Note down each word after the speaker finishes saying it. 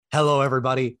Hello,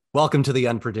 everybody. Welcome to the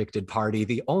Unpredicted Party,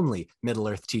 the only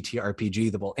Middle-earth TTRPG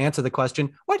that will answer the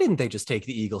question, why didn't they just take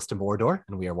the Eagles to Mordor?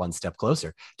 And we are one step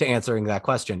closer to answering that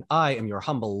question. I am your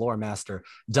humble lore master,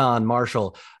 Don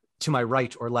Marshall. To my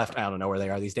right or left, I don't know where they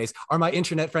are these days, are my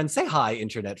internet friends. Say hi,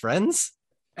 internet friends.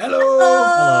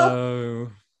 Hello.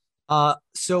 Hello.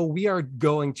 So we are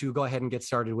going to go ahead and get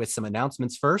started with some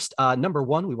announcements first. Number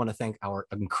one, we want to thank our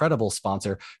incredible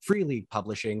sponsor, Free League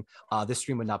Publishing. This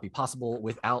stream would not be possible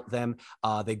without them.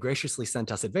 They graciously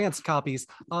sent us advanced copies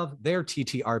of their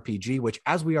TTRPG, which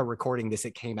as we are recording this,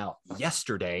 it came out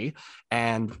yesterday,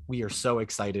 and we are so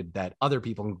excited that other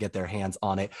people can get their hands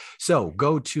on it. So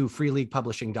go to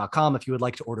freeleaguepublishing.com if you would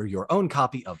like to order your own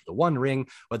copy of The One Ring,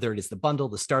 whether it is the bundle,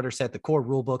 the starter set, the core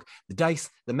rulebook, the dice,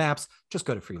 the maps, just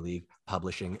go to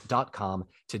freeleaguepublishing.com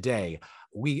today.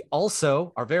 We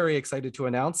also are very excited to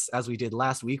announce, as we did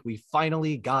last week, we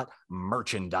finally got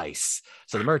merchandise.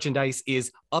 So the merchandise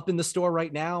is up in the store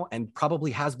right now and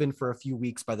probably has been for a few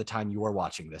weeks by the time you are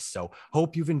watching this. So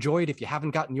hope you've enjoyed. If you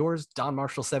haven't gotten yours,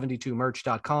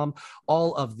 donmarshall72merch.com.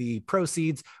 All of the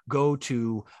proceeds go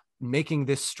to making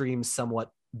this stream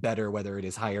somewhat better, whether it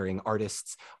is hiring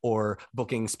artists or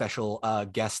booking special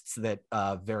guests that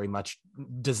very much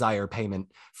desire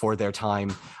payment for their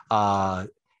time.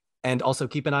 And also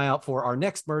keep an eye out for our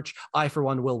next merch. I, for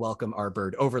one, will welcome our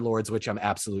bird overlords, which I'm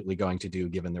absolutely going to do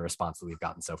given the response that we've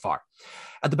gotten so far.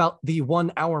 At about the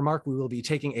 1 hour mark, we will be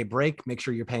taking a break. Make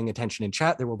sure you're paying attention in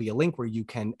chat. There will be a link where you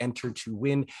can enter to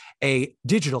win a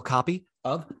digital copy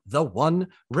of The One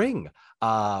Ring,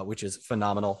 which is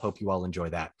phenomenal. Hope you all enjoy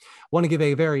that. Want to give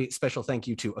a very special thank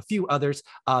you to a few others.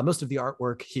 Most of the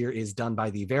artwork here is done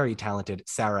by the very talented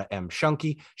Sarah M.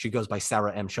 Shunky. She goes by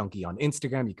Sarah M. Shunky on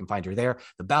Instagram. You can find her there.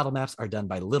 The battle maps are done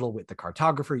by Little Wit the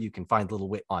Cartographer. You can find Little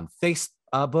Wit on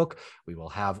Facebook. We will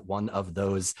have one of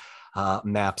those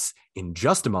maps in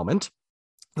just a moment.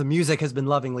 The music has been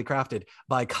lovingly crafted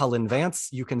by Cullen Vance.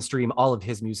 You can stream all of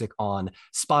his music on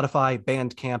Spotify,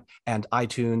 Bandcamp, and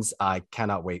iTunes. I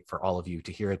cannot wait for all of you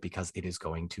to hear it because it is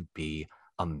going to be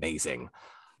amazing.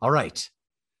 All right.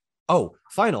 Oh,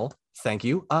 final thank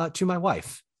you to my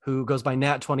wife, who goes by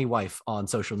Nat20Wife on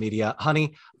social media.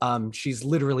 Honey, she's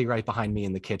literally right behind me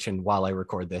in the kitchen while I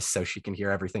record this, so she can hear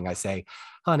everything I say.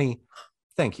 Honey,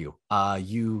 thank you.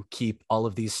 You keep all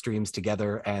of these streams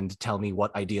together and tell me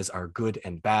what ideas are good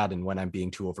and bad and when I'm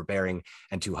being too overbearing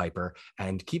and too hyper,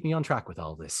 and keep me on track with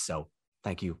all this. So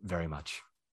thank you very much.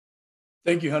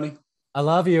 Thank you, honey. I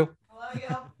love you. I love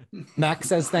you. Max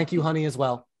says thank you, honey, as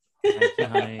well. Thank you,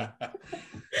 honey.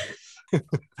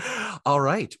 All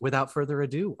right. Without further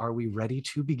ado, are we ready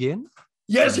to begin?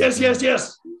 Yes.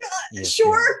 Yes,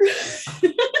 Sure.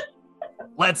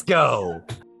 Let's go.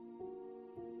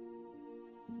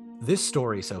 This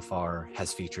story so far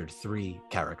has featured 3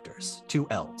 characters, 2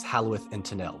 elves, Haluith and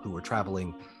Tanel, who were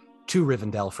traveling to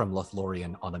Rivendell from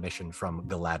Lothlorien on a mission from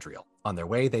Galadriel. On their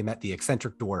way, they met the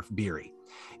eccentric dwarf Beery.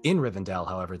 In Rivendell,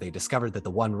 however, they discovered that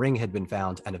the One Ring had been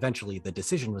found, and eventually the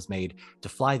decision was made to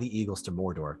fly the Eagles to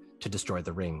Mordor to destroy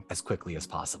the ring as quickly as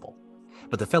possible.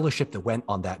 But the fellowship that went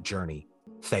on that journey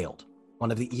failed.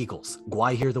 One of the Eagles,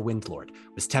 Gwaihir the Windlord,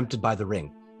 was tempted by the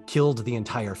ring, killed the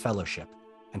entire fellowship,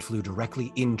 and flew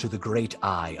directly into the great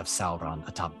eye of Sauron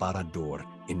atop Barad-dûr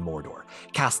in Mordor,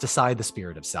 cast aside the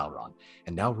spirit of Sauron,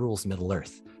 and now rules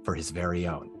Middle-earth for his very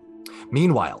own.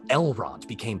 Meanwhile, Elrond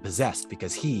became possessed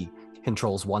because he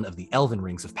controls one of the elven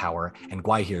rings of power, and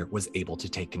Gwaihir was able to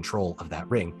take control of that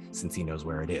ring since he knows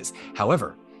where it is.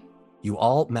 However, you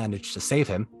all managed to save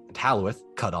him, and Haluith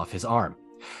cut off his arm.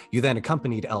 You then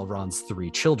accompanied Elrond's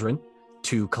 3 children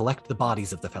to collect the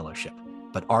bodies of the fellowship,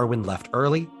 but Arwen left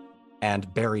early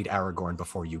and buried Aragorn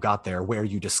before you got there, where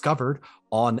you discovered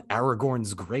on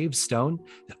Aragorn's gravestone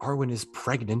that Arwen is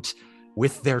pregnant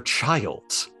with their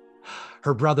child.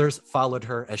 Her brothers followed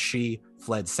her as she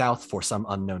fled south for some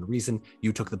unknown reason.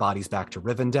 You took the bodies back to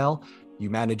Rivendell. You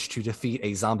managed to defeat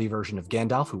a zombie version of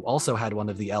Gandalf, who also had one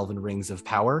of the elven rings of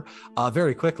power.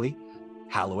 Very quickly,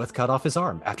 Haluith cut off his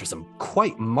arm after some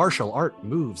quite martial art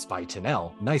moves by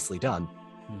Tanel. Nicely done.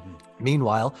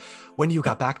 Meanwhile, when you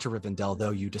got back to Rivendell,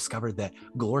 though, you discovered that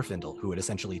Glorfindel, who had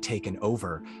essentially taken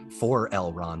over for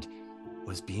Elrond,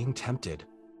 was being tempted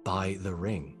by the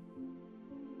ring.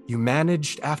 You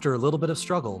managed, after a little bit of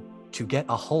struggle, to get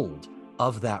a hold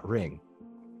of that ring.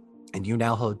 And you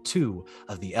now hold 2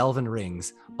 of the elven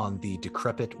rings on the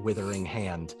decrepit, withering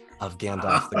hand of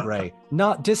Gandalf the Grey.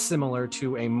 Not dissimilar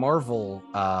to a Marvel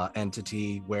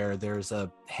entity where there's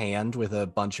a hand with a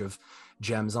bunch of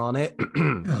gems on it.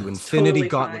 The Infinity Totally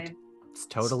Gauntlet. fine. It's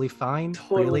totally fine.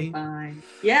 Totally really? fine.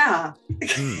 Yeah.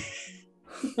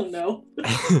 Oh, no.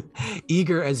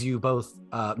 Eager as you both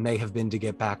may have been to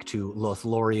get back to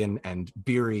Lothlorien, and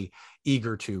Beery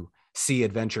eager to see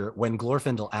adventure, when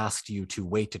Glorfindel asked you to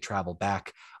wait to travel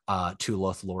back to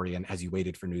Lothlorien as you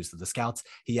waited for news of the scouts,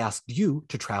 he asked you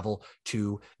to travel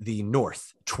to the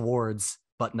north towards,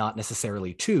 but not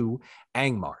necessarily to,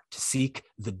 Angmar, to seek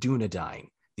the Dunedain,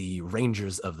 the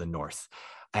Rangers of the North.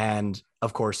 And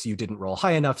of course, you didn't roll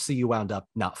high enough, so you wound up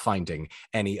not finding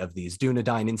any of these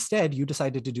Dunedain. Instead, you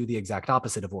decided to do the exact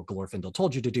opposite of what Glorfindel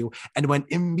told you to do, and went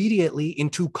immediately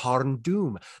into Carn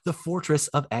Dûm, the fortress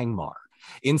of Angmar.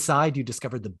 Inside, you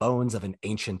discovered the bones of an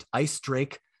ancient ice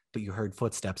drake, but you heard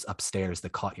footsteps upstairs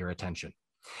that caught your attention.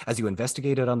 As you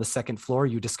investigated on the second floor,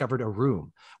 you discovered a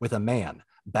room with a man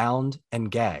bound and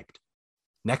gagged.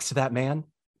 Next to that man,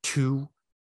 2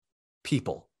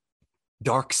 people,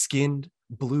 dark-skinned,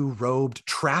 blue-robed,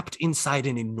 trapped inside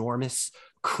an enormous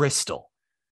crystal.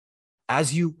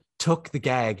 As you took the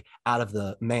gag out of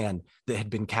the man that had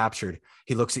been captured,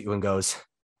 he looks at you and goes,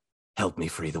 "Help me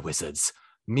free the wizards."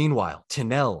 Meanwhile,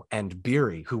 Tinel and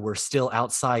Beery, who were still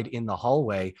outside in the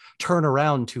hallway, turn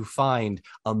around to find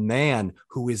a man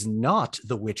who is not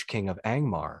the Witch King of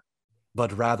Angmar,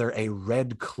 but rather a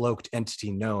red-cloaked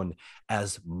entity known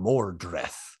as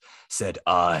Mordreth. Said,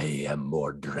 "I am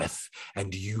Mordreth,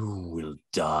 and you will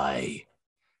die."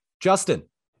 Justin,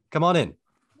 come on in.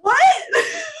 What?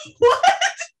 What?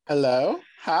 Hello.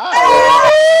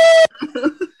 Hi.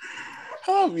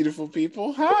 Hello, beautiful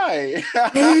people. Hi.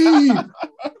 Hey,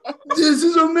 this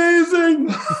is amazing.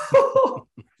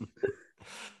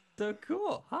 So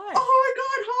cool. Hi. Oh my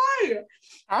God, hi.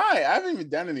 Hi. I haven't even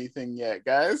done anything yet,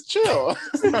 guys. Chill.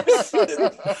 This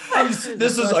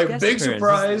is a big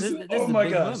surprise. This Oh is a my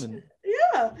big gosh. moment.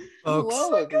 Yeah. Folks,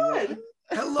 Hello, everyone.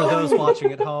 Hello. for those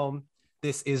watching at home,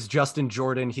 this is Justin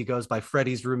Jordan. He goes by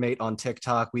Freddie's roommate on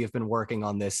TikTok. We have been working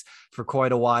on this for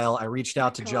quite a while. I reached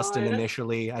out to Justin God.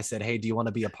 initially. I said, "Hey, do you want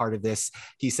to be a part of this?"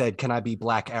 He said, "Can I be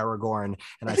Black Aragorn?"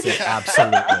 And I said,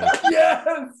 "Absolutely."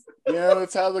 Yes. Yeah,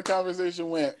 that's how the conversation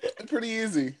went. Pretty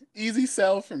easy. Easy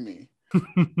sell for me.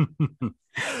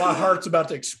 My heart's about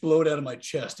to explode out of my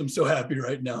chest. I'm so happy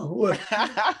right now. What?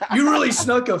 You really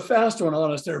snuck a fast one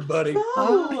on us there, buddy.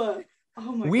 No.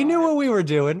 Oh my We God. knew what we were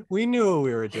doing. We knew what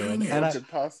we were doing. And What I, could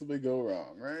possibly go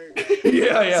wrong, right?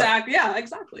 Yeah. Exactly. Yeah,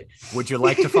 exactly. would you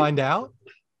like to find out?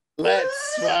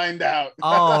 Let's find out.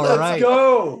 All Let's right.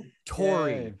 go.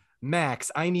 Tori, Yay.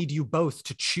 Max, I need you both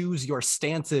to choose your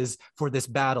stances for this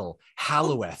battle.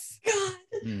 Halloweth,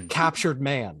 Hmm. captured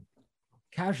man.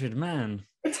 Captured man.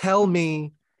 Tell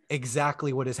me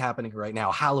exactly what is happening right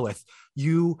now. Halloweth,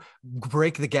 you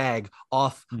break the gag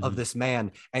off of Mhm. this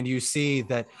man, and you see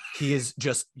that he is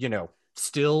just,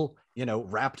 still,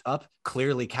 wrapped up,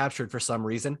 clearly captured for some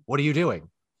reason. What are you doing?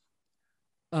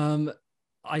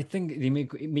 I think the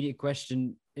immediate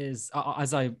question is,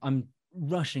 as I'm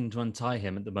rushing to untie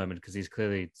him at the moment because he's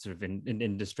clearly sort of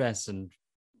in distress and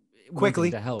wanting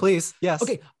Quickly, to help. please. Yes.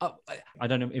 Okay. I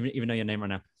don't know, even know your name right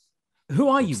now. Who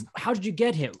are you? How did you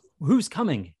get here? Who's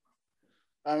coming?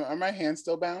 Are my hands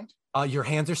still bound? Your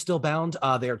hands are still bound.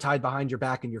 They are tied behind your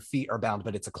back, and your feet are bound,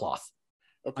 but it's a cloth.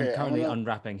 Okay. I'm currently wanna-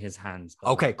 unwrapping his hands. by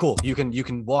the Okay, way. cool. You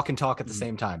can walk and talk at the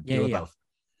same time. Yeah, Do it yeah. both.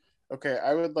 Okay,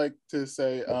 I would like to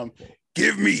say,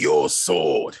 give me your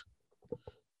sword.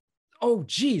 Oh,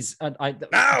 geez. I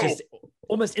Ow! just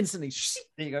almost instantly.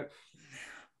 There you go.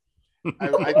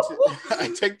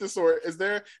 I take the sword. Is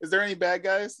there any bad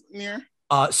guys near?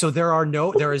 So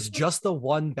there is just the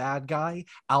one bad guy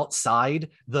outside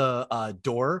the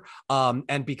door.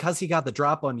 And because he got the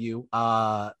drop on you,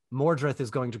 Mordreth is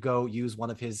going to go use one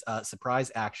of his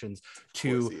surprise actions Of course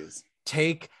to he is.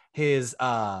 take his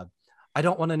I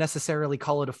don't want to necessarily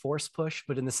call it a force push,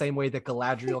 but in the same way that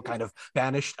Galadriel kind of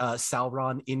banished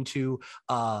Sauron into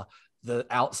the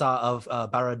outside of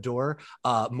Barad-dûr,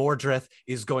 Mordreth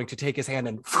is going to take his hand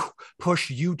and push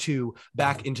you two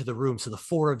back into the room. So the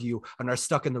 4 of you are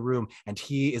stuck in the room, and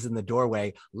he is in the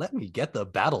doorway. Let me get the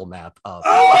battle map up.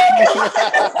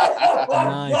 Oh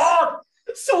Nice.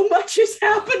 So much is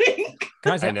happening.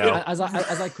 Can I say, I know. as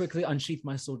I quickly unsheath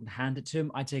my sword and hand it to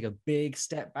him, I take a big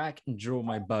step back and draw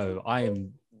my bow. I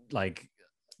am like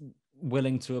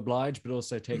willing to oblige, but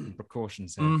also taking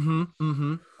precautions here. Mm-hmm.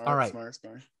 Mm-hmm. All right. Smart.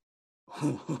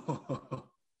 Oh,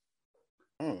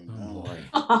 Oh no. boy.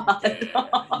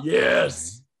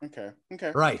 yes. Okay.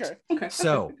 Right. Okay. Okay.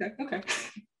 So- Okay.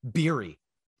 Beery,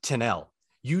 Tinel,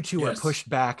 you two are Yes. pushed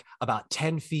back about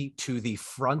 10 feet to the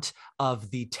front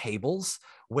of the tables,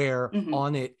 where Mhm.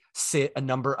 on it sit a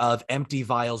number of empty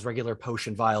vials, regular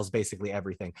potion vials, basically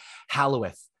everything.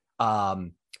 Halloweth,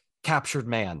 captured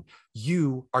man,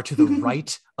 you are to the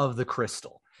right of the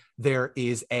crystal. There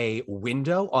is a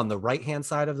window on the right-hand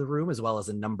side of the room, as well as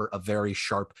a number of very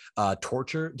sharp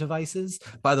torture devices.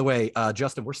 By the way,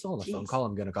 Justin, we're still on the phone call.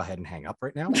 I'm going to go ahead and hang up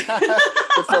right now.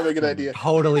 That's probably a good idea.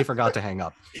 Totally forgot to hang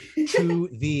up. To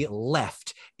the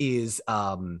left is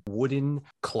wooden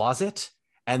closet.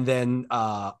 And then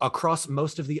across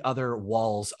most of the other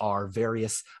walls are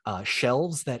various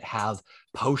shelves that have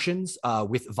potions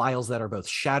with vials that are both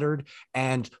shattered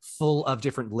and full of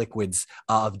different liquids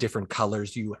of different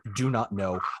colors. You do not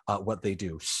know what they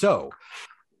do. So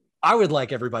I would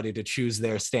like everybody to choose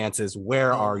their stances.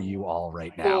 Where are you all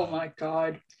right now? Oh my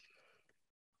god.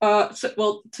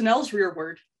 Tanel's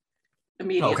rearward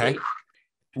immediately. Okay.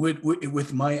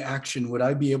 With my action, would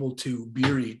I be able to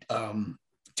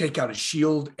take out a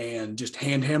shield and just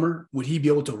hand hammer? Would he be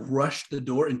able to rush the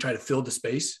door and try to fill the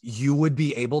space? You would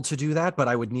be able to do that, but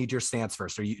I would need your stance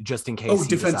first, or you, just in case. Oh,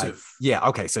 defensive. Yeah.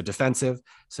 Okay. So defensive.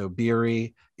 So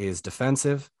Beery is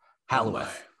defensive.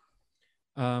 Halloweth.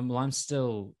 Well, I'm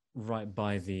still right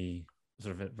by the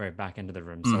sort of very back end of the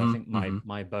room, so I think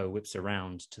my bow whips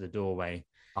around to the doorway.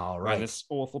 All Where right. this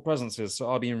awful presence is, so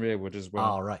I'll be in rearward as well.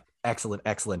 All right. Excellent.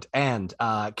 Excellent. And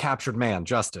captured man,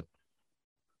 Justin.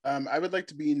 I would like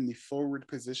to be in the forward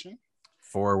position.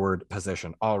 Forward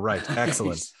position. All right.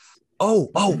 Excellent.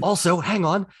 Also, hang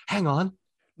on.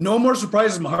 No more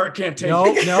surprises. My heart can't take.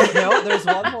 No.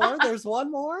 There's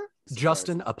one more.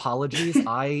 Justin, apologies.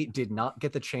 I did not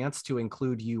get the chance to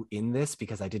include you in this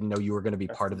because I didn't know you were going to be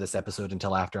part of this episode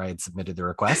until after I had submitted the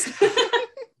request.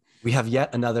 We have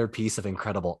yet another piece of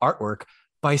incredible artwork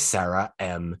by Sarah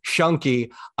M. Shunky.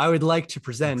 I would like to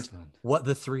present what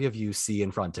the three of you see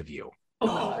in front of you.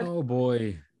 Oh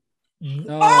boy.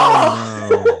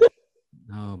 Oh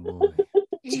boy.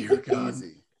 Dear God.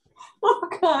 Easy. Oh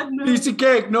god, no. Piece of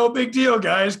cake. No big deal,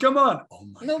 guys. Come on. Oh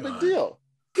my No God. big deal.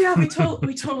 Yeah, we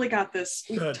totally got this.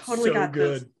 We That's totally so got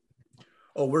good. this.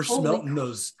 Oh, we're Holy smelting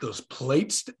those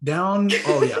plates down.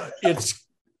 Oh yeah, it's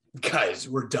guys,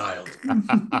 we're dialed.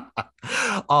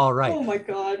 All right. Oh my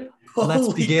god. Let's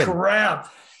Holy begin.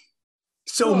 crap!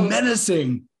 So Whoa.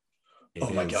 menacing. It Oh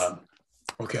my is. God.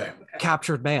 Okay.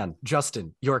 Captured man,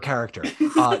 Justin, your character.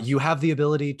 You have the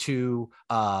ability to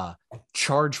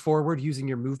charge forward using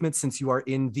your movement. Since you are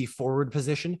in the forward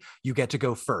position, you get to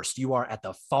go first. You are at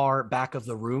the far back of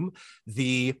the room.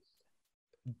 The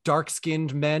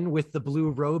dark-skinned men with the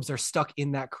blue robes are stuck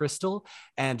in that crystal.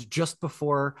 And just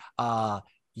before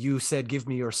you said, "Give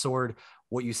me your sword,"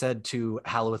 what you said to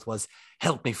Halloweth was,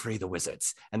 "Help me free the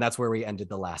wizards." And that's where we ended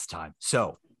the last time.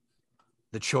 So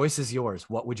the choice is yours.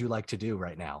 What would you like to do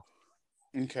right now?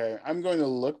 Okay, I'm going to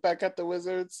look back at the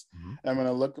wizards. Mhm. I'm going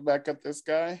to look back at this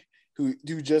guy who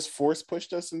just force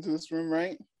pushed us into this room,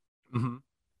 right? Mm-hmm.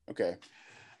 Okay.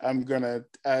 I'm going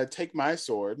to take my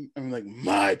sword. I'm like,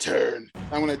 my turn.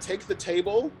 I'm going to take the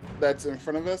table that's in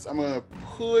front of us. I'm going to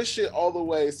push it all the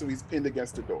way so he's pinned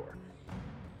against the door.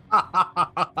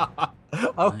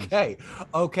 Okay.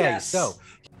 Yes.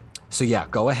 So yeah,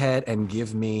 go ahead and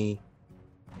give me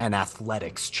an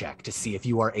athletics check to see if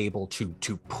you are able to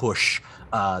push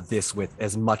this with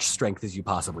as much strength as you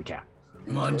possibly can.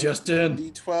 Come on, Justin.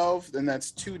 D12, then that's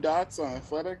 2 dots on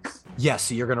athletics. Yes,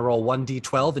 so you're going to roll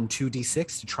 1d12 and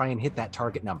 2d6 to try and hit that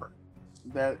target number.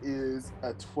 That is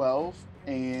a 12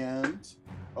 and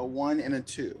a 1 and a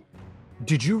 2.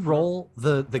 Did you roll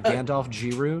the Gandalf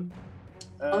G rune?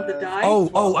 Oh, the die?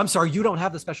 Oh, I'm sorry. You don't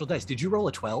have the special dice. Did you roll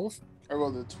a 12? I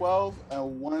rolled a 12, a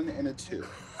 1, and a 2.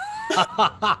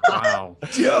 Wow.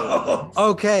 Yo.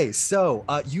 Okay, so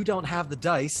you don't have the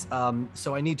dice,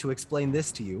 so I need to explain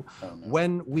this to you. Oh, no.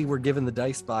 When we were given the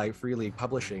dice by Free League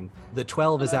Publishing, the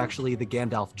 12 is actually the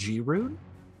Gandalf G rune.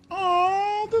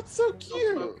 Oh, that's so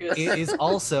cute. Focus. It is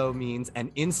also means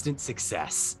an instant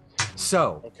success.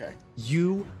 So Okay.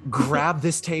 you grab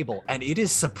this table, and it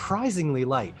is surprisingly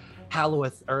light.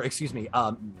 Halloweth, or excuse me,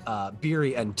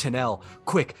 Beery and Tanel,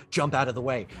 quick, jump out of the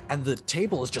way. And the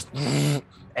table is just,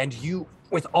 and you,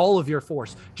 with all of your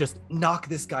force, just knock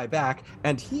this guy back.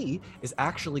 And he is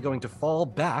actually going to fall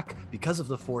back because of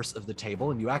the force of the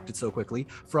table. And you acted so quickly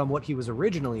from what he was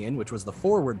originally in, which was the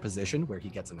forward position, where he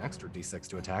gets an extra d6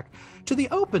 to attack, to the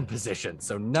open position.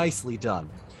 So nicely done.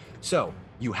 So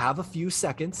you have a few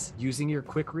seconds using your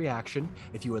quick reaction.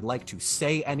 If you would like to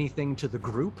say anything to the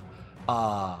group,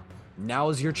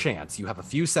 now's your chance. You have a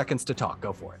few seconds to talk.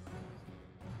 Go for it.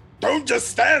 Don't just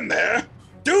stand there.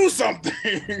 Do something.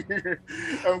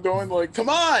 I'm going like, come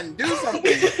on, do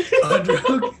something. What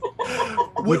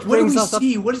do brings we us up-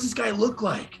 see? What does this guy look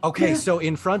like? Okay, Yeah. so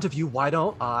in front of you, why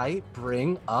don't I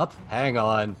bring up, hang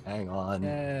on.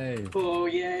 Yay. Oh,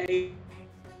 yay.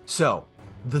 So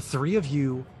the three of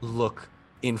you look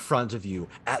in front of you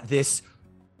at this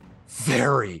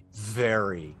very,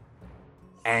 very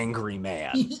angry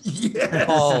man. Yes.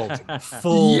 Bald,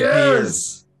 full beard.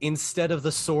 Yes. Instead of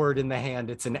the sword in the hand,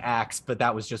 it's an axe, but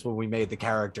that was just when we made the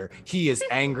character. He is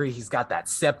angry. He's got that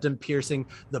septum piercing,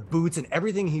 the boots, and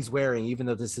everything he's wearing, even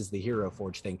though this is the Hero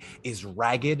Forge thing, is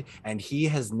ragged, and he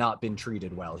has not been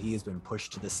treated well. He has been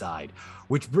pushed to the side,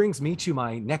 which brings me to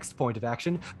my next point of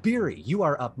action. Beery, you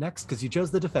are up next because you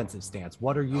chose the defensive stance.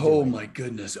 What are you doing? Oh my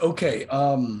goodness. Okay.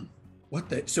 What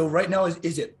the? So right now,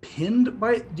 is it pinned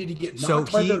by? Did he get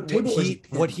knocked by the table?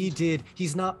 What he did,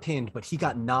 he's not pinned, but he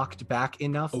got knocked back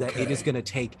enough that it is going to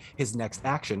take his next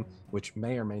action, which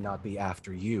may or may not be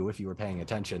after you, if you were paying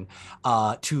attention,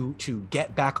 to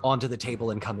get back onto the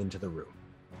table and come into the room.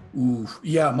 Ooh,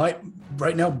 yeah.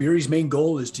 Right now, Beery's main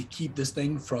goal is to keep this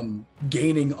thing from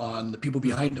gaining on the people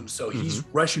behind him. So he's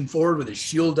rushing forward with his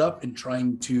shield up and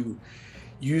trying to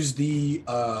use the.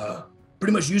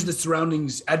 Pretty much use the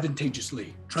surroundings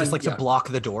advantageously. To block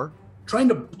the door? Trying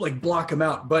to like block him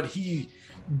out, but he,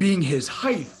 being his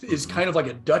height, is kind of like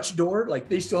a Dutch door. Like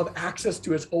they still have access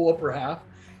to his whole upper half.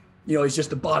 You know, it's just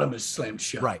the bottom is slammed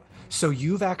shut. Right. So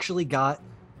you've actually got,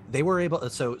 they were able,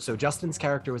 so Justin's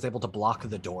character was able to block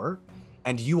the door,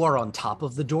 and you are on top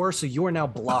of the door, so you are now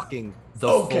blocking the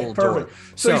full door.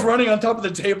 So he's running on top of the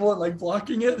table and like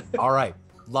blocking it? All right.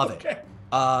 Love it.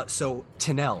 So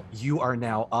Tanel, you are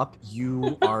now up.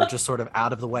 You are just sort of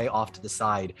out of the way, off to the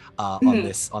side on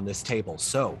this table.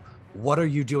 So what are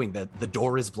you doing? The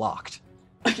door is blocked.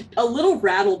 A little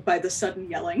rattled by the sudden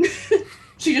yelling.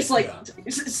 She just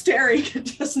staring at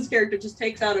Justin's character, just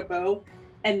takes out a bow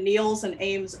and kneels and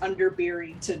aims under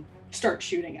Beery to start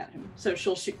shooting at him. So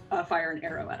she'll fire an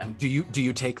arrow at him. Do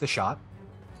you take the shot?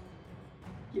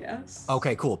 Yes.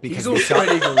 Okay, cool. Because he's a spread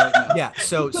eagle right now. Yeah.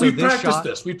 So we this practiced shot,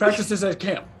 this. We practiced this at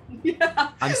camp.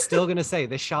 Yeah. I'm still gonna say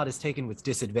this shot is taken with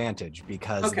disadvantage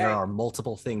because there are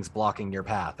multiple things blocking your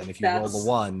path, and if you roll the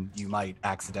one, you might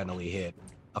accidentally hit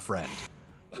a friend.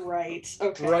 Right.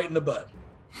 Okay. Right in the butt.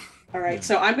 All right.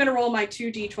 So I'm gonna roll my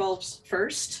 2d12s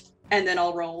first, and then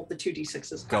I'll roll the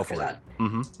 2d6s. Go for it.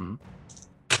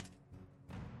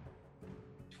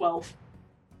 12.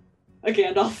 A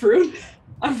Gandalf rune.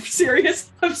 I'm serious.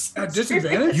 At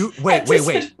disadvantage? You wait.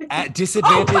 At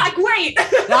disadvantage. Oh, fuck, wait.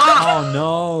 Oh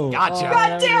no! Gotcha. Oh,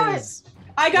 God damn it!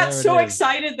 I got so is.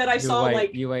 excited that I saw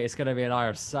wait. It's gonna be an Eye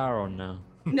of Sauron now.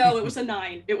 No, it was a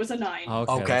 9. It was a 9.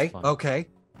 Okay.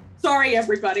 Sorry,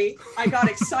 everybody. I got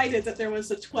excited that there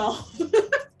was a 12.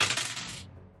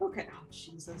 Okay. Oh,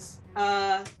 Jesus.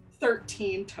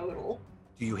 13 total.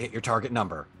 Do you hit your target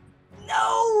number?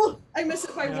 No! I miss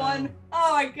it by 1.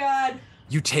 Oh my God.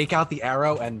 You take out the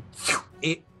arrow and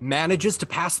it manages to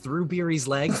pass through Beery's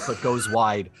legs, but goes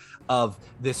wide of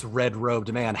this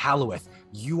red-robed man. Halloweth,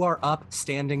 you are up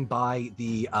standing by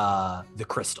the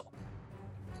crystal.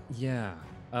 Yeah.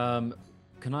 Can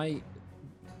I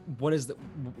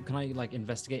like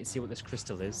investigate and see what this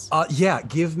crystal is? Yeah,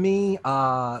 give me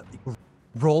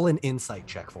roll an insight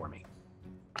check for me.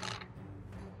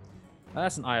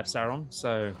 That's an Eye of Sauron,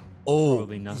 so oh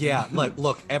probably nothing. Yeah,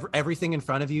 look, everything in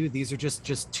front of you, these are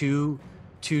just two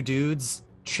dudes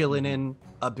chilling in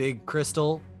a big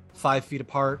crystal 5 feet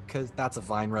apart, because that's a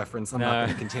Vine reference. I'm not going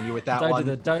to continue with that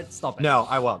one. Don't stop it. No,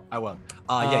 I won't.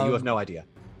 Yeah, you have no idea.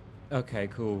 Okay,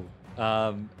 cool.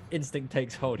 Instinct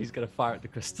takes hold. He's going to fire at the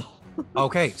crystal.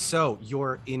 Okay, so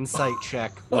your insight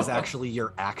check was actually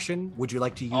your action. Would you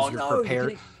like to use your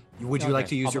prepared? Would you like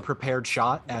to use your prepared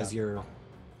shot as your?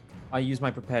 I use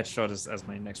my prepared shot as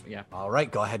my next one. Yeah. All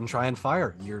right, go ahead and try and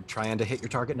fire. You're trying to hit your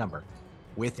target number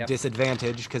with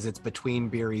disadvantage because it's between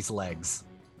Beery's legs.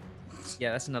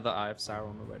 Yeah, that's another Eye of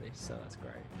Sauron already, so that's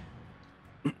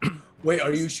great. Wait,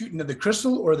 are you shooting at the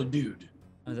crystal or the dude?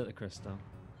 I was at the crystal.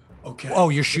 Okay. Oh,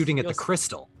 you're shooting at the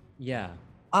crystal. Yeah.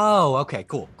 Oh, okay,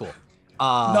 cool.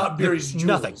 Not Beery's jewels.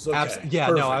 Nothing. Okay. Yeah,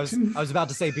 Perfect. no, I was about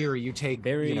to say, Beery, you take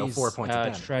Beery's 4 points of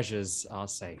damage. Treasures are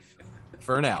safe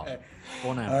for now. Okay.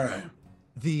 For now. All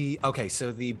right.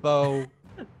 So the bow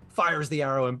fires the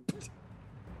arrow and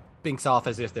binks off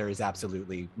as if there is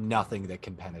absolutely nothing that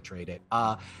can penetrate it.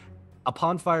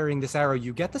 Upon firing this arrow,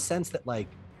 you get the sense that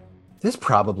this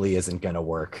probably isn't going to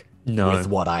work with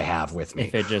what I have with me.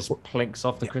 If it just plinks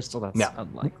off the crystal, that's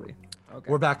unlikely. Okay.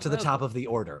 We're back to the top of the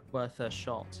order. Worth a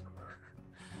shot.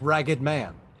 Ragged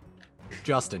man.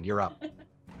 Justin, you're up.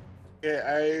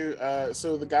 Yeah,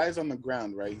 so the guy's on the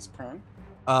ground, right? He's prone?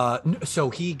 So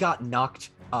he got knocked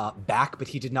back, but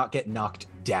he did not get knocked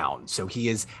down. So he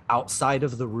is outside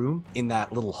of the room in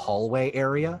that little hallway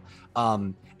area.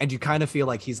 And you kind of feel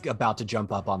like he's about to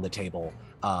jump up on the table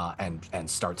and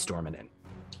start storming in.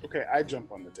 Okay, I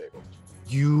jump on the table.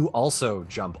 You also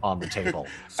jump on the table.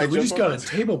 So we just got a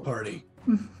table party.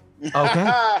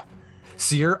 Okay.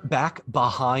 So you're back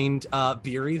behind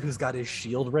Beery, who's got his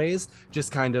shield raised,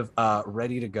 just kind of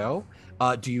ready to go.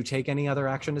 Do you take any other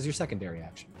action as your secondary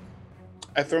action?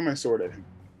 I throw my sword at him.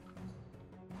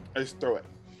 I just throw it.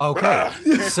 Okay.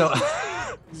 So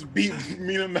Just beat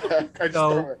me in the back. I just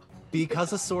throw it.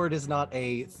 Because a sword is not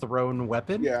a thrown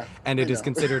weapon, and I it is know.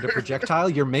 considered a projectile,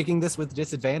 you're making this with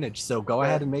disadvantage. So go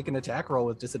ahead and make an attack roll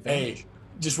with disadvantage. Hey,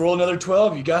 just roll another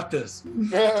 12. You got this.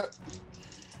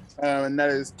 And that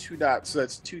is 2 dots, so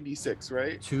that's 2d6,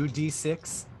 right?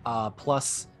 2d6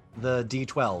 plus the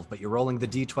d12, but you're rolling the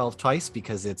d12 twice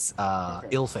because it's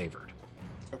ill-favored.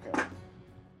 Okay.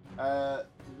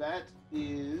 That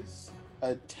is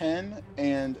a 10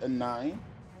 and a 9,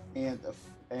 and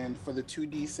for the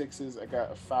 2d6s, I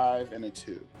got a 5 and a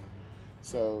 2.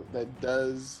 So that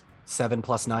does 7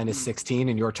 plus 9 is 16,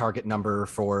 and your target number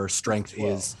for strength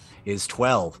is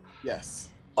 12. Yes.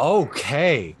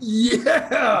 Okay.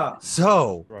 Yeah.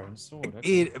 So, Throwing sword.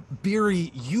 Okay.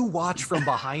 Beery, you watch from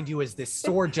behind you as this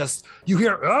sword you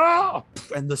hear, ah,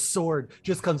 and the sword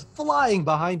just comes flying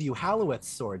behind you, Halloweth's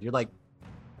sword. You're like,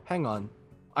 hang on,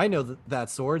 I know that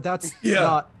sword. That's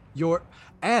not your.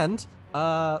 And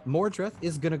Mordreth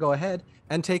is gonna go ahead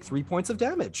and take 3 points of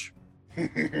damage. Nice.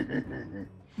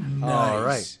 All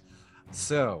right.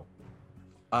 So,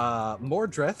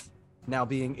 Mordreth, now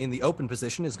being in the open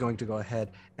position, is going to go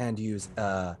ahead and use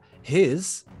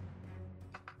his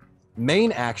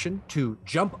main action to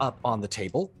jump up on the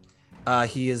table.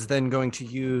 He is then going to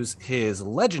use his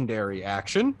legendary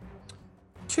action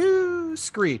to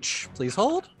screech. Please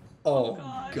hold. Oh,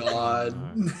 God.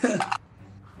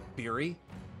 Beery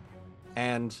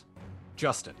and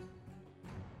Justin,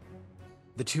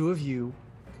 the two of you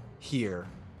hear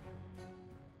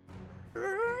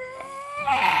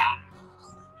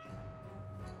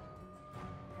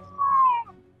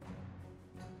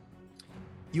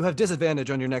you have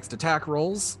disadvantage on your next attack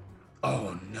rolls.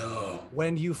 Oh, no.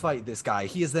 When you fight this guy,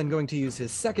 he is then going to use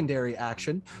his secondary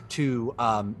action to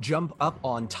jump up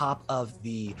on top of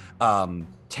the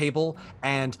table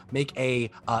and make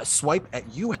a swipe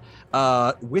at you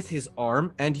with his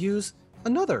arm and use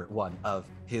another one of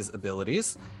his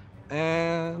abilities.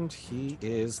 And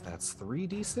that's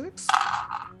 3d6.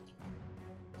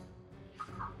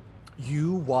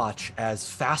 You watch as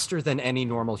faster than any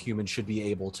normal human should be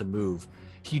able to move,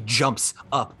 he jumps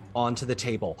up onto the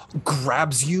table,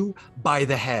 grabs you by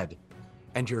the head,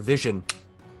 and your vision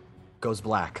goes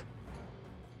black.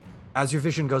 As your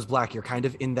vision goes black, you're kind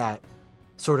of in that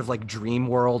sort of like dream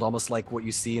world, almost like what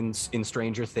you see in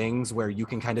Stranger Things, where you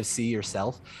can kind of see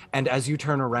yourself. And as you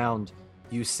turn around,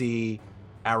 you see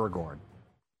Aragorn.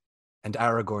 And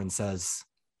Aragorn says,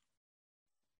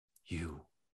 "You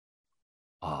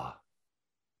are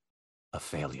a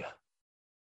failure."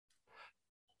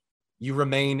 You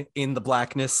remain in the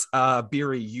blackness.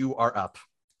 Beery, you are up.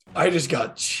 I just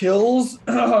got chills.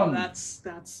 That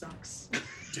sucks.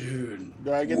 Dude.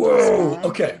 Do I get Whoa. to respond?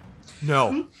 Okay.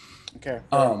 No. Okay.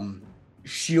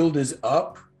 Shield is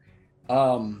up.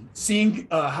 Seeing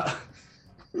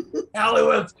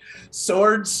Halloweth's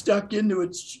sword stuck into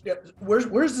its.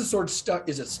 Where's the sword stuck?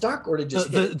 Is it stuck or did it just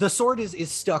hit? The sword is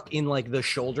stuck in like the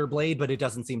shoulder blade, but it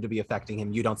doesn't seem to be affecting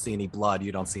him. You don't see any blood.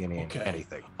 You don't see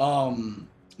anything.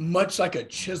 Much like a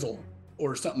chisel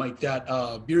or something like that.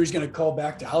 Beery's gonna call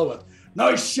back to Halloweth.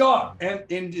 Nice shot, and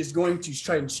is going to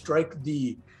try and strike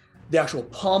the actual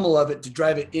pommel of it to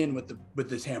drive it in with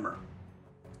this hammer.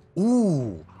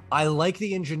 Ooh, I like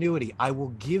the ingenuity. I will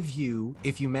give you,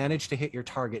 if you manage to hit your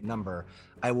target number,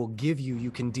 I will give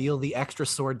you can deal the extra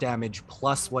sword damage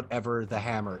plus whatever the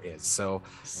hammer is. So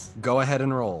go ahead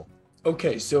and roll.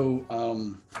 Okay,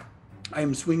 so I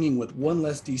am swinging with one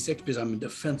less d6 because I'm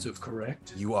defensive,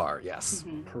 correct? You are, yes.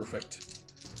 Mm-hmm. Perfect.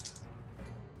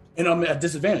 And I'm at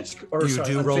disadvantage. You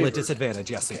do roll unfavored. at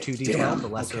disadvantage, yes. So Okay, 2d12, damn, the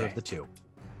lesser okay. of the two.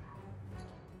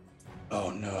 Oh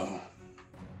no.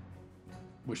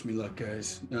 Wish me luck,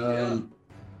 guys. Oh,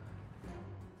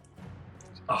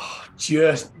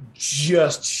 just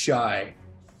shy.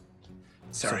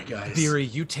 Sorry, guys. Beery,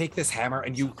 you take this hammer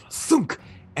and you thunk,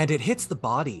 and it hits the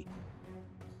body,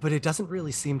 but it doesn't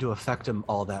really seem to affect him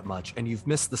all that much, and you've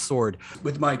missed the sword.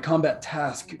 With my combat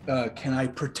task, can I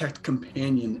protect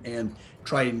companion and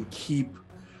try and keep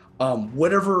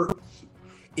whatever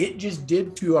it just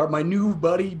did to my new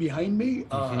buddy behind me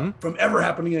from ever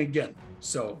happening again?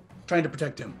 So trying to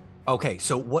protect him. Okay,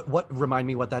 so what remind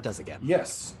me what that does again?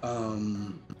 Yes,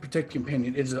 protect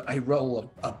companion is I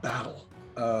roll a battle.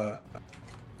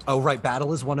 Oh, right,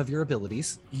 battle is one of your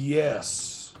abilities.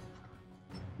 Yes.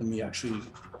 Let me actually.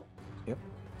 Yep.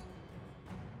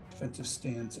 defensive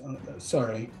stance.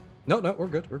 Sorry. No, we're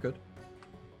good. We're good.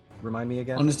 Remind me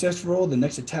again. On this test roll, the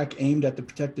next attack aimed at the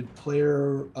protected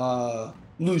player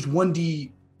lose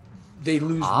 1d. They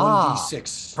lose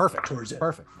 1d6. Perfect. Towards it.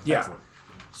 Perfect. Yeah. Excellent.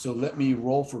 So let me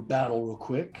roll for battle real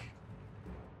quick.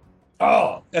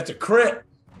 Oh, that's a crit.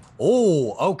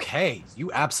 Oh, okay.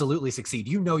 You absolutely succeed.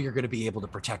 You know you're going to be able to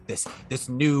protect this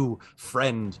new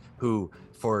friend who,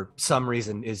 for some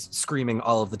reason, is screaming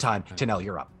all of the time. Tanel,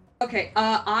 you're up. Okay,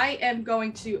 I am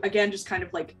going to, again, just kind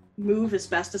of like move as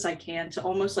best as I can to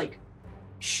almost like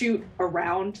shoot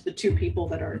around the two people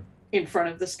that are in front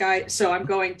of this guy. So I'm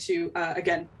going to,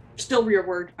 again, still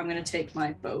rearward, I'm going to take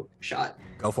my bow shot.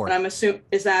 Go for and it. I'm assuming,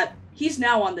 is that, he's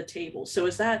now on the table, so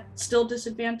is that still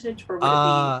disadvantage, or would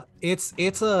it be?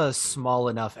 It's a small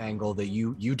enough angle that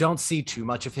you don't see too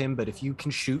much of him, but if you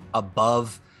can shoot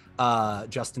above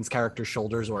Justin's character's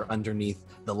shoulders or underneath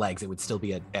the legs, it would still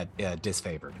be a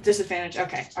disfavored. Disadvantage,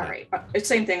 okay, all right. It's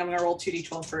same thing, I'm going to roll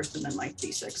 2d12 first and then my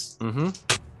d6. Mm-hmm.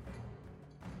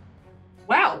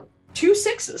 Wow, 2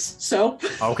 6s, so.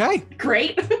 Okay.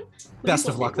 Great. Best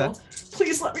of luck then.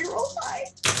 Please let me roll high.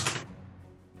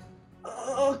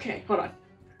 Okay, hold on.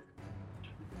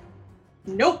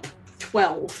 Nope.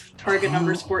 12. Target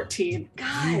number's 14.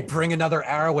 God. You bring another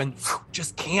arrow and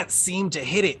just can't seem to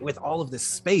hit it with all of this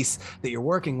space that you're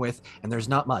working with, and there's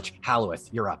not much. Halloweth,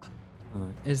 you're up.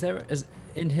 Is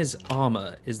in his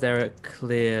armor, is there a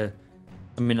clear,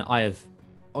 I mean, I have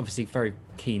obviously very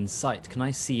keen sight. Can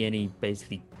I see any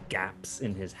basically gaps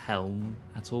in his helm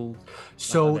at all?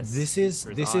 So this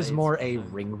is more a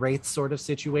ring wraith sort of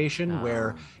situation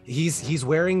where he's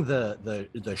wearing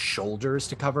the shoulders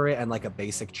to cover it and like a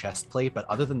basic chest plate, but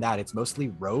other than that, it's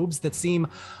mostly robes that seem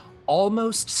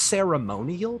almost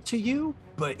ceremonial to you,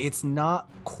 but it's not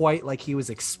quite like he was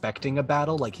expecting a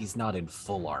battle, like he's not in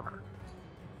full armor.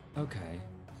 Okay.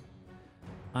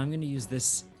 I'm going to use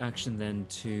this action then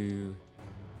to...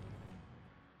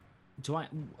 Do I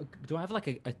have like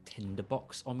a tinder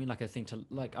box on me, like a thing to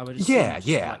like? I would just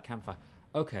like campfire.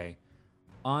 Okay,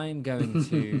 I'm going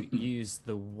to use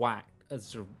the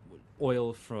sort of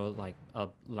oil for like a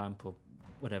lamp or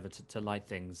whatever to light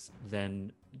things.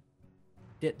 Then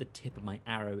dip the tip of my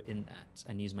arrow in that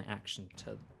and use my action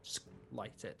to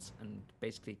light it and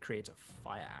basically create a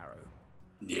fire arrow.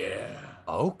 Yeah.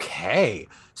 Okay.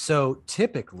 So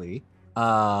typically,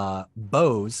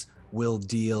 bows will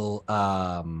deal.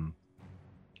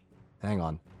 Hang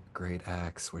on. Great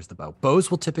axe. Where's the bow?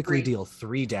 Bows will typically deal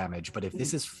 3 damage, but if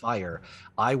this is fire,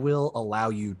 I will allow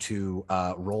you to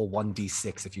roll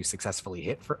 1d6 if you successfully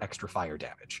hit for extra fire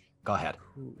damage. Go ahead.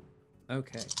 Ooh.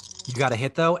 Okay. You got to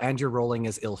hit though, and your rolling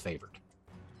is ill-favored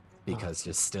because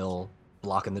you're still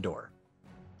blocking the door.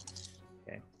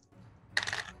 Okay.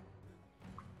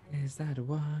 Is that a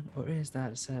 1 or is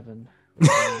that a 7?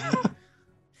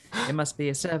 It must be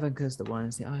a 7 because the 1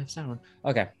 is the eye of Sauron.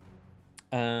 Okay.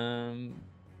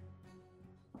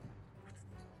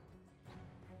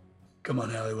 Come on,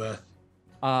 Halloweth.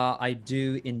 I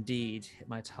do indeed hit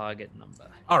my target number.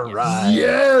 All right.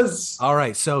 Yes. All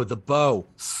right. So the bow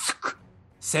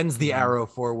sends the arrow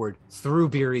forward through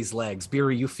Beery's legs.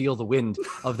 Beery, you feel the wind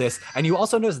of this, and you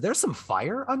also notice there's some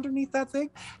fire underneath that thing.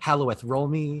 Halloweth, roll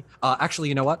me. Actually,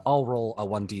 you know what? I'll roll a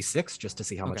 1d6 just to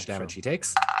see how much damage he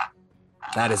takes.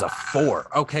 That is a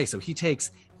 4. Okay, so he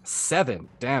takes 7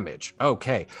 damage.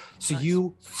 Okay, so nice.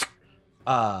 You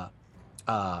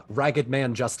Ragged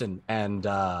Man Justin and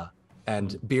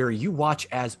Beery, you watch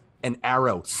as an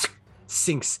arrow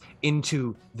sinks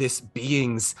into this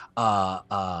being's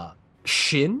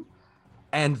shin,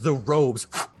 and the robes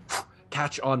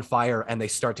catch on fire and they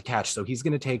start to catch. So he's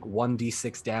going to take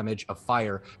 1d6 damage of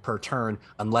fire per turn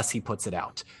unless he puts it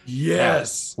out.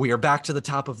 Yes. Now, we are back to the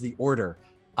top of the order.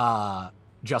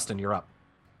 Justin, you're up.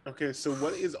 Okay, so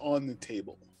what is on the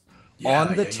table?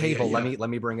 Let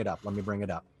me bring it up.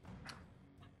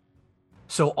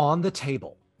 So on the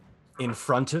table in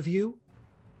front of you,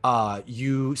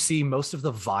 you see most of the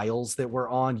vials that were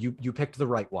on. You picked the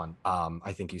right one,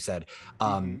 I think you said.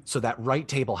 So that right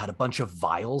table had a bunch of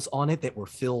vials on it that were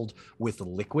filled with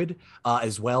liquid,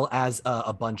 as well as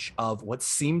a bunch of what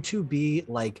seemed to be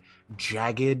like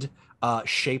jagged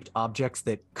shaped objects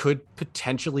that could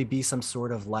potentially be some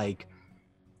sort of like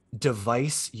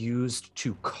device used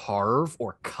to carve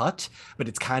or cut, but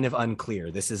it's kind of unclear.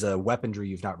 This is a weaponry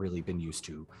you've not really been used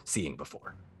to seeing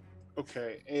before.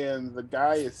 Okay, and the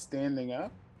guy is standing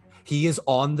up? He is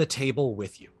on the table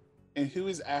with you. And who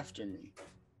is after me?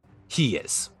 He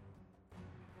is.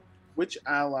 Which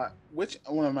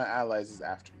one of my allies is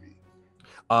after me?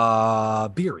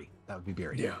 Beery. That would be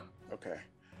Beery. Yeah. Okay.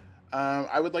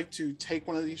 I would like to take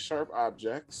one of these sharp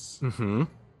objects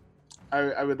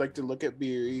I would like to look at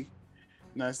Beery,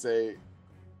 and I say,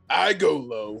 I go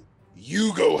low,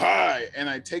 you go high. And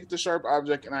I take the sharp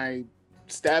object and I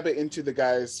stab it into the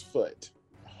guy's foot,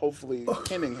 hopefully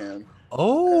pinning him.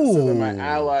 Oh. So that my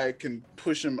ally can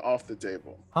push him off the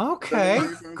table. Okay.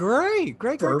 Great.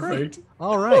 Perfect.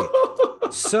 All right.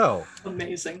 So.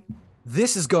 Amazing.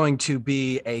 This is going to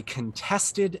be a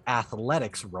contested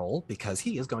athletics roll because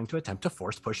he is going to attempt to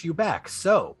force push you back.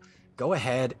 So go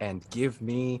ahead and give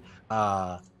me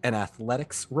an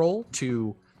athletics roll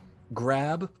to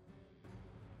grab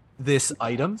this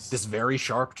item, this very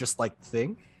sharp, just like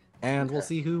thing, and we'll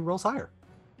see who rolls higher.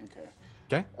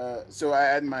 Okay. So I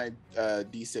add my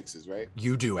D6s, right?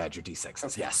 You do add your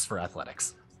D6s, yes, for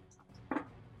athletics.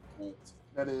 Right.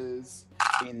 That is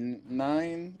a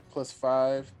 9 plus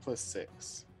 5 plus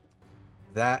 6.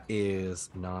 That is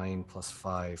 9 plus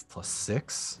 5 plus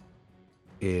 6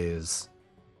 is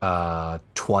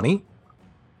 20.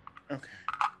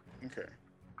 Okay.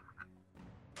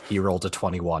 He rolled a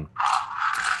 21.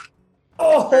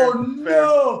 Oh,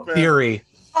 no! Fury.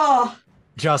 Oh.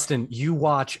 Justin, you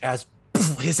watch as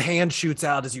his hand shoots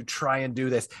out as you try and do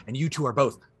this, and you two are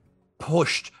both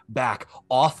pushed back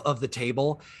off of the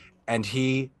table, and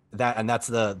that's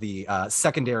the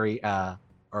secondary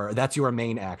or that's your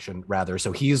main action rather.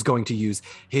 So he is going to use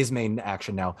his main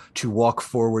action now to walk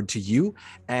forward to you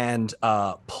and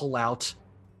pull out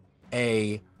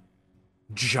a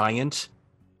giant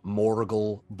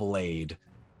Morgul blade,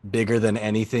 bigger than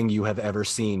anything you have ever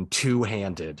seen,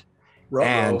 two-handed.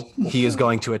 And he is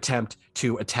going to attempt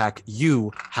to attack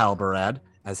you, Halberad,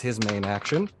 as his main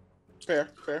action. Fair.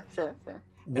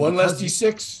 One less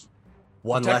D6.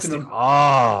 One less.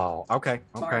 Oh, okay.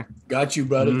 Got you,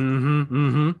 buddy.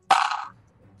 Mm-hmm.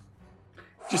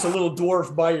 Just a little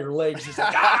dwarf by your legs. Just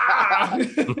like, ah!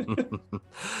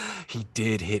 He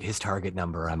did hit his target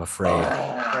number, I'm afraid.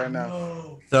 Fair enough.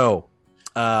 No. So,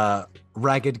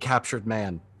 Ragged Captured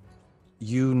Man,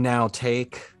 you now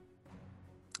take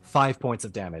 5 points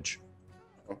of damage.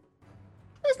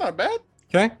 That's not bad.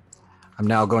 Okay. I'm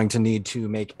now going to need to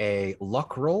make a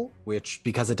luck roll, which,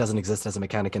 because it doesn't exist as a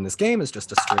mechanic in this game, is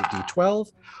just a straight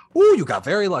D12. Ooh, you got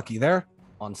very lucky there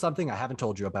on something I haven't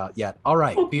told you about yet. All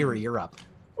right, Beery, you're up.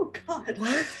 Oh, God.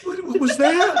 What was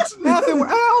that?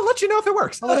 I'll let you know if it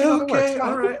works. Okay,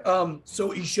 all right.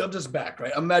 So he shoved us back,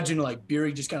 right? Imagine like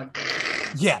Beery just kind of.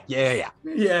 Yeah.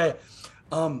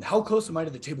 How close am I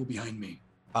to the table behind me?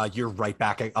 You're right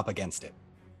back up against it.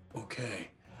 Okay.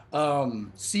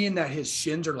 Seeing that his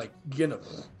shins are like gonna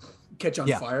catch on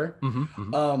fire.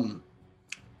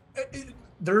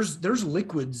 There's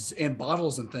liquids and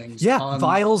bottles and things. Yeah,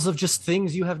 vials of just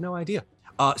things you have no idea.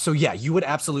 So yeah, you would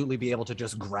absolutely be able to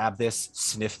just grab this,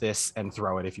 sniff this, and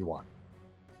throw it if you want.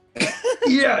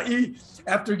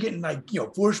 After getting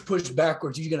force pushed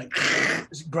backwards, he's gonna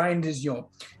grind his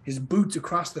his boots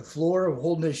across the floor,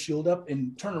 holding his shield up,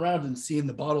 and turn around and seeing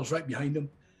the bottles right behind him.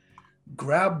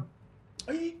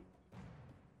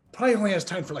 Probably only has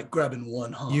time for like grabbing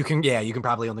one, huh? You can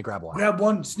probably only grab one. Grab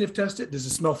one, sniff test it. Does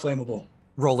it smell flammable?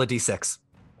 Roll a D6.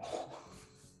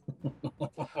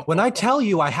 When I tell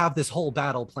you I have this whole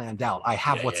battle planned out, I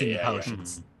have what's in the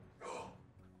potions.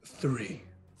 3.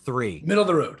 Middle of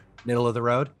the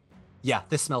road? Yeah,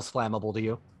 this smells flammable to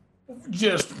you.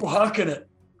 Just hucking it.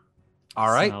 All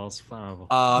right. Smells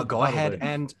flammable. Go ahead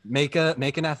and make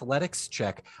an athletics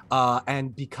check.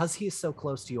 And because he is so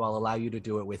close to you, I'll allow you to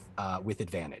do it with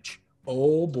advantage.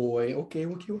 Oh boy. Okay.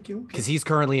 Because he's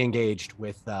currently engaged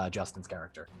with Justin's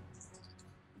character.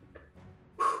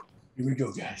 Here we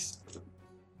go, guys.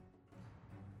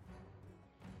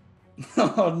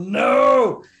 Oh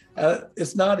no!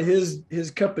 It's not his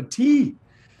cup of tea.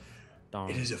 Darn.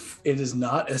 It is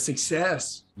not a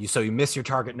success. You miss your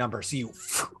target number, so you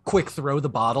quick throw the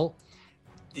bottle.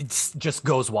 It just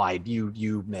goes wide.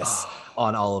 You miss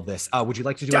on all of this. Would you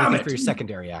like to do anything for your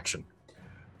secondary action?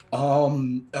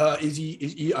 Is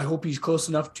he? I hope he's close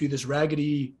enough to this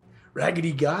raggedy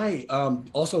guy.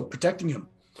 Also protecting him.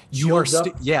 You are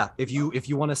if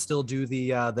you want to still do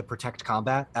the protect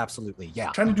combat, absolutely.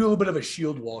 Yeah. Trying to do a little bit of a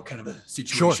shield wall kind of a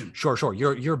situation. Sure.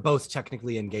 You're both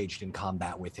technically engaged in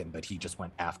combat with him, but he just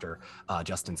went after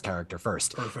Justin's character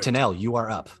first. Perfect. Tanel, you are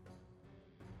up.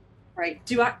 Right.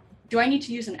 Do I need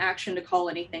to use an action to call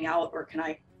anything out, or can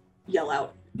I yell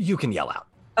out? You can yell out.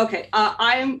 Okay.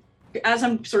 As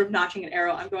I'm sort of notching an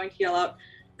arrow, I'm going to yell out,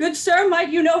 "Good sir, might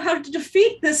you know how to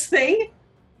defeat this thing?"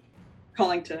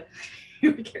 Calling to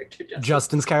your character,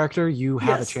 Justin's character, you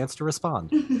have a chance to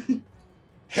respond.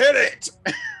 Hit it!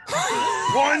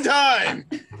 One time!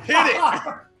 Hit it!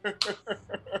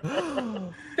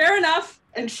 Fair enough.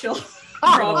 And she'll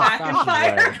Throw back and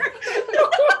fire.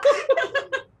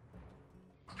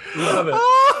 Love it.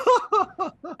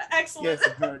 Excellent. Yes,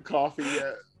 I've had coffee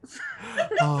yet.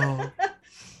 Oh.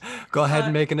 Go ahead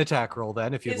and make an attack roll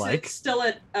then, if you'd Is like. it still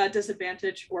at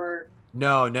disadvantage or?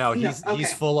 No, okay.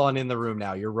 he's full on in the room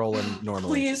now. You're rolling normally.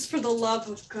 Please, for the love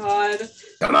of God.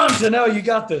 Come on, Janelle, you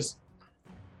got this.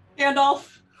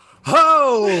 Gandalf.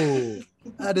 Oh,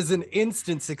 that is an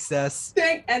instant success.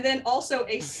 Dang. And then also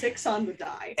a 6 on the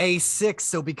die. A 6.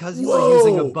 So because you Whoa. are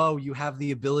using a bow, you have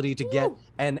the ability to get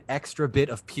an extra bit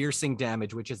of piercing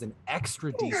damage, which is an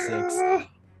extra d6.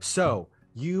 So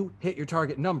you hit your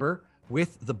target number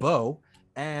with the bow,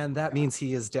 and that means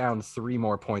he is down 3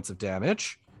 more points of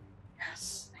damage.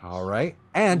 Yes. All right.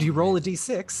 And you roll a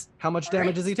d6. How much All damage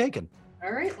right. has he taken?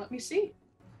 All right, let me see.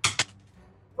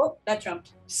 Oh, that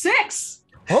jumped. 6.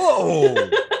 Oh,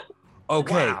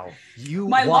 okay. Wow. You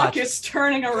My watch. luck is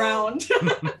turning around.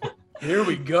 Here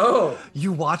we go.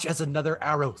 You watch as another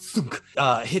arrow thunk,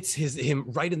 hits him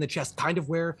right in the chest, kind of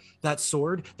where that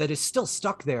sword that is still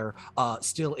stuck there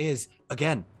still is.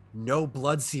 Again, no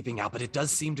blood seeping out, but it does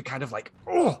seem to kind of like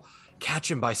catch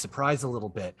him by surprise a little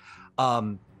bit.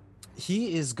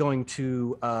 He is going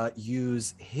to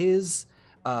use his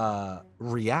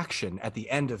reaction at the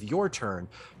end of your turn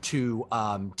to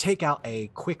take out a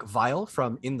quick vial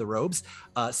from in the robes,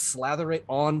 slather it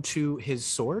onto his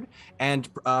sword, and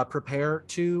prepare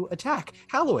to attack.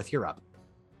 Halloweth, you're up.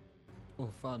 Oh,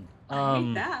 fun. I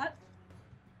hate that.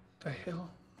 The hell?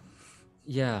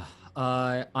 Yeah.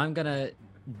 I'm gonna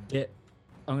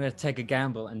take a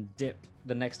gamble and dip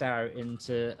the next arrow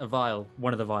into a vial,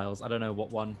 one of the vials. I don't know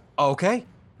what one. Okay.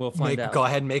 We'll find out. Go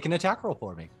ahead and make an attack roll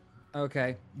for me.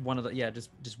 Okay, one of the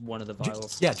just one of the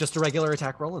vials. Just a regular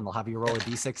attack roll, and they'll have you roll a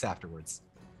d6 afterwards.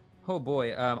 Oh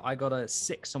boy, I got a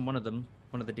 6 on one of them,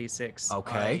 one of the d6.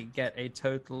 Okay. I get a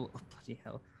total. Oh, bloody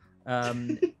hell.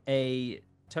 A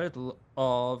total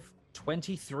of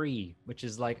 23, which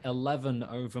is like 11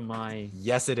 over my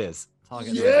Yes, it is.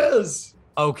 target. Yes.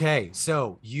 Okay,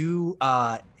 so you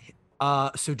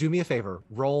so do me a favor,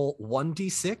 roll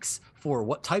 1d6 for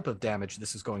what type of damage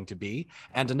this is going to be,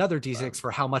 and another d6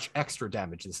 for how much extra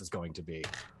damage this is going to be.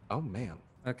 Oh man.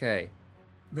 Okay.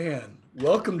 Man,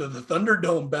 welcome to the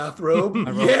Thunderdome bathrobe.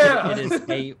 I rolled, Yeah. It is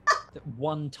a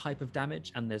one type of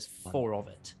damage, and there's 4 of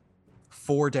it.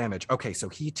 4 damage. Okay, so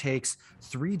he takes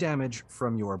 3 damage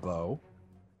from your bow,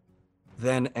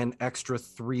 then an extra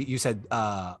 3. You said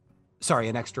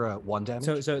an extra 1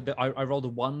 damage. So I rolled a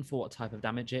 1 for what type of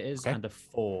damage it is, Okay. and a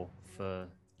 4 for.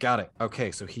 Got it.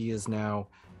 Okay, so he is now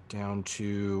down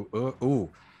to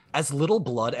as little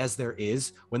blood as there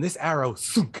is. When this arrow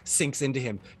sinks into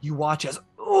him, you watch as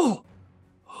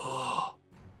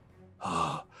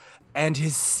and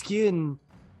his skin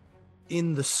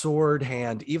in the sword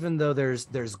hand, even though there's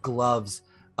gloves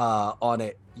on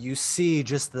it, you see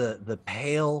just the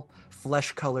pale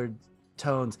flesh-colored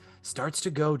tones starts to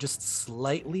go just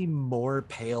slightly more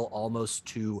pale, almost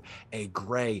to a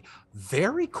gray,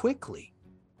 very quickly.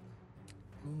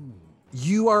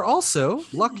 You are also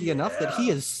lucky enough that he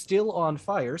is still on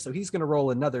fire, so he's going to roll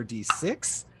another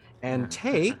d6 and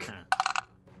take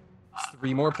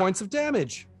 3 more points of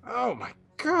damage. Oh my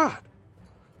god.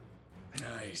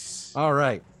 Nice. All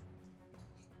right.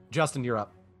 Justin, you're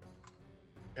up.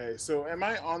 Okay, so am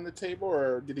I on the table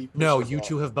or did he push No, us you off?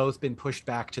 two have both been pushed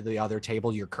back to the other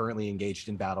table. You're currently engaged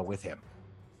in battle with him.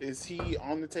 Is he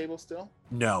on the table still?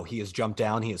 No, he has jumped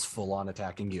down. He is full on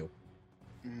attacking you.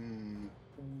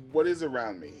 What is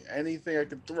around me? Anything I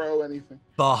could throw? Anything?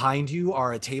 Behind you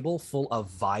are a table full of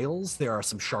vials. There are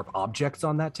some sharp objects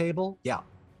on that table. Yeah.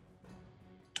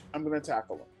 I'm gonna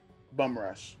tackle him. Bum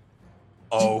rush.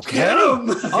 Okay. Get 'em!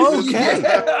 Okay.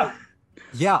 Yeah.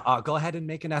 Yeah, go ahead and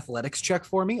make an athletics check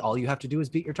for me. All you have to do is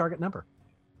beat your target number.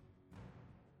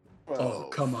 Oh,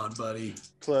 come on, buddy.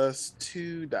 Plus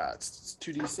 2 dots. It's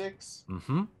 2d6.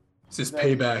 Mm-hmm. This is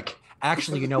payback.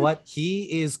 Actually, you know what?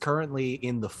 He is currently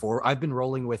in the I've been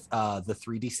rolling with the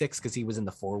 3d6 because he was in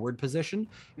the forward position.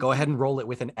 Go ahead and roll it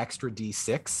with an extra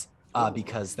d6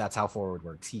 because that's how forward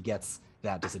works. He gets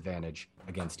that disadvantage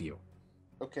against you.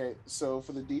 Okay, so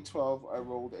for the d12, I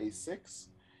rolled a 6.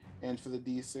 And for the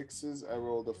d6s, I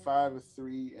rolled a 5, a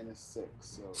 3, and a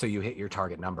 6. So you hit your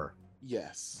target number.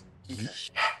 Yes. Okay.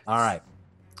 All right.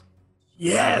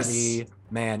 Yes. Gravity,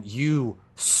 man, you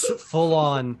full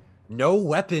on, no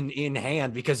weapon in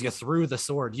hand because you threw the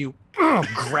sword. You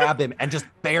grab him and just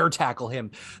bear tackle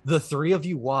him. The 3 of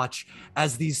you watch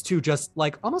as these two just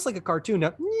like almost like a cartoon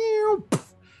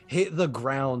hit the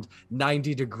ground,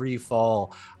 90-degree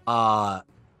fall.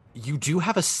 You do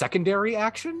have a secondary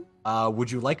action. Would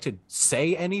you like to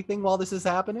say anything while this is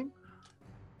happening?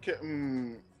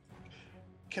 Can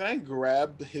I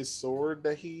grab his sword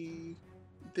that he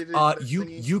did?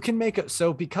 You can make it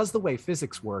so because the way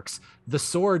physics works, the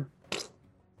sword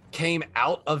came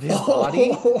out of his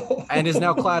body and is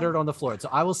now clattered on the floor. So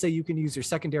I will say you can use your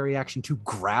secondary action to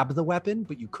grab the weapon,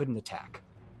 but you couldn't attack.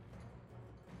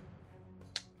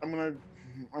 I'm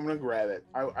gonna grab it.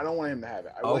 I don't want him to have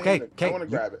it. I want to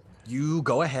grab it. You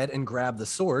go ahead and grab the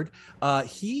sword.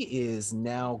 He is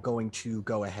now going to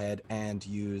go ahead and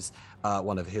use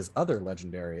one of his other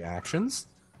legendary actions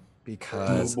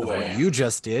because of what you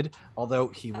just did. Although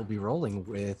he will be rolling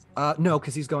with no,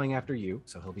 because he's going after you,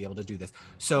 so he'll be able to do this.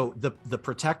 So the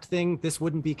protect thing, this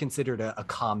wouldn't be considered a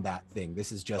combat thing.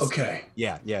 This is just okay.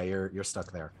 Yeah, you're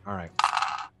stuck there. All right.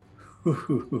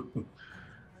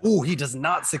 Ooh, he does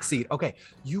not succeed. Okay,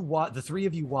 the three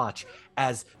of you watch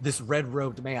as this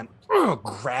red-robed man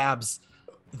grabs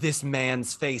this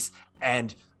man's face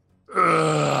and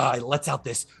lets out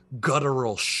this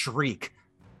guttural shriek.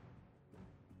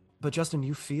 But Justin,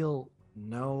 you feel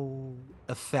no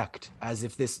effect, as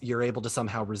if you're able to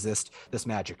somehow resist this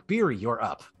magic. Beery, you're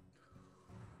up.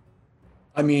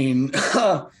 I mean,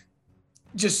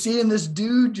 just seeing this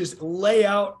dude just lay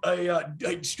out a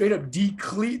straight up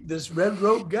decleat this red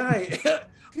rope guy.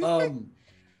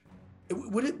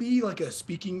 Would it be like a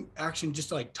speaking action just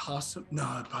to like toss him? No,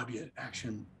 it'd probably be an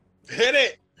action. Hit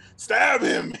it! Stab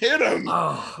him! Hit him!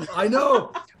 Oh, I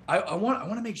know. I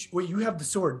want to make sure. Wait, you have the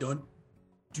sword, don't?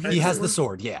 He has the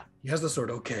sword. Yeah. He has the sword.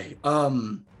 Okay.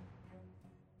 Okay.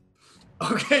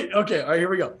 All right, here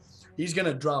we go. He's going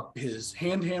to drop his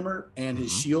hand hammer and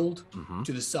his shield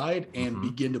to the side and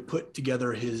begin to put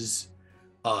together his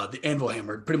the anvil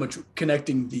hammer, pretty much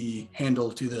connecting the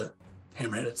handle to the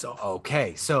hammerhead itself.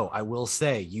 Okay, so I will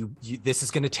say you this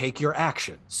is going to take your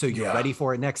action, so you're ready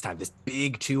for it next time. This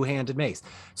big two-handed mace.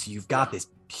 So you've got this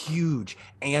huge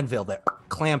anvil that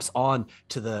clamps on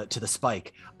to the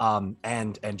spike,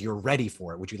 and you're ready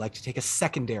for it. Would you like to take a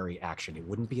secondary action? It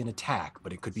wouldn't be an attack,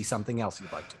 but it could be something else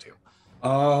you'd like to do.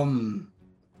 Can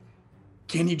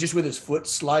he just with his foot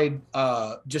slide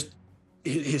just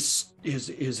his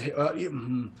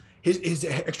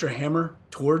extra hammer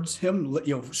towards him,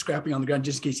 scrapping on the ground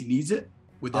just in case he needs it?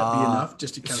 Would that be enough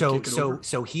just to kind of kick it over?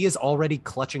 So he is already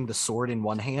clutching the sword in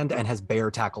one hand and has bear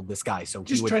tackled this guy. So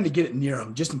just trying to get it near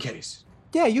him just in case.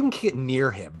 Yeah, you can get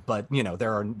near him, but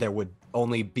there would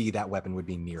only be that weapon would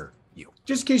be near you.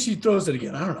 Just in case he throws it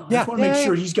again. I don't know. I just want to make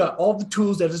sure he's got all the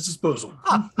tools at his disposal.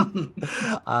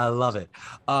 I love it.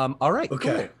 All right.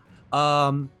 Okay.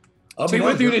 Cool. I'll be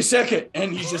with you in a second.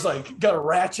 And he's just like got a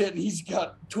ratchet and he's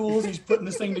got tools. He's putting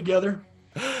this thing together.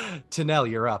 Tanel,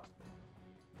 you're up.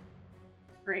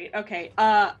 Great. Okay.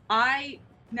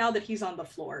 Now that he's on the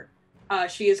floor,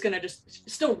 she is gonna just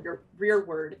still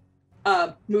rearward,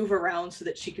 move around so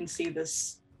that she can see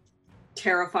this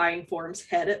terrifying form's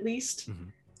head at least,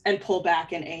 and pull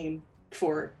back and aim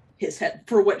for his head,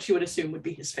 for what she would assume would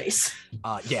be his face.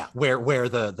 Where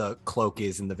the cloak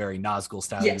is in the very Nazgul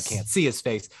style. Yes. You can't see his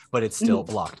face, but it's still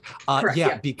blocked.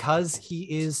 Correct, Because he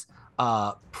is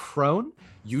prone.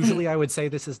 Usually I would say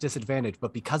this is disadvantage,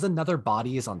 but because another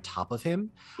body is on top of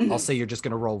him, I'll say you're just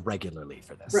going to roll regularly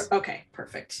for this. Okay,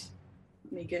 perfect.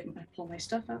 Let me pull my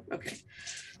stuff up. Okay,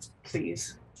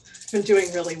 please. I've been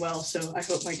doing really well, so I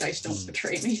hope my dice don't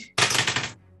betray me.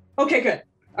 Okay, good.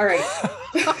 All right.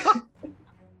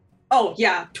 Oh,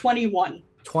 yeah, 21.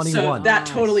 21. So that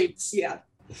totally,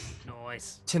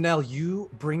 Nice. Tanel, you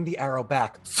bring the arrow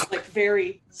back. Like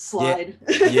very slide.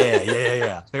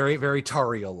 Yeah. Very, very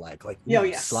Tario-like.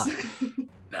 Slide.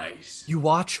 Nice. You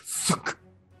watch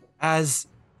as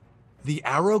the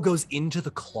arrow goes into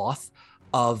the cloth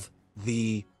of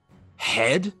the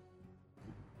head,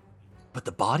 but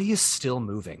the body is still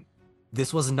moving.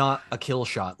 This was not a kill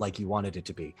shot like you wanted it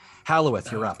to be.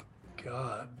 Halloweth, you're up.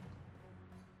 God.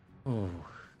 Oh,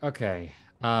 okay.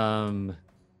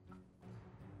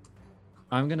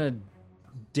 I'm gonna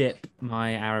dip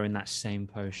my arrow in that same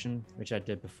potion, which I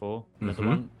did before. Another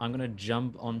one. I'm gonna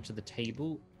jump onto the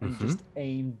table and just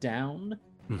aim down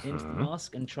into the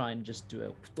mask and try and just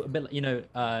do a bit,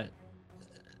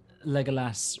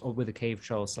 Legolas or with a cave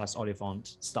troll /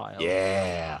 Oliphant style.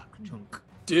 Yeah.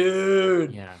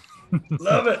 Dude. Yeah.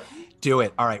 Love it. Do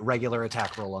it. All right, regular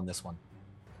attack roll on this one.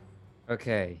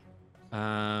 Okay.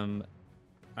 I've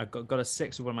got a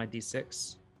 6 with one of my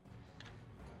d6.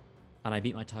 And I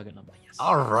beat my target number, yes.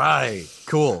 All right,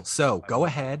 cool. So go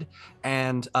ahead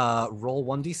and roll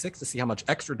 1d6 to see how much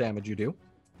extra damage you do.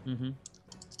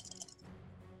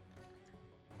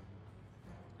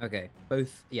 Okay,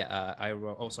 both, I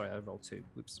rolled 2.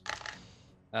 Oops.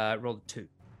 Rolled 2.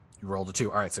 You rolled a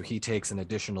 2. All right, so he takes an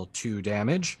additional 2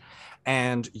 damage.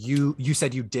 And you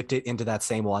said you dipped it into that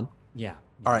same one? Yeah.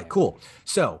 All right, cool.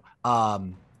 So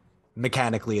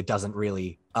mechanically, it doesn't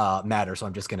really matter. So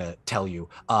I'm just going to tell you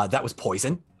that was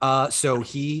poison. So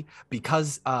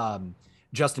because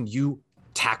Justin, you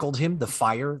tackled him, the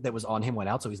fire that was on him went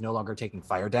out. So he's no longer taking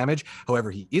fire damage.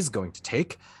 However, he is going to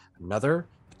take another,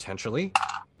 potentially,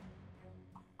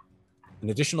 an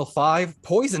additional 5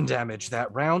 poison damage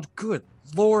that round. Good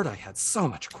Lord, I had so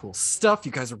much cool stuff.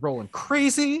 You guys are rolling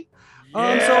crazy. So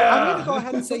I'm going to go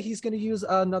ahead and say he's going to use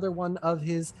another one of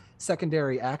his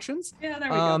secondary actions. Yeah,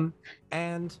 there we go.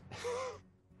 And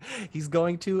he's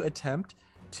going to attempt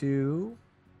to...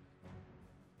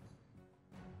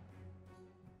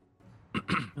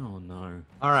 Oh, no.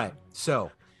 All right, so...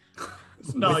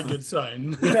 It's not a good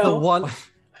sign. The one...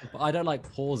 I don't like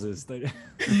pauses.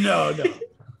 No.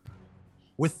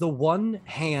 With the one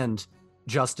hand,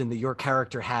 Justin, that your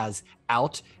character has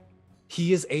out,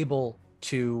 he is able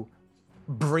to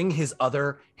bring his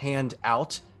other hand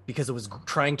out because it was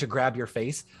trying to grab your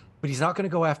face, but he's not going to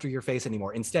go after your face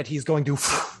anymore. Instead, he's going to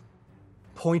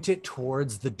point it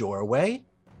towards the doorway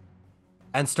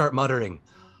and start muttering,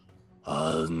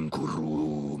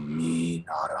 Ankuru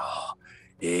minara,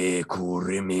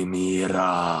 ekurimimira.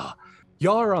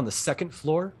 Y'all are on the second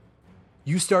floor.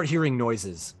 You start hearing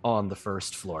noises on the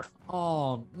first floor.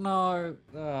 Oh, no.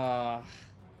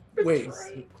 Wait,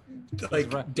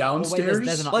 like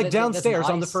downstairs? Downstairs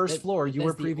on the first floor. You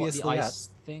were previously the at. ice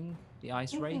thing? The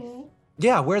ice wraith?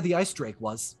 Yeah, where the ice drake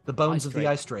was. The bones of the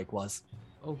ice drake was.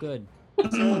 Oh, good.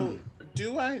 So,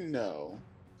 do I know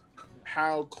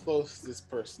how close this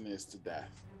person is to death?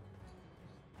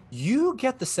 You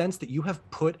get the sense that you have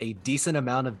put a decent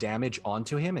amount of damage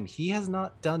onto him, and he has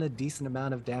not done a decent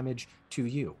amount of damage to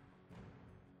you.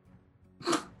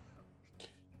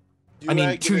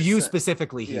 To you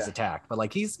specifically, he's attacked, but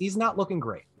like he's not looking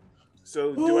great.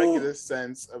 So do I get a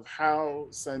sense of how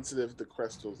sensitive the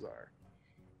crystals are?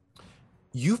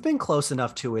 You've been close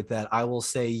enough to it that I will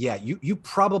say, yeah, you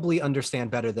probably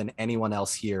understand better than anyone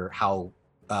else here how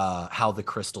the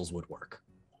crystals would work.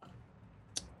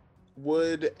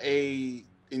 Would a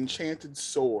enchanted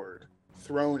sword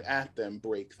thrown at them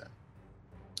break them?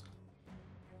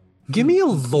 Give me a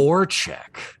lore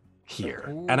check here.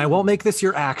 And I won't make this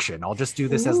your action. I'll just do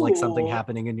this as like something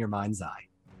happening in your mind's eye.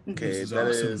 Okay, that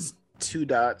is 2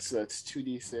 dots. So that's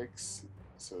 2d6.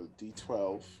 So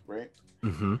d12, right?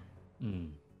 Mm-hmm.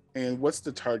 And what's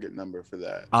the target number for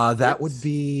that? That would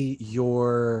be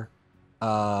your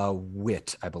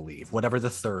wit, I believe. Whatever the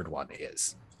third one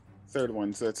is. Third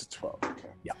one, so that's a 12. Okay.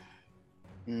 Yeah.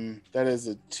 That is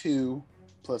a 2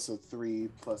 plus a 3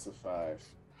 plus a 5.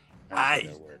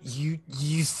 You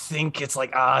think it's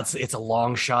like it's a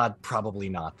long shot? Probably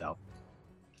not though.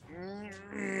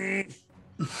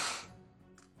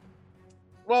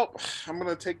 Well, I'm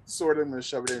gonna take the sword and I'm gonna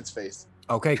shove it in his face.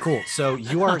 Okay, cool. So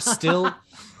you are still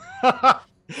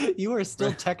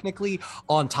technically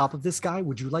on top of this guy.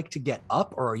 Would you like to get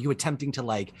up, or are you attempting to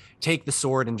like take the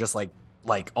sword and just like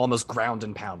almost ground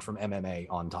and pound from MMA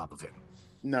on top of him?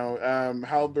 No,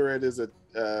 Halberd is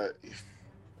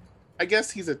I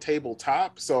guess he's a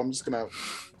tabletop, so I'm just gonna,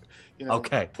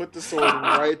 put the sword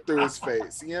right through his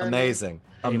face. You know Amazing.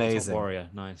 Warrior,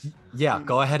 nice. Yeah,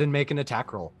 go ahead and make an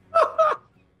attack roll.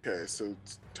 Okay, so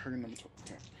target number 12.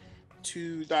 Okay.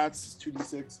 2 dots,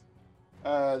 2d6.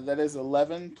 That is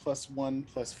 11 plus 1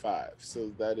 plus 5,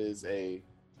 so that is a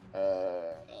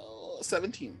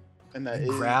 17, and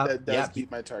that does beat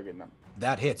my target number.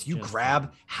 That hits. You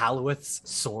grab Hallowith's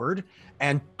sword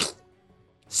and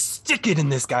stick it in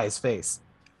this guy's face.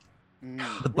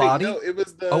 The body. No, it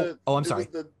was the. I'm sorry.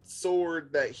 It was the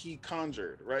sword that he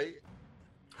conjured, right?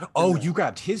 Oh, you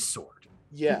grabbed his sword.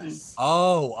 Yes.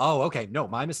 Oh, okay. No,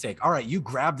 my mistake. All right, you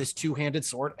grab this two-handed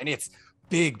sword, and it's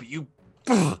big, but you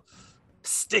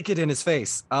stick it in his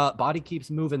face. Body keeps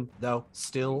moving though,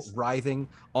 still writhing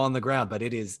on the ground, but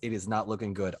it is not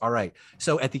looking good. All right.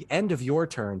 So at the end of your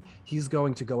turn, he's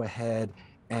going to go ahead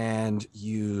and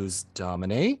use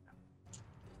Dominate.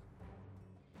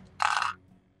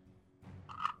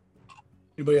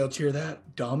 Anybody else hear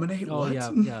that? Dominate? Oh, what?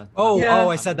 yeah. Oh,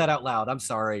 I said that out loud. I'm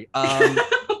sorry.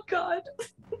 Oh, God.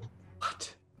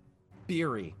 What?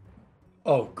 Beery.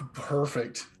 Oh,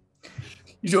 perfect.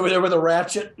 He's over there with a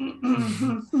ratchet.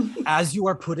 As you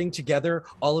are putting together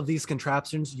all of these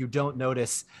contraptions, you don't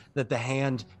notice that the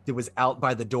hand that was out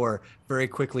by the door very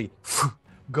quickly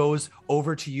goes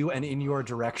over to you and in your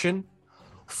direction.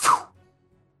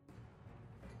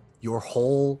 Your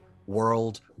whole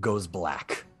world goes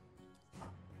black.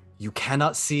 You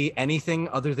cannot see anything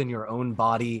other than your own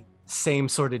body Same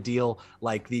sort of deal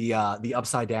like the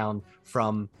upside down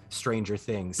from Stranger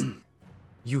Things.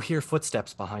 You hear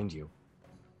footsteps behind you.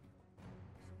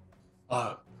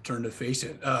 Turn to face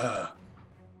it.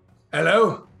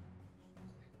 Hello?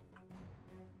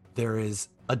 There is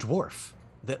a dwarf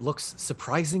that looks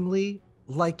surprisingly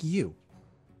like you.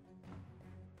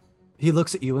 He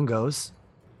looks at you and goes,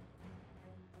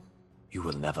 "You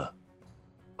will never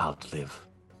outlive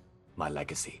my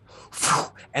legacy,"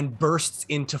 and bursts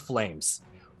into flames.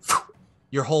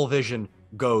 Your whole vision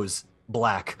goes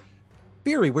black.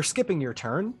 Beery, we're skipping your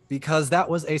turn because that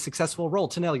was a successful roll.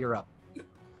 Tanel, you're up.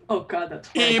 Oh God, that's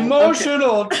horrible.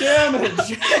 Emotional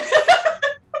damage.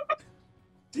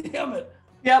 Damn it.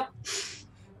 Yep.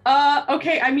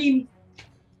 Okay, I mean,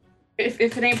 if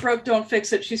it ain't broke, don't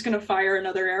fix it. She's gonna fire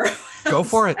another arrow. Go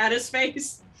for it. At his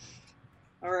face.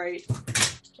 All right.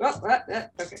 Oh,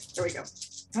 okay, there we go.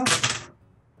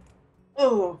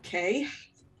 Oh. Okay.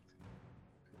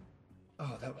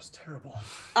 Oh, that was terrible.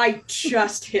 I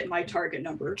just hit my target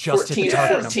number. Just 14 hit the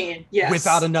target 14. Number. Yes.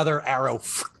 Without another arrow,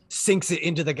 sinks it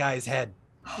into the guy's head.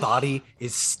 Body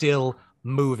is still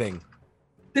moving.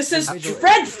 This is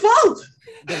dreadful!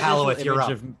 Halloweth, you're up.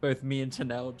 Of both me and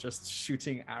Tanel just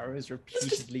shooting arrows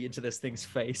repeatedly into this thing's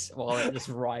face while it just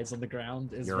rides on the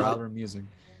ground is rather amusing.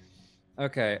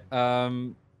 Okay.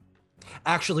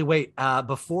 Actually, wait.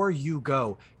 Before you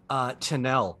go,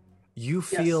 Tanel, you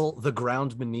feel the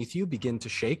ground beneath you begin to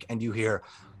shake, and you hear,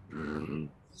 "Thum,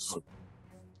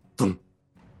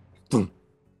 thum,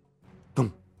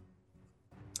 thum."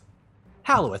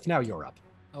 Halloweth, now you're up.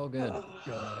 Oh, good. Oh,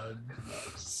 God.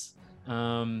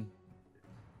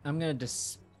 I'm gonna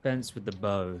dispense with the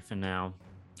bow for now.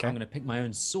 Okay. I'm gonna pick my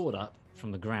own sword up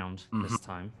from the ground this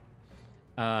time.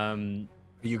 Are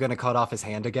you gonna cut off his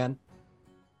hand again?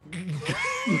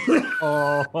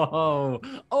 Oh!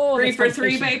 3 for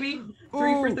 3, baby.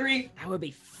 3 for 3. That would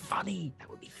be funny.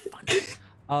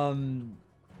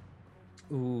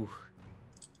 Ooh.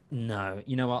 No,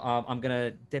 you know what? I'm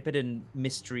gonna dip it in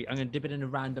mystery. I'm gonna dip it in a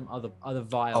random other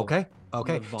vial. Okay.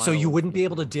 So you wouldn't be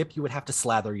able to dip. You would have to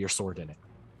slather your sword in it.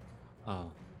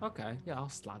 Oh, okay. Yeah, I'll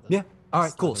slather. Yeah. All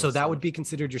right, cool. So that would be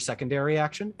considered your secondary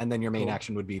action, and then your main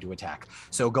action would be to attack.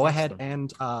 So go ahead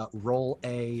and roll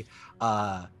a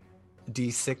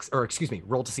d6, or excuse me,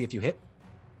 roll to see if you hit.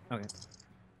 Okay.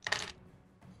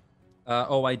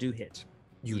 I do hit.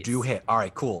 You do hit. All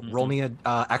right, cool. Roll me a.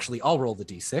 Actually, I'll roll the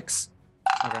d6.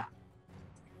 Okay.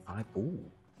 5.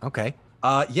 Ooh. Okay.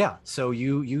 Yeah. So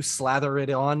you slather it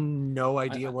on. No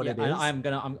idea what it is. I'm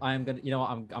gonna. You know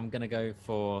what? I'm gonna go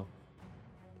for.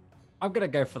 I'm gonna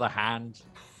go for the hand.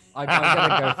 I'm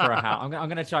gonna go for a hand. I'm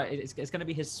gonna try. It's gonna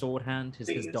be his sword hand,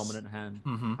 his dominant hand.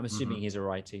 I'm assuming he's a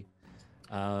righty.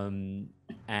 And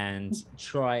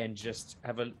try and just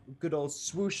have a good old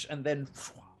swoosh, and then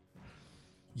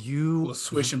You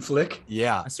swish and flick.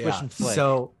 Yeah. Swish and flick.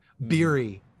 So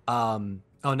Beery. Oh,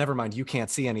 never mind. You can't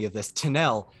see any of this.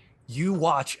 Tanel, you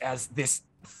watch as this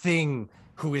thing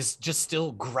who is just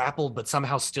still grappled, but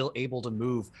somehow still able to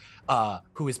move,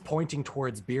 who is pointing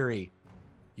towards Beery.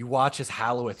 You watch as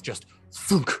Halloweth just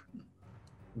thunk,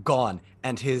 gone,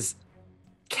 and his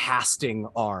casting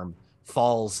arm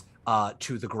falls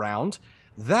to the ground.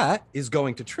 That is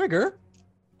going to trigger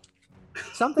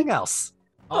something else.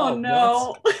 Oh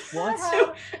no!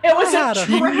 What? It was a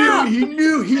trap. He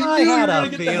knew. I had a you were gonna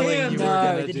get the feeling hand. you were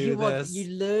gonna do this.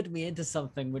 You lured me into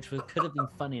something which could have been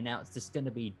funny. Now it's just going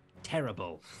to be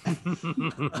terrible.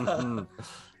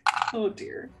 Oh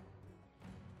dear.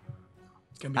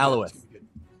 It's gonna be Halloweth. good.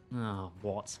 Oh,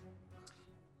 what?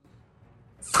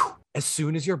 As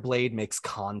soon as your blade makes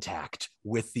contact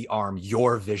with the arm,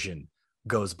 your vision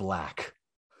goes black.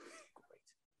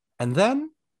 And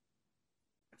then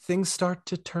things start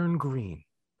to turn green.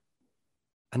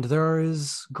 And there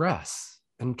is grass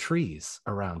and trees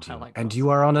around you. And you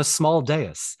are on a small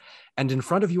dais. And in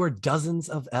front of you are dozens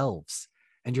of elves.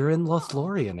 And you're in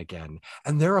Lothlorien again.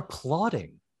 And they're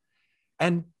applauding.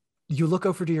 And you look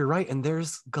over to your right, and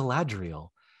there's Galadriel.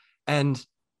 And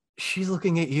she's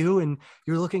looking at you, and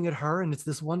you're looking at her, and it's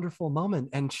this wonderful moment.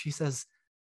 And she says,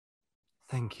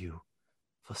 "Thank you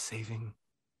for saving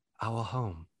our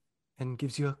home," and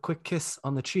gives you a quick kiss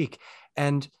on the cheek.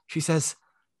 And she says,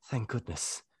 "Thank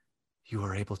goodness you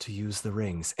were able to use the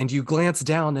rings." And you glance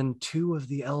down, and 2 of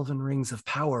the elven rings of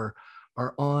power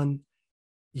are on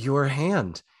your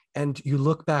hand. And you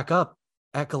look back up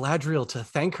at Galadriel to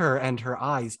thank her, and her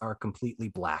eyes are completely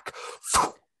black.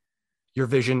 Your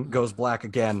vision goes black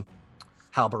again.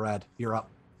 Halbarad, you're up.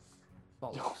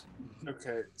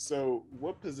 Okay, so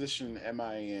what position am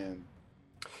I in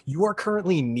You are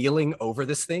currently kneeling over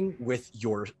this thing with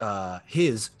your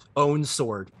his own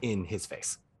sword in his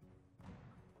face.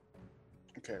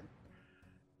 Okay.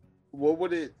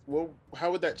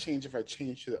 How would that change if I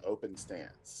change to the open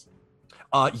stance?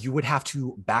 You would have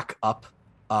to back up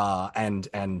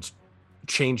and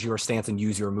change your stance and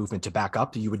use your movement to back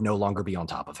up. You would no longer be on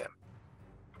top of him.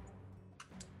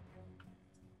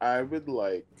 I would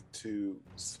like to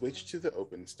switch to the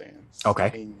open stance. Okay.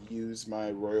 And use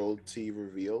my royalty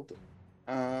revealed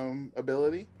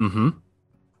ability. Mm-hmm.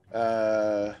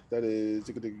 That is,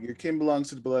 your king belongs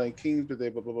to the blood of kings, but they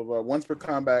blah, blah, blah, blah. Once per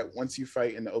combat, once you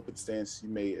fight in the open stance, you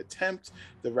may attempt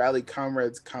the rally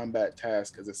comrades combat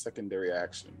task as a secondary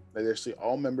action. Additionally,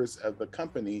 all members of the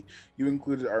company you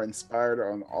included are inspired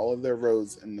on all of their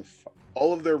roles in the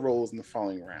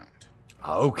following round.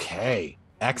 Okay,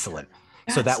 excellent.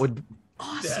 So that would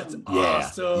awesome.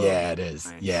 Awesome. Yeah, it is.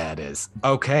 Nice. Yeah, it is.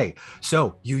 Okay,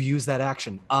 so you use that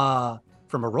action.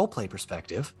 From a roleplay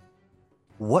perspective,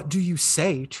 what do you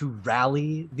say to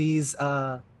rally these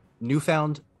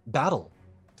newfound battle?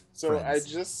 So friends? I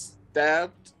just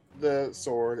stabbed the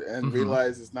sword and Mhm.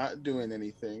 realized it's not doing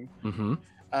anything. Mm-hmm.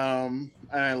 And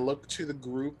I look to the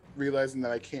group, realizing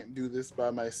that I can't do this by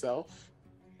myself.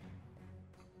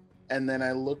 And then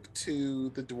I look to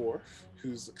the dwarf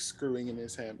who's screwing in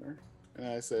his hammer, and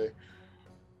I say,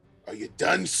 "Are you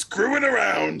done screwing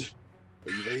around?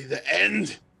 Are you ready to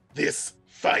end this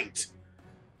fight?"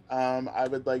 I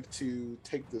would like to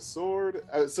take the sword.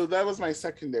 So that was my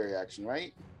secondary action,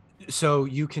 right? So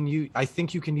you can use. I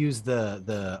think you can use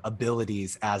the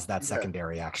abilities as that Okay.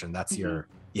 secondary action. That's Mhm. your.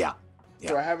 Yeah.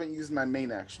 So I haven't used my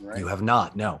main action, right? You have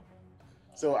not. No.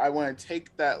 So I want to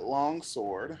take that long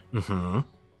sword, Mm-hmm.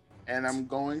 and I'm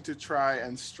going to try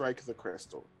and strike the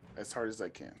crystal as hard as I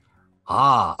can.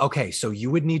 Okay. So you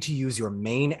would need to use your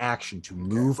main action to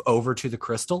move over to the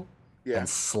crystal Yeah. and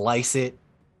slice it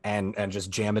and just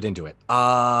jam it into it.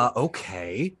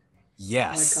 Okay.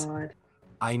 Yes. Oh my god.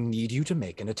 I need you to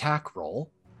make an attack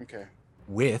roll Okay.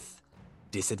 with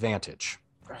disadvantage.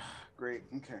 Great.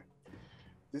 Okay.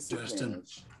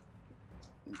 Disadvantage.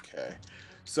 Okay.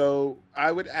 So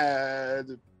I would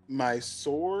add my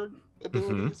sword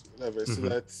abilities, whatever.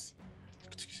 Mhm.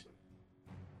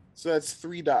 So that's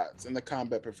 3 dots in the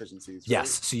combat proficiencies. Right?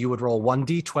 Yes. So you would roll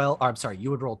 1d12. Or I'm sorry. You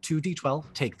would roll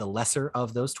 2d12, take the lesser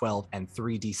of those 12, and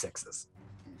 3d6s.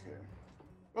 Okay.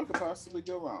 What could possibly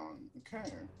go wrong?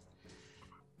 Okay.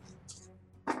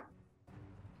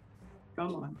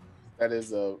 Come on. That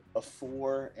is a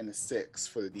 4 and a 6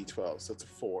 for the D12. So it's a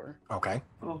 4. Okay.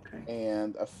 Okay.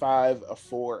 And a 5, a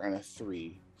 4, and a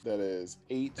 3. That is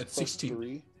 8 That's plus 16.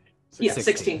 3. Yeah,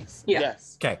 16. 16. Yeah.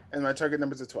 Yes. Okay. And my target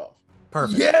number is a 12.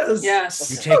 Perfect. Yes.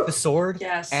 Yes. You take the sword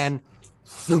Yes. and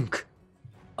thunk.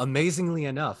 Amazingly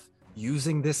enough,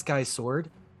 using this guy's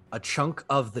sword, a chunk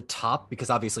of the top, because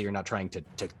obviously you're not trying to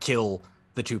kill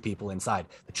the two people inside,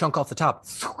 the chunk off the top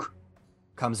thunk,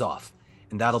 comes off,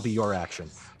 and that'll be your action.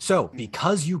 So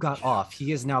because you got off,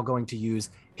 he is now going to use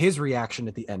his reaction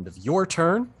at the end of your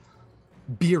turn.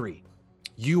 Beery,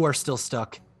 you are still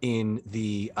stuck in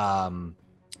the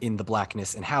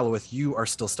blackness, and Halloweth, you are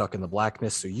still stuck in the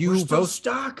blackness. So you We're still both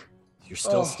stuck. you're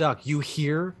still Oh. stuck. You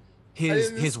hear I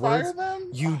didn't his inspire words. them?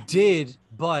 You Oh. did,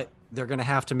 but they're gonna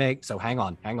have to make. So hang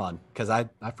on, because I've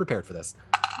prepared for this.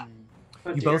 Mm. Oh,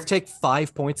 You dear. both take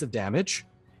 5 points of damage,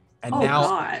 and Oh now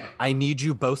god. I need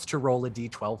you both to roll a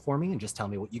d12 for me and just tell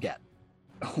me what you get.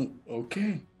 Oh,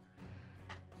 okay.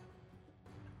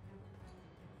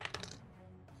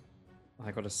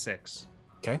 I got a 6.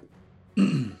 Okay.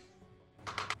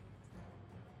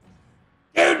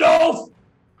 Gandalf.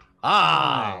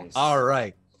 Nice. All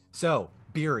right. So,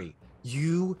 Beery,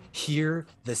 you hear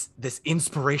this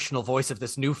inspirational voice of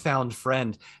this newfound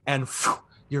friend, and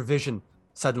your vision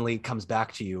suddenly comes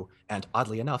back to you. And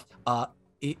oddly enough,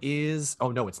 it is.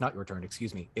 Oh no, it's not your turn.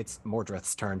 Excuse me. It's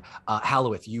Mordreth's turn.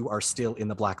 Halloweth, you are still in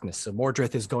the blackness. So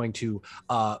Mordreth is going to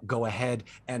go ahead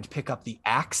and pick up the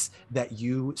axe that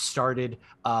you started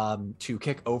to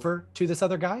kick over to this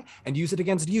other guy and use it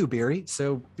against you, Beery.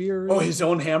 So Beery. Oh, his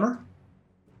own hammer.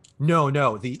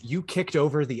 No. You kicked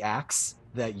over the axe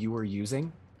that you were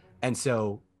using, and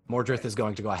so Mordreth is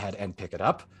going to go ahead and pick it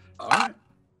up. All right.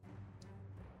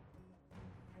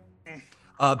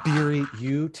 Beery,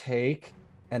 you take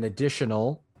an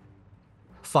additional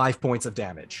 5 points of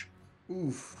damage.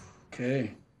 Oof.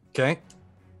 Okay. Okay.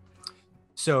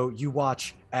 So you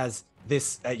watch as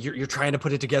this, you're trying to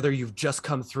put it together. You've just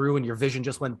come through and your vision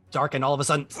just went dark, and all of a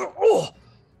sudden,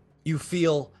 you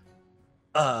feel,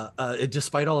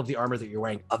 despite all of the armor that you're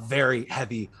wearing, a very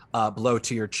heavy blow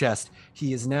to your chest.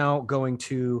 He is now going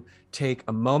to take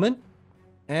a moment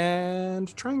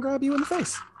and try and grab you in the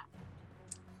face.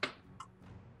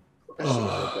 I should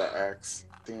have had that axe.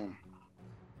 Damn.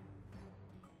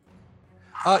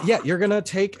 Yeah, you're gonna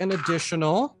take an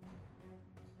additional.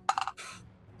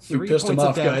 We pissed him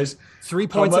off, guys. 3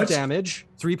 points of damage.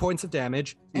 3 points of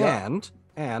damage, and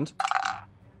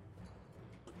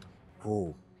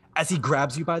oh, as he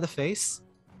grabs you by the face,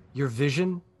 your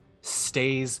vision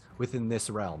stays within this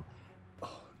realm. Oh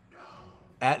no!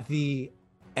 At the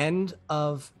end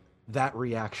of that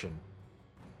reaction,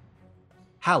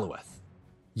 Halloweth,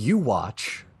 you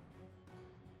watch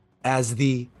as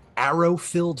the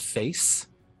arrow-filled face,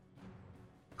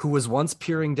 who was once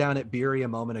peering down at Beery a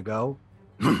moment ago,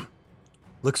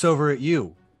 looks over at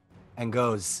you and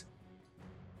goes,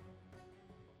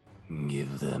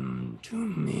 "Give them to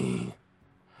me."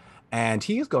 And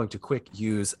he is going to quick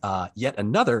use yet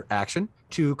another action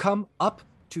to come up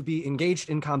to be engaged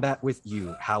in combat with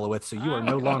you, Halloweth. So you are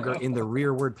no longer in the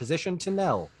rearward position.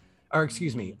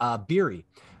 Beery.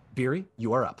 Beery,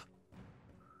 you are up.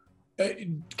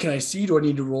 Can I see? Do I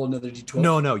need to roll another d12?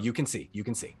 No, you can see. You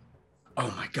can see.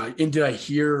 Oh my god! And did I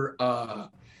hear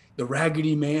the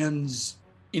Raggedy Man's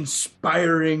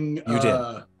inspiring You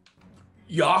did.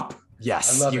 yop?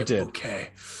 Yes, I love you it. did. Okay.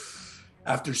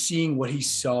 After seeing what he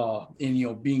saw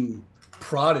and being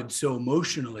prodded so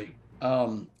emotionally,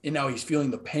 and now he's feeling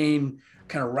the pain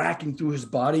kind of racking through his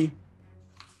body.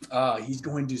 He's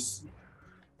going to.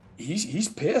 He's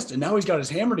pissed, and now he's got his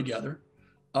hammer together.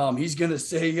 He's gonna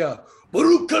say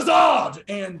Baruch Kazad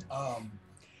and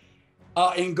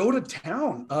go to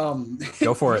town.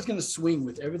 Go for He's it. gonna swing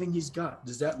with everything he's got.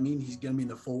 Does that mean he's gonna be in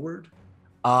the forward?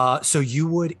 So you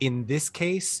would, in this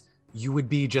case, you would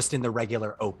be just in the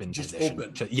regular open Just position.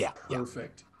 open. Yeah.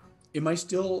 Perfect. Am I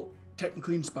still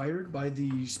technically inspired by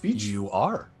the speech? You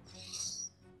are.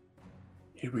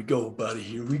 Here we go, buddy.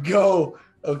 Here we go.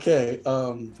 Okay.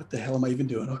 What the hell am I even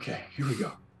doing? Okay, here we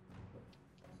go.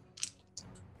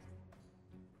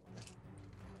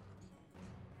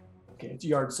 Okay, it's a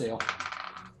yard sale.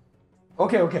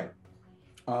 Okay.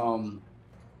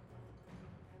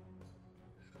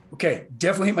 Okay,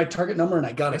 definitely hit my target number, and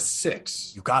I got a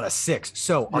 6. You got a 6.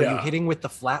 So are you Yeah. hitting with the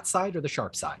flat side or the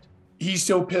sharp side? He's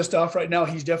so pissed off right now.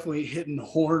 He's definitely hitting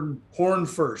horn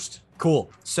first.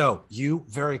 Cool. So you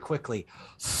very quickly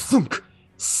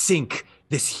sink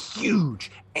this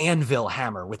huge anvil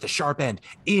hammer with the sharp end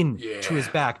into his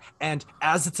back. And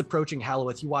as it's approaching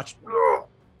Halloweth, you watch.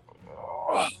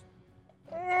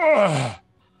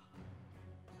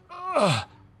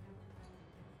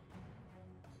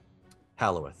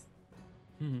 Halloweth,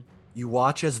 you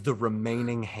watch as the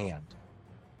remaining hand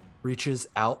reaches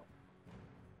out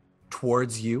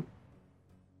towards you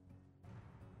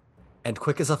and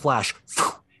quick as a flash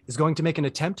is going to make an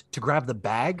attempt to grab the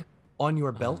bag on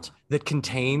your belt that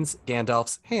contains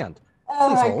Gandalf's hand. Oh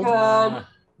Please my hold. god.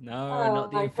 No, Oh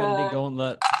not the my Infinity God.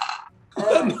 Gauntlet.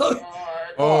 Oh my god.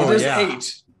 Oh, It is yeah.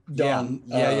 8. Done.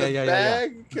 Yeah.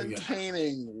 Bag There we go.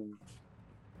 containing.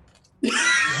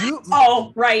 You,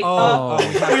 Oh, right. Oh, We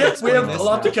have explain a this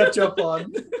lot now. to catch up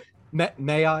on.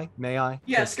 May I?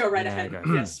 Yes, go right Yeah, ahead. go.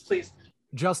 Yes, please.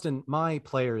 Justin, my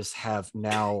players have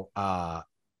now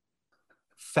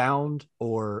found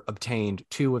or obtained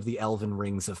 2 of the Elven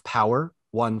Rings of Power,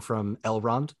 one from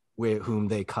Elrond, whom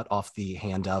they cut off the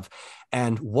hand of,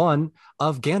 and one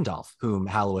of Gandalf, whom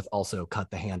Halloweth also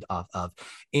cut the hand off of.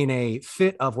 In a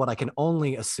fit of what I can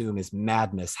only assume is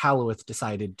madness, Halloweth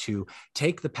decided to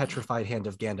take the petrified hand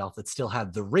of Gandalf that still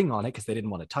had the ring on it, because they didn't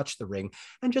want to touch the ring,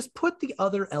 and just put the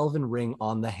other Elven ring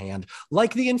on the hand,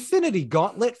 like the Infinity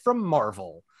Gauntlet from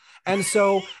Marvel. And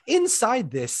so inside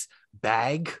this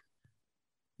bag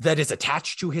that is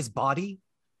attached to his body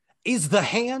is the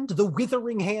hand, the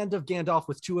withering hand of Gandalf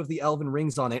with 2 of the Elven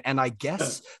rings on it. And I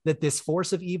guess that this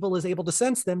force of evil is able to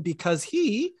sense them, because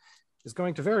he is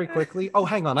going to very quickly. Oh,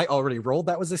 hang on. I already rolled.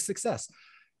 That was a success.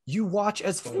 You watch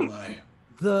as Oh my.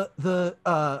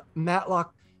 the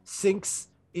Matlock sinks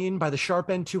in by the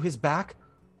sharp end to his back,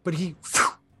 but he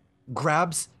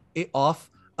grabs it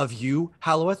off of you,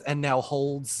 Halloweth, and now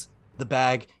holds the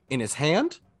bag in his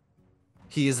hand.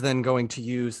 He is then going to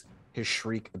use his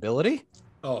shriek ability.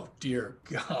 Oh dear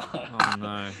God. Oh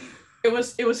no. It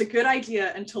was a good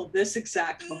idea until this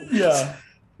exact moment. Yeah.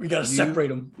 We gotta separate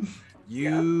them.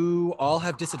 You all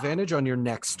have disadvantage on your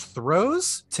next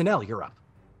throws. Tanel, you're up.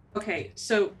 Okay,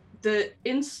 so the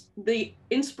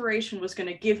inspiration was going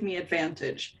to give me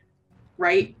advantage,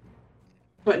 right?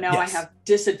 But now Yes. I have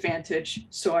disadvantage,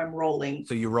 so I'm rolling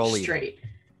So you roll even. straight.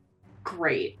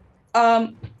 Great.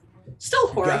 Still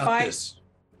You got horrified. this.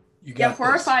 You Yeah, got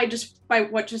horrified just by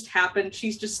what just happened.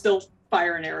 She's just still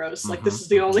fire and arrows. Like this is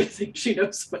the only thing she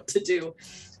knows what to do.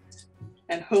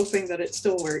 And hoping that it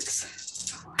still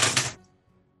works.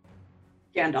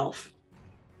 Gandalf.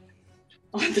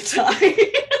 On the tie.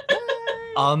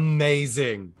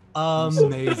 Amazing.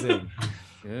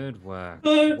 Good work.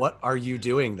 What are you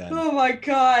doing then? Oh my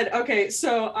god. Okay,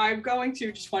 so I'm going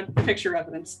to just want picture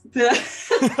evidence.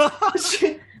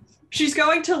 She's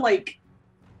going to like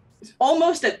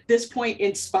almost at this point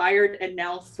inspired and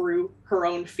now through her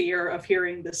own fear of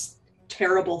hearing this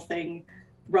terrible thing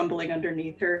rumbling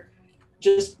underneath her,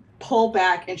 just pull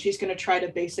back, and she's going to try to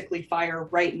basically fire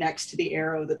right next to the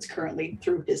arrow that's currently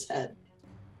through his head.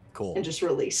 Cool. And just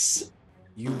release.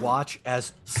 You watch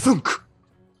as thunk,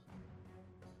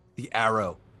 the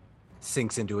arrow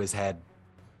sinks into his head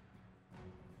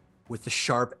with the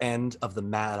sharp end of the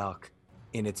mattock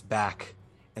in its back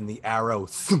and the arrow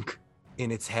thunk in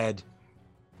its head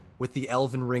with the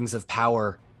elven rings of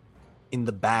power in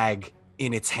the bag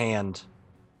in its hand.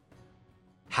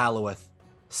 Halloweth,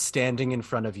 standing in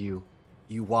front of you,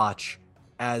 you watch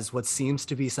as what seems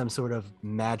to be some sort of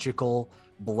magical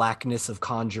blackness of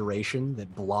conjuration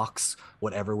that blocks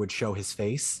whatever would show his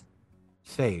face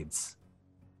fades.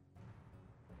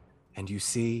 And you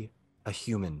see a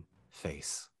human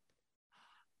face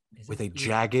with a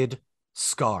jagged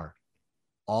scar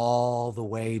all the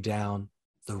way down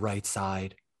the right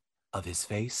side of his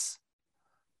face,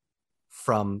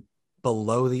 from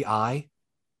below the eye,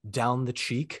 down the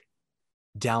cheek,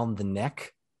 down the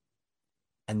neck,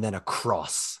 and then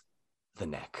across the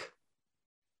neck.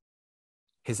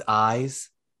 His eyes,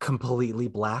 completely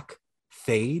black,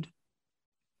 fade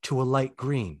to a light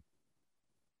green.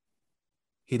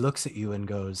 He looks at you and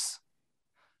goes,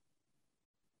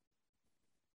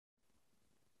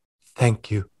 "Thank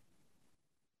you."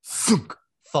 Thunk,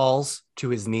 falls to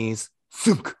his knees,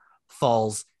 thunk,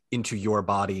 falls into your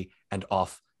body and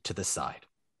off to the side.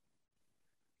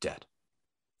 Dead.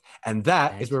 And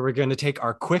that is where we're going to take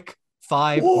our quick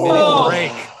 5-minute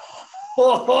break.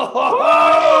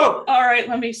 All right,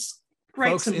 let me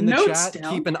write Folks some in the notes chat,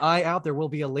 down. keep an eye out. There will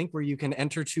be a link where you can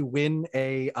enter to win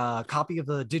a copy of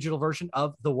the digital version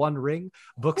of the One Ring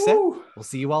book set. We'll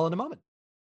see you all in a moment.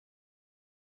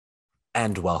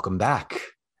 And welcome back.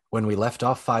 When we left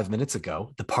off 5 minutes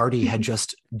ago, the party had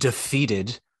just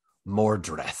defeated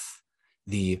Mordreth,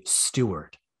 the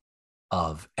steward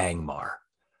of Angmar.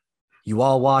 You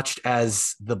all watched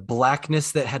as the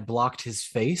blackness that had blocked his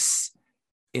face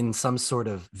in some sort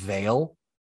of veil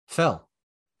fell.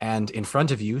 And in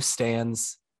front of you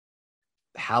stands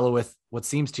Halloweth, what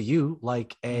seems to you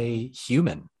like a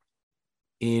human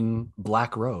in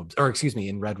black robes, or excuse me,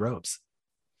 in red robes.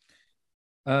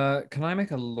 Can I make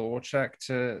a lore check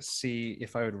to see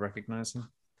if I would recognize him?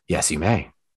 Yes, you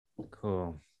may.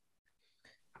 Cool.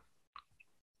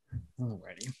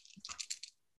 Alrighty.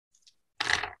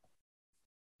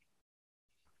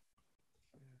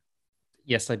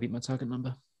 Yes, I beat my target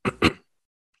number.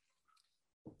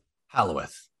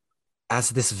 Halloweth,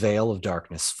 as this veil of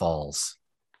darkness falls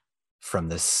from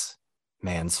this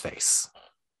man's face,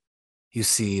 you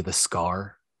see the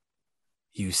scar,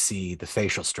 you see the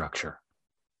facial structure,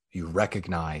 you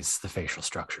recognize the facial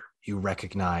structure, you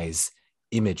recognize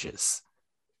images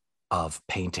of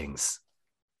paintings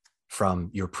from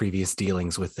your previous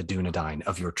dealings with the Dunedain,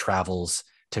 of your travels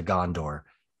to Gondor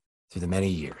through the many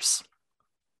years.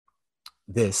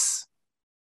 This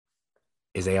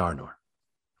is Earnor,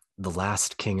 the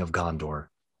last king of Gondor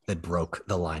that broke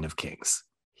the line of kings.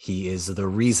 He is the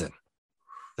reason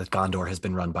that Gondor has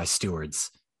been run by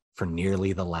stewards for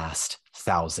nearly the last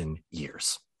 1,000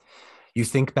 years. You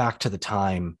think back to the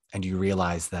time and you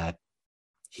realize that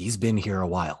he's been here a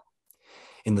while.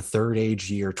 In the Third Age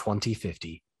year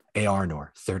 2050,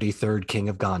 Earnor, 33rd king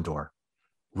of Gondor,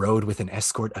 rode with an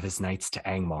escort of his knights to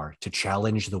Angmar to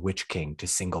challenge the Witch King to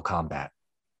single combat.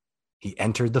 He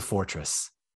entered the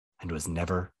fortress and was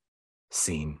never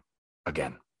seen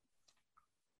again.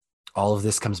 All of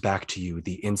this comes back to you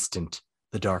the instant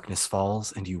the darkness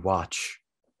falls and you watch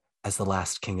as the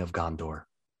last king of Gondor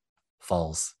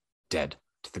falls dead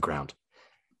to the ground.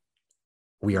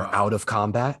 We are out of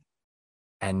combat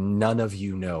and none of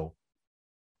you know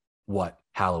what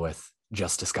Halloweth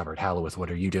just discovered. Halloweth, what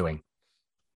are you doing?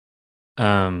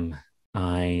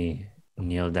 I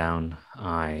kneel down.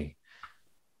 I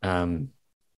a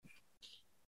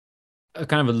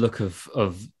kind of a look of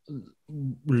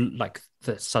like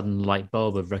the sudden light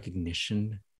bulb of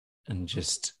recognition and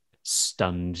just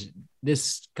stunned.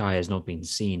 This guy has not been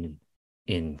seen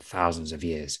in thousands of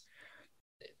years.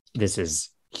 This is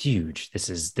huge.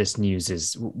 This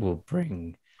news will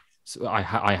bring. So I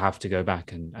have to go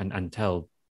back and tell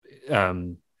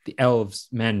the elves,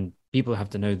 men people have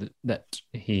to know that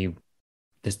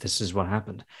this is what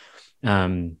happened.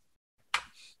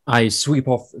 I sweep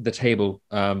off the table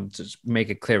to make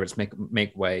a clearance,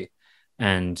 make way,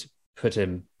 and put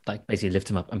him, like basically lift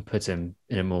him up and put him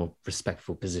in a more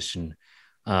respectful position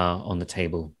on the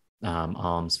table,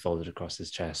 arms folded across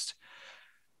his chest.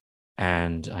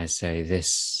 And I say,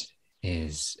 this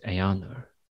is Angmar,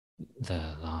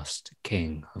 the last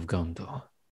king of Gondor.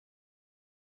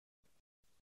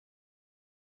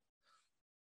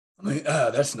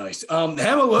 That's nice.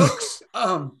 Hammer looks,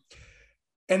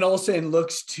 and all of a sudden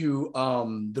looks to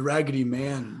the Raggedy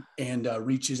Man and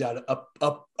reaches out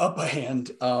up a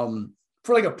hand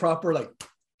for like a proper, like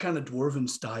kind of dwarven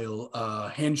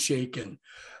style handshake. And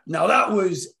now that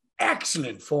was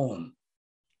excellent form.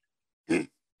 The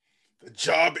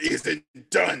job isn't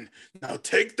done. Now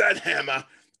take that hammer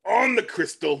on the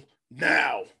crystal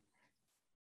now.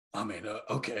 I mean,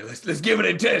 okay, let's give it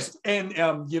a test and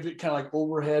give it kind of like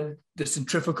overhead. The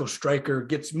centrifugal striker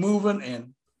gets moving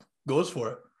and goes for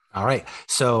it. All right.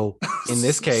 So in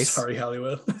this case, sorry,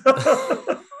 Hollywood.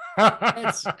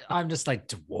 I'm just like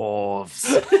dwarves.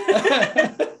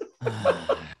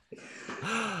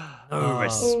 No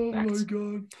respect. Oh my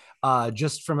god.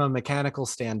 Just from a mechanical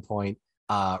standpoint,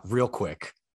 real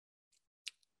quick,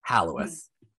 Halloweth.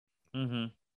 Mm-hmm.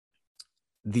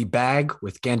 The bag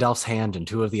with Gandalf's hand and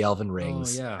 2 of the elven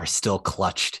rings are still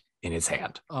clutched in his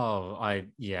hand.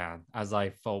 As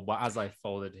I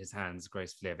folded his hands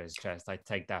gracefully over his chest, I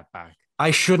take that back. I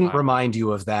shouldn't remind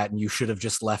you of that, and you should have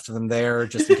just left them there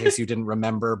just in case you didn't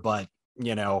remember. But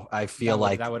I feel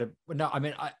that would have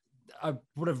I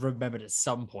would have remembered at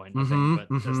some point, I think,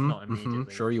 but just not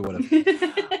immediately. Sure, you would have.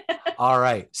 All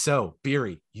right, so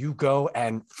Beery, you go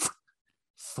and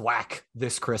thwack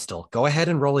this crystal. Go ahead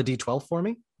and roll a d12 for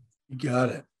me. You got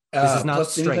it. This is not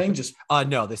straight. Anything, just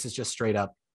no, this is just straight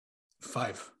up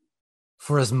 5.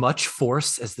 For as much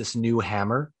force as this new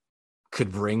hammer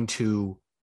could bring to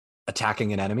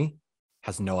attacking an enemy,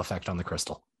 has no effect on the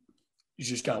crystal. You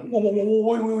just kind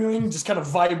of just kind of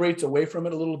vibrates away from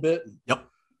it a little bit. Yep.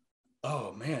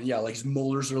 Oh man, yeah, like his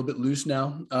molars are a little bit loose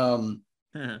now.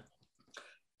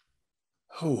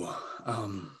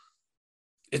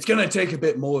 It's gonna take a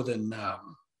bit more than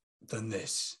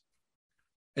this,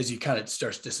 as he kind of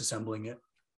starts disassembling it.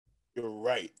 You're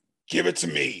right. Give it to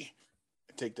me.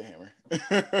 I take the hammer.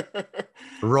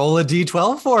 Roll a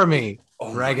d12 for me,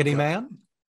 Raggedy Man.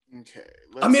 Okay.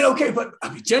 But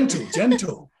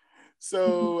gentle.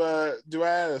 So, do I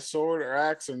have a sword or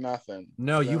axe or nothing?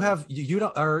 No, you have you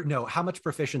don't. Or no, how much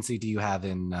proficiency do you have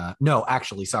in? No,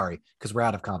 actually, sorry, because we're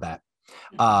out of combat.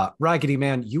 Raggedy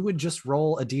Man, you would just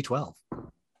roll a d12. All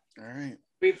right.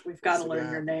 We've got to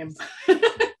learn your name.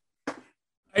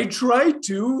 I tried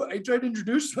to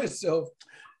introduce myself.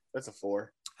 That's a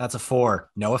 4. That's a 4.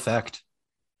 No effect.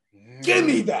 Give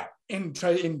me that. And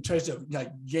tries to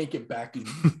like yank it back. And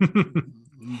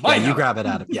you grab it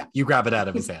out of you grab it out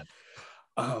of his hand.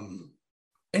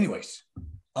 Anyways,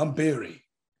 I'm Barry.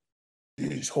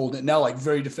 He's holding it now, like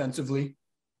very defensively.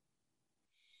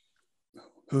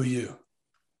 Who are you?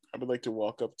 I would like to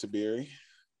walk up to Barry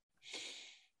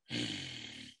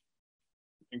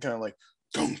and kind of like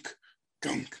gunk.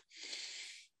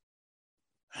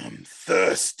 I'm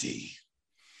thirsty.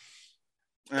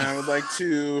 And I would like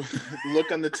to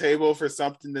look on the table for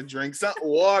something to drink,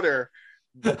 water,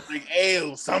 like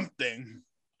ale, something.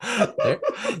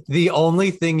 The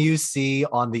only thing you see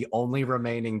on the only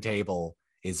remaining table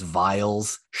is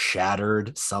vials,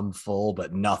 shattered, some full,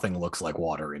 but nothing looks like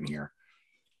water in here.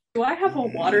 Do I have a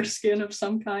water skin of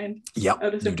some kind?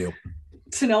 Yep, you do.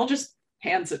 Tanel just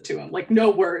hands it to him, like no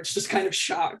words, just kind of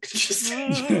shocked. Just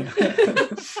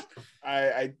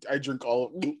I drink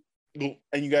all of,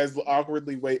 and you guys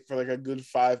awkwardly wait for like a good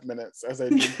 5 minutes as I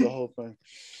drink the whole thing.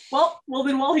 Well,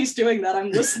 then while he's doing that,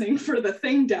 I'm listening for the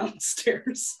thing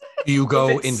downstairs. Do you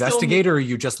go investigate or are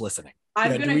you just listening?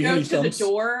 I'm going to go to the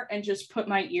door and just put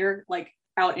my ear like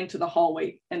out into the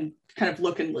hallway and kind of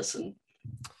look and listen.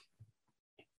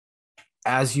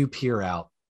 As you peer out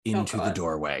into the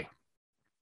doorway,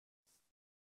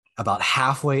 about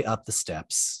halfway up the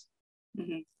steps,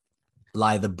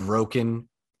 lie the broken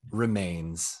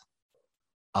remains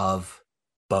of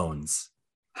bones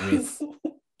with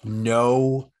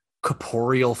no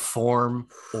corporeal form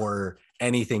or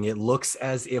anything. It looks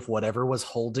as if whatever was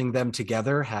holding them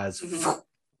together has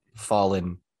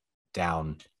fallen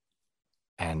down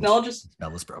and the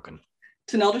spell is broken.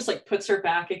 Tanel just like puts her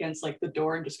back against like the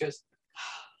door and just goes,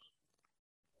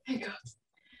 "Thank God,"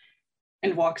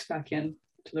 and walks back in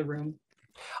to the room.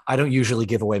 I don't usually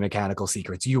give away mechanical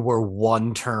secrets. You were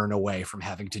one turn away from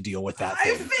having to deal with that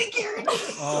thing. I figured.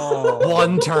 Oh,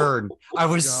 One turn. I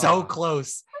was so God.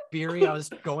 close. Beery, I was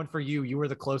going for you. You were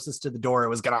the closest to the door. It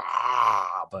was gonna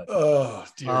but Oh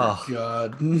dear Oh.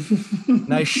 God.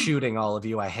 nice shooting, all of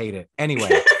you. I hate it.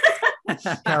 Anyway,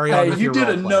 carry on Hey, with you your did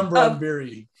a roleplay. number on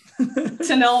Barry.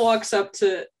 Tanel walks up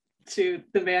to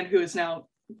the man who is now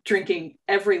drinking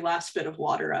every last bit of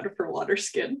water out of her water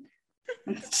skin.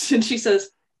 And she says,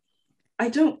 I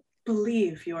don't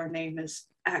believe your name is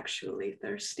actually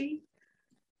thirsty.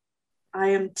 I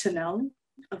am Tanel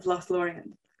of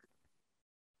Lothlorien.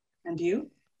 And you?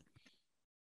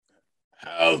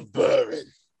 Halberd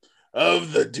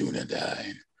of the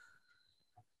Dunedain.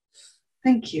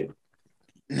 Thank you.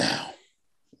 Now,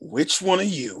 which one of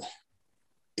you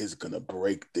is gonna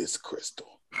break this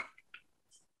crystal?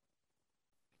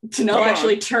 Tanel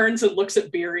actually turns and looks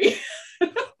at Beery.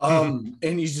 And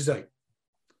he's just like,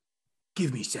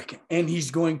 give me a second. And he's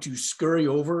going to scurry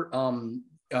over.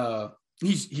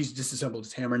 He's disassembled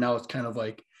his hammer. Now it's kind of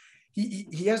like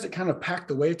he has it kind of packed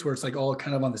away to where it's like all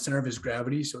kind of on the center of his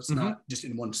gravity. So it's not just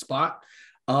in one spot.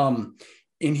 And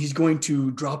he's going to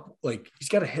drop, like, he's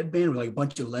got a headband with like a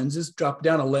bunch of lenses, drop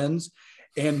down a lens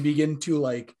and begin to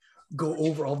like go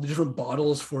over all the different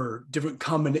bottles for different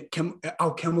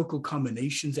alchemical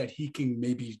combinations that he can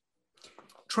maybe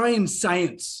try and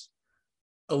science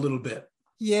a little bit.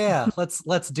 Yeah,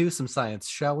 let's do some science,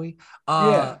 shall we?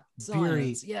 Yeah.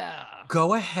 Beery, Science, yeah.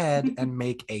 go ahead and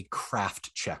make a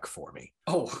craft check for me.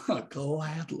 Oh,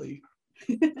 gladly.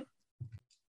 We're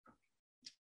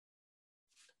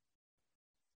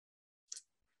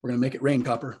gonna make it rain,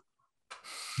 Copper.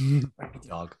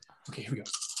 Dog. Okay, here we go.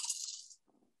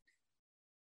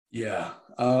 Yeah.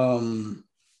 Oh,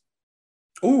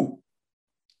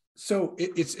 so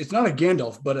it's not a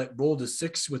Gandalf, but it rolled a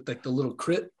 6 with like the little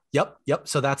crit. Yep.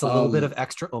 So that's a little bit of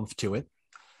extra oomph to it.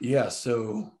 Yeah,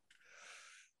 so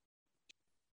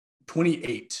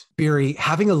 28. Beery,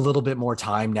 having a little bit more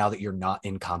time now that you're not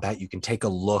in combat, you can take a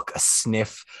look, a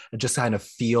sniff, and just kind of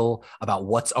feel about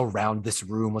what's around this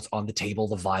room, what's on the table,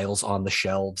 the vials on the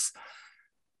shelves.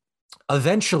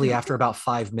 Eventually, after about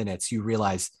 5 minutes, you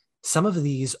realize some of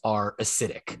these are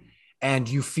acidic. And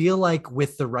you feel like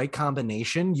with the right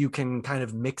combination, you can kind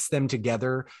of mix them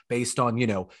together based on,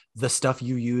 the stuff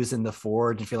you use in the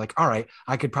forge and feel like, all right,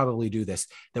 I could probably do this.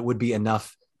 That would be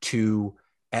enough to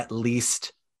at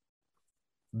least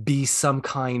be some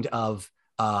kind of,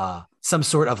 some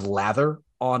sort of lather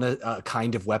on a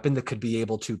kind of weapon that could be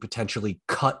able to potentially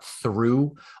cut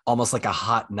through almost like a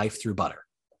hot knife through butter.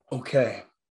 Okay.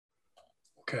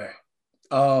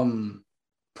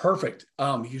 Perfect.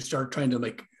 You start trying to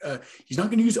like, he's not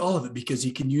going to use all of it because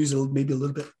he can use maybe a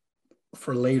little bit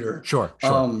for later. Sure.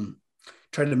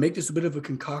 Trying to make this a bit of a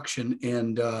concoction,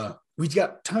 and we've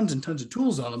got tons and tons of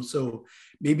tools on him. So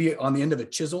maybe on the end of a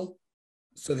chisel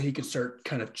so that he can start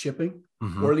kind of chipping,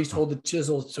 or at least hold the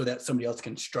chisel so that somebody else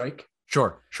can strike.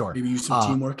 Sure. Maybe use some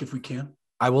teamwork if we can.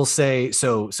 I will say,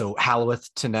 so Halwith,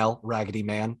 Tanel, Raggedy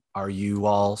Man, are you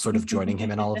all sort of joining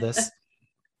him in all of this?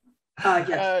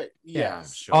 Yes. Yeah.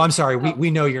 Sure. Oh, I'm sorry.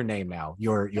 We know your name now.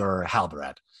 You're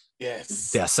Halbarad.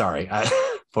 Yes. Yeah, sorry.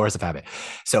 Force of habit.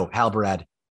 So Halbarad,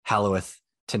 Halowith,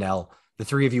 Tanel, the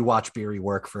three of you watch Beery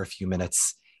work for a few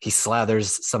minutes. He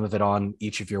slathers some of it on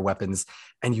each of your weapons,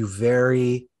 and you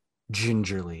very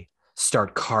gingerly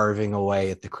start carving away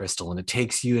at the crystal. And it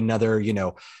takes you another,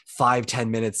 5-10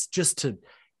 minutes just to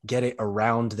get it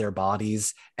around their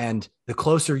bodies. And the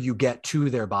closer you get to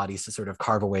their bodies to sort of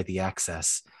carve away the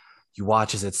excess, you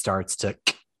watch as it starts to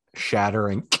shatter,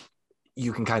 and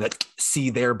you can kind of see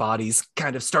their bodies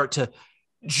kind of start to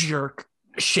jerk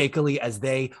shakily as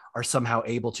they are somehow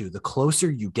able to. The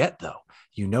closer you get, though,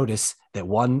 you notice that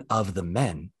one of the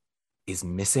men is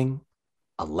missing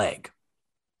a leg.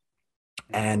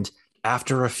 And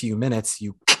after a few minutes,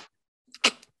 you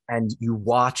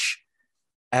watch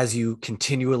as you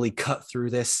continually cut through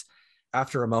this.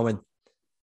 After a moment,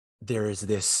 there is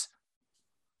this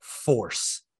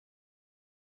force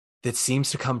that seems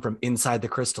to come from inside the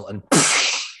crystal, and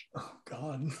oh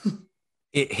God.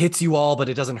 It hits you all, but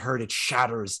it doesn't hurt. It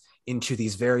shatters into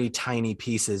these very tiny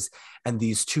pieces, and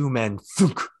these two men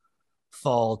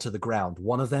fall to the ground.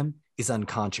 One of them is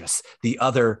unconscious. The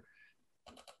other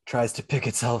tries to pick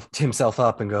himself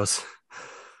up and goes,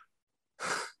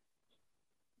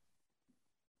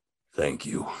 "Thank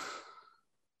you.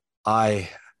 I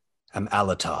am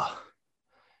Alatar.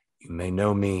 You may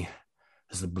know me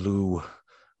as the Blue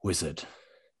Wizard.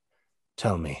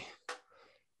 Tell me,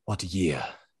 what year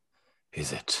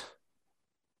is it?"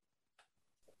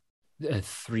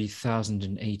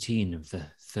 3018 of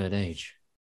the Third Age.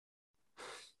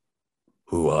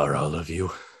 Who are all of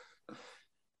you?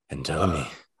 And tell me,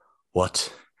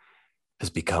 what has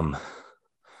become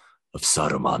of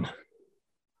Saruman?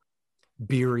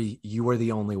 Beery, you are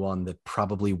the only one that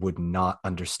probably would not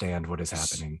understand what is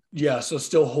happening. Yeah, so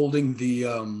still holding the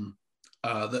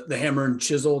hammer and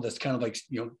chisel that's kind of like,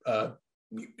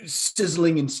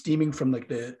 sizzling and steaming from like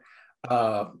the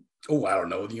I don't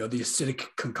know, the acidic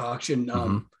concoction.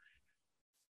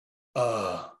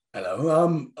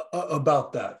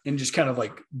 About that, and just kind of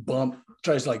like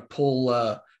tries to like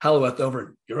pull Halloweth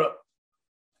over. You're up.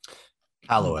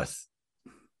 Halloweth.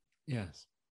 Yes.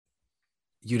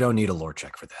 You don't need a lore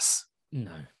check for this.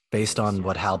 No. Based on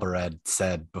what Halbered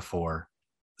said before,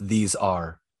 these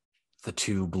are the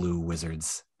two blue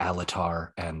wizards,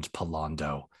 Alatar and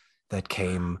Palando, that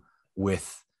came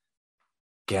with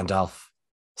Gandalf,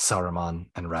 Saruman,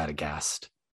 and Radagast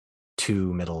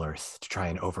to Middle-earth to try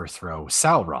and overthrow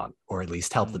Sauron, or at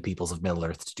least help the peoples of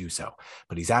Middle-earth to do so.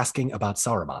 But he's asking about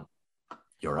Saruman.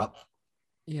 You're up.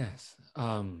 Yes.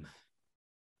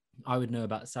 I would know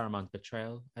about Saruman's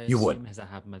betrayal. You would. Has that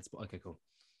happened? Okay, cool.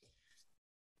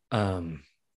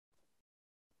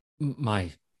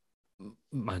 My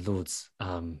lords,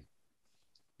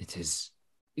 it is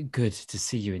good to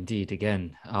see you indeed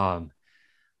again.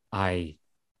 I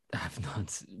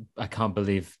can't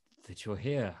believe that you're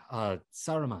here.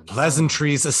 Saruman.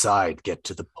 Pleasantries aside, get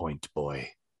to the point, boy.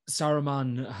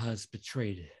 Saruman has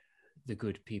betrayed the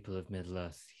good people of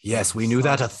Middle-earth. Yes, we knew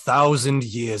that 1,000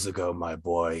 years ago, my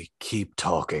boy. Keep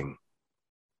talking.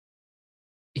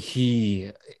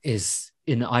 He is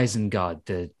in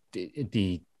Isengard.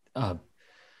 He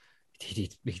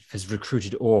has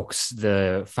recruited orcs.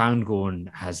 The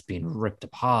Foundgorn has been ripped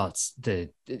apart.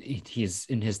 He is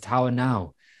in his tower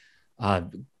now,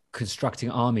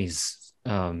 constructing armies,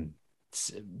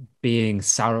 being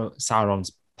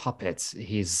Sauron's puppet.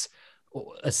 He's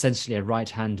essentially a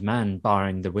right-hand man,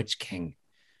 barring the Witch King.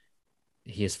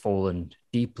 He has fallen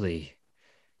deeply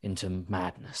into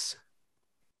madness.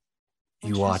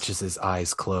 You watch as his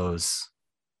eyes close.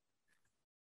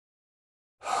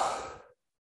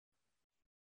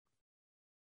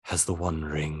 Has the One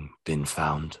Ring been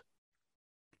found?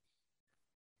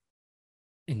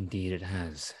 Indeed it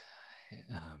has.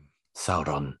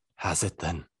 Sauron has it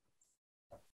then?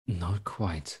 Not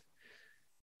quite.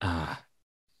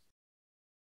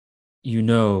 You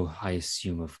know, I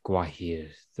assume, of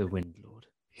Gwahir, the Wind Lord.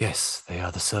 Yes, they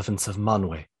are the servants of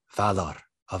Manwe, Valar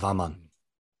of Aman.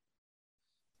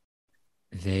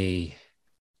 They,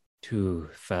 too,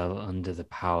 fell under the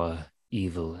power,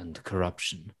 evil, and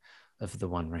corruption of the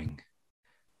One Ring.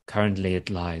 Currently it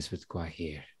lies with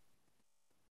Gwahir.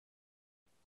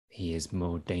 He is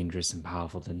more dangerous and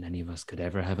powerful than any of us could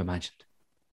ever have imagined.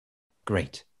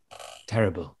 Great.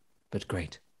 Terrible, but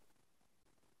great.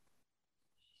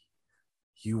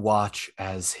 You watch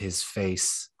as his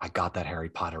face... I got that Harry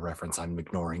Potter reference. I'm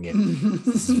ignoring it.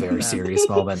 This is a very serious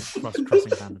moment. Crossing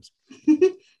fandoms.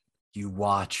 You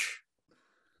watch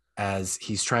as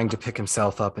he's trying to pick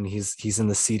himself up, and he's in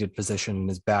the seated position, and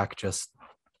his back just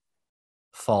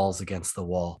falls against the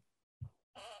wall.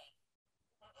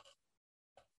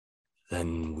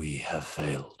 Then we have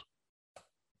failed.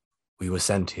 We were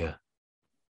sent here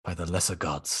by the lesser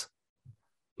gods.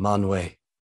 Manwe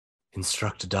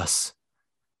instructed us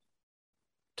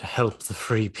to help the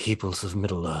free peoples of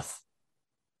Middle-earth.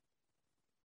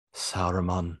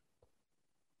 Saruman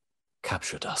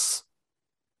captured us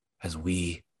as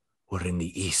we were in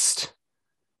the east,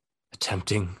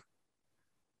 attempting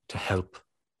to help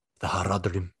the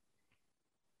Haradrim.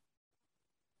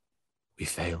 We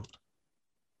failed.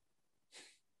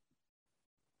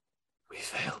 We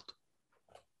failed.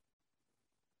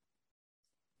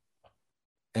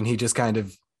 And he just kind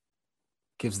of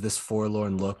gives this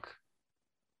forlorn look.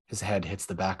 His head hits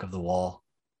the back of the wall,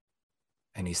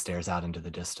 and he stares out into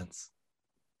the distance.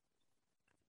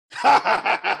 Fail.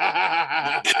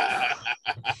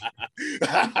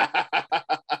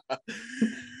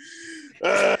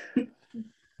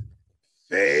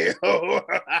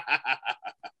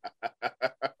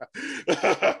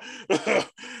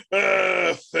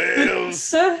 Fails.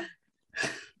 Sir?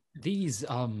 These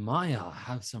are Maya.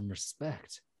 Have some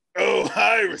respect. Oh,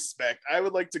 high respect. I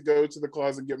would like to go to the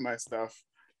closet and get my stuff.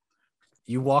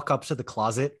 You walk up to the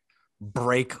closet,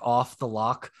 break off the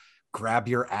lock, grab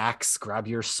your axe, grab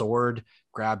your sword,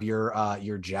 grab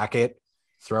your jacket,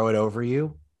 throw it over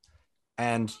you,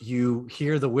 and you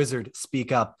hear the wizard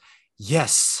speak up.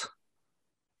 Yes,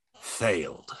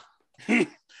 failed. The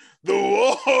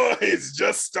war is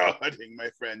just starting,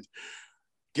 my friend.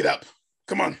 Get up.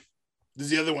 Come on. There's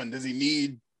the other one. Does he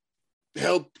need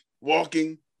help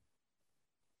walking?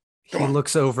 He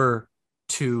looks over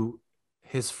to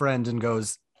his friend and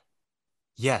goes,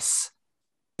 yes,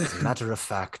 as a matter of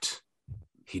fact,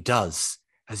 he does.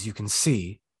 As you can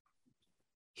see,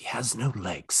 he has no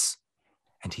legs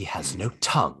and he has no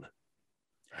tongue.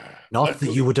 Not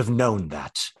that you would have known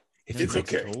that if you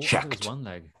had checked. One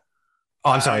leg.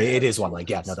 Oh, I'm sorry. It is one leg.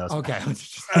 Yeah, no, that was okay.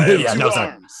 Yeah, no,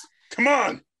 sorry. Arms. Come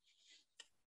on.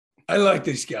 I like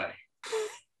this guy.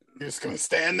 You're just gonna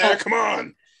stand there. Come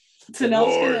on. The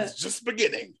war is just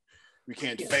beginning. We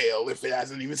can't fail if it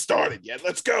hasn't even started yet.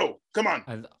 Let's go. Come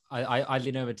on. I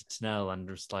lean over to Tanel and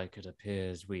just like, it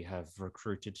appears we have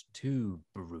recruited 2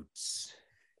 brutes.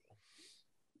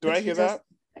 Do I hear that?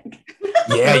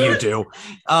 Yeah, you do.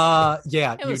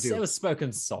 Yeah, you do. It was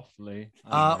spoken softly.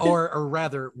 Or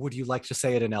rather, would you like to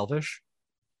say it in Elvish?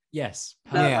 Yes.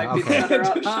 Yeah, okay.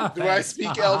 Do I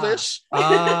speak Elvish?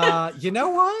 You know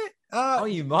what?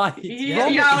 You might. You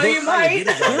might.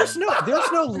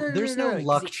 There's no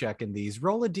luck check in these.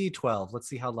 Roll a d12. Let's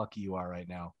see how lucky you are right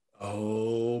now.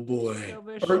 Oh boy.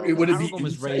 Would it be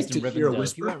was raised in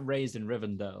Rivendell? You weren't raised in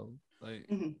Rivendell. Like,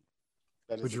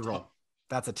 would you roll?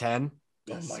 That's a 10.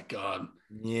 Oh my god.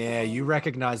 Yeah, you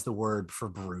recognize the word for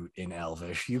brute in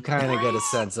Elvish. You kind of get a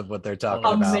sense of what they're talking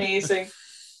about. Amazing.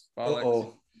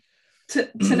 Uh-oh.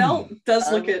 Tanel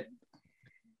does look at.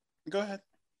 Go ahead.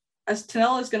 As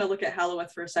Tanel is going to look at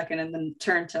Halloweth for a second and then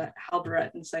turn to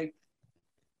Halberet and say,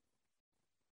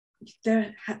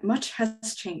 much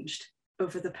has changed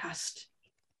over the past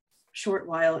short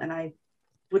while, and I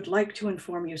would like to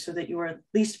inform you so that you are at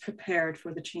least prepared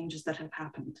for the changes that have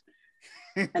happened.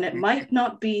 And it might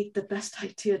not be the best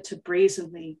idea to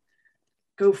brazenly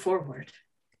go forward.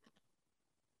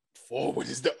 Forward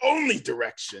is the only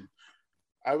direction.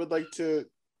 I would like to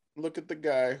look at the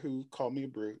guy who called me a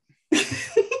brute.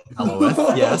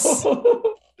 Hello, yes.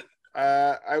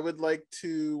 I would like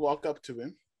to walk up to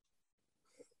him.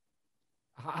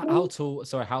 How tall?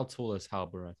 Sorry, how tall is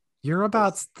Halberet? You're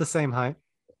about the same height.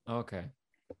 Okay.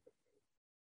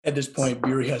 At this point,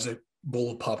 Beery has a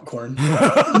bowl of popcorn.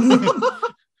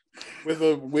 With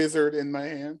a wizard in my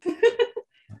hand.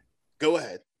 Go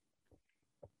ahead.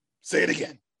 Say it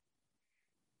again.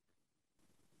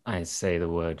 I say the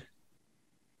word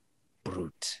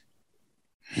brute.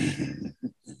 You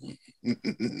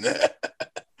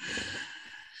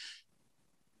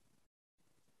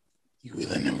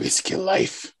willing to risk your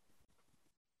life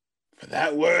for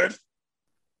that word?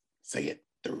 Say it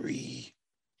 3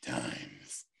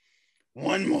 times.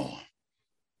 One more.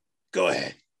 Go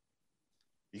ahead.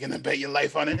 You gonna bet your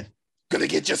life on it? Gonna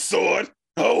get your sword?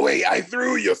 Oh wait, I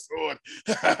threw your sword.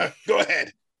 Go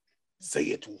ahead. Say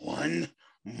it one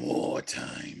more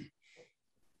time.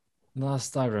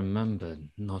 Last I remembered,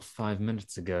 not 5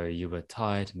 minutes ago, you were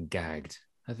tied and gagged.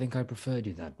 I think I preferred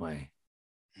you that way.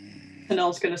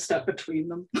 Tanel's going to step between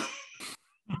them.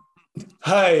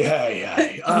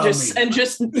 Hey.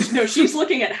 She's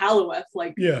looking at Halloweth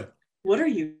like, yeah. What are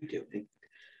you doing?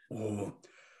 Oh.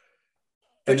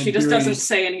 But she just doesn't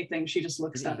say anything. She just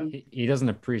looks at him. He doesn't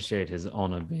appreciate his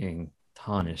honor being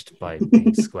tarnished by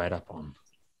being squared up on.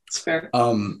 It's fair.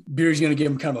 Beery's gonna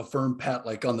give him kind of a firm pat,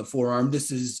 like on the forearm.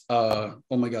 This is oh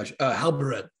my gosh,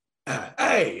 Halberet.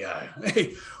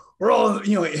 Hey, we're all,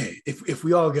 if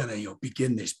we all gonna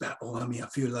begin this battle. I mean, I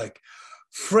feel like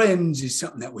friends is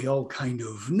something that we all kind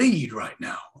of need right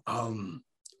now.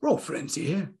 We're all friends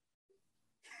here.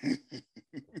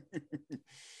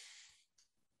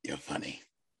 You're funny.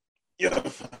 I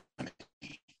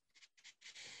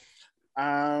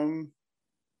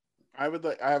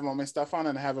have all my stuff on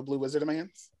and I have a blue wizard in my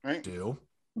hands, right? Do.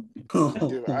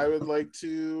 I would like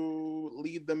to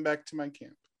lead them back to my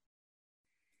camp.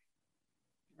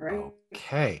 Right.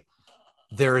 Okay.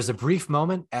 There is a brief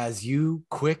moment as you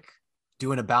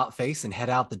do an about face and head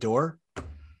out the door.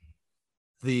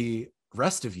 The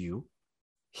rest of you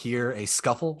hear a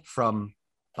scuffle from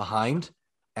behind,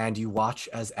 and you watch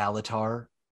as Alatar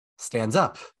stands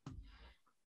up.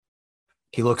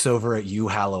 He looks over at you,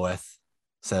 Halloweth,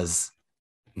 says,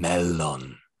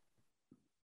 Melon,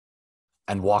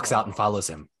 and walks out and follows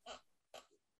him.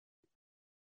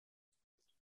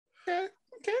 Okay,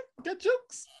 got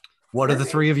jokes. What are the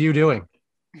 3 of you doing?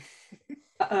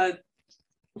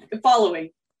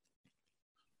 Following.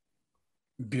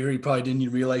 Beery probably didn't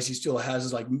even realize he still has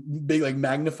his big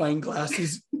magnifying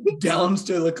glasses down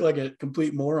to look like a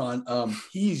complete moron.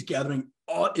 He's gathering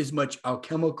as much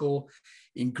alchemical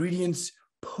ingredients,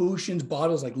 potions,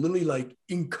 bottles, literally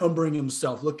encumbering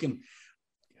himself, looking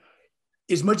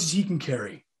as much as he can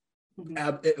carry,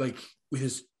 with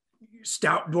his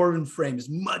stout dwarven frame, as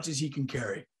much as he can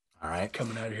carry. All right,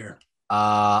 coming out of here.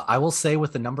 I will say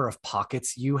with the number of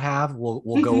pockets you have, we'll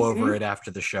go over it after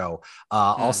the show.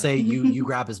 I'll say you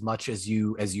grab as much as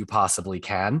you possibly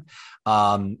can,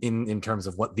 in terms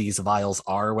of what these vials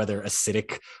are, whether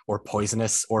acidic or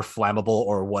poisonous or flammable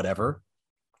or whatever.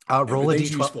 Roll a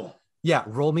d12. Useful. Yeah,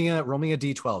 roll me a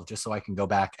d12 just so I can go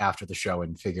back after the show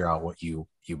and figure out what you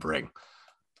bring.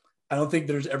 I don't think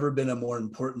there's ever been a more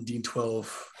important D12.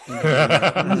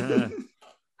 In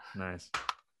Nice.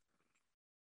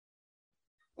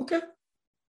 Okay.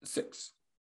 6.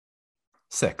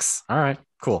 All right,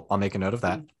 cool. I'll make a note of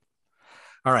that.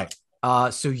 All right.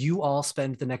 So you all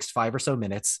spend the next 5 or so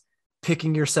minutes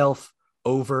picking yourself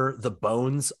over the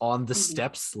bones on the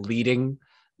steps leading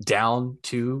down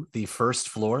to the first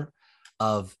floor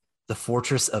of the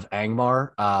fortress of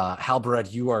Angmar.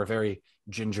 Halbarad, you are very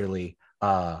gingerly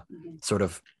sort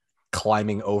of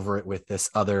climbing over it with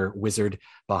this other wizard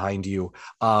behind you.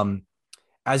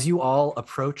 As you all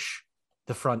approach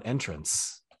the front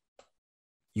entrance,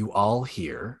 you all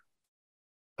hear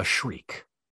a shriek.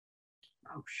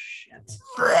 Oh, shit.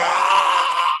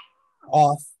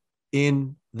 Off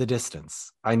in the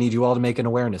distance. I need you all to make an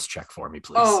awareness check for me,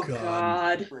 please. Oh,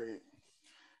 God.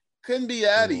 Couldn't be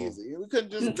that easy. We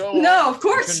couldn't just go. No, of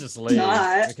course We can just leave.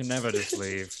 not. We can never just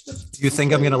leave. Do you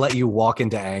think I'm going to let you walk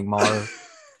into Angmar?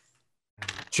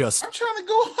 Just I'm trying to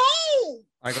go home.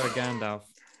 I got a Gandalf.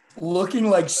 Looking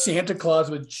like Santa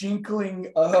Claus with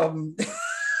jinkling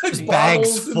just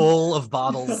bags full of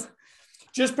bottles.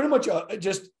 Just pretty much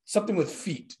just something with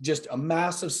feet. Just a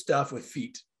mass of stuff with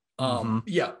feet.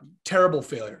 Yeah, terrible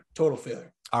failure. Total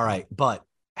failure. All right, but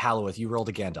Halloweth, you rolled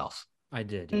a Gandalf. I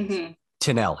did. Yes.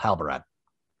 Tinel, Halbarad.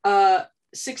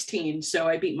 16, so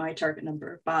I beat my target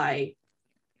number by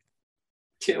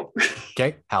 2.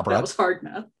 Okay, Halbarad. That was hard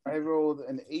math. I rolled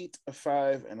an 8, a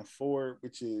 5, and a 4,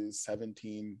 which is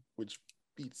 17, which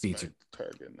beats my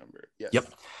target number. Yes.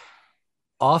 Yep.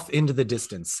 Off into the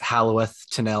distance, Halloweth,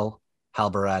 Tinel,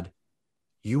 Halbarad,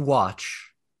 you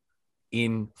watch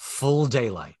in full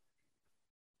daylight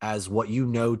as what you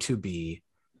know to be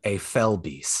a fell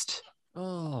beast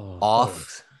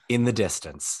off in the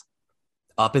distance,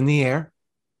 up in the air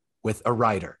with a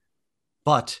rider,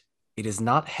 but it is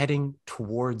not heading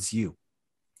towards you.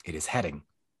 It is heading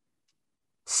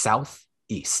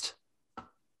southeast.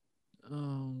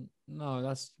 No,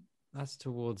 that's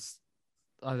towards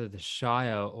either the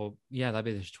Shire or that'd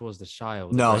be towards the Shire.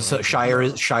 No, so Shire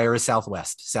is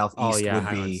southwest. Southeast would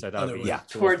be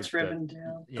towards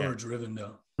Rivendell. Towards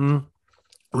Rivendell.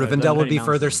 Rivendell would be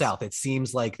further south. It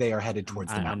seems like they are headed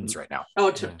towards the mountains right now.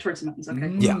 Oh, towards the mountains. Okay.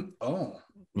 Yeah. Oh.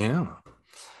 Yeah.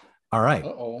 All right.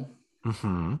 Uh-oh.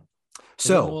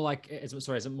 So,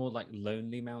 is it more like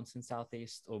Lonely Mountain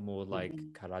southeast or more like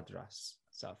Caradhras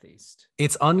southeast?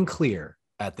 It's unclear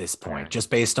at this point, just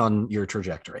based on your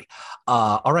trajectory.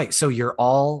 All right. So you're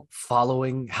all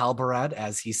following Halbarad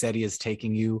as he said he is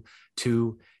taking you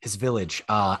to his village.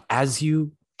 As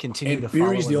you continue to follow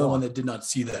Beery's the only one that did not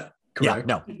see that. Correct?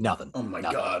 Yeah, no, nothing. Oh my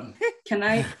God. Can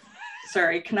I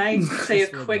say a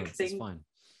quick thing?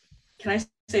 Can I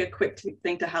say a quick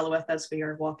thing to Halloweth as we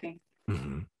are walking?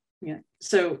 Yeah.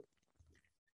 So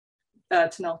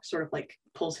Tanel sort of like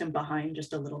pulls him behind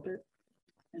just a little bit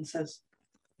and says,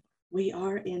 "We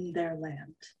are in their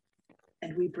land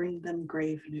and we bring them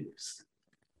grave news.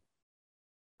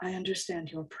 I understand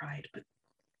your pride, but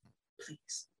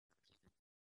please."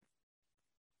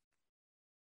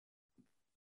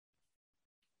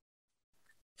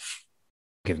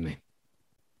 Give me.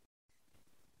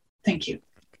 Thank you.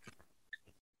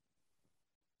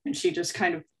 And she just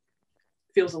kind of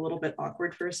feels a little bit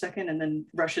awkward for a second and then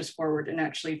rushes forward and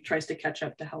actually tries to catch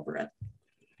up to Halbarad.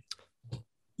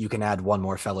 You can add one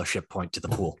more fellowship point to the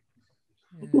pool.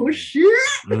 Oh, shit!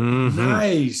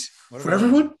 Nice. For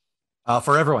everyone?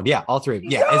 For everyone, yeah, all three.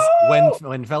 Yeah,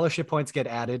 when fellowship points get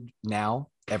added now,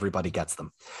 everybody gets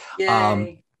them.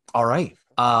 Yay. All right.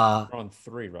 We're on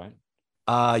 3, right?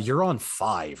 You're on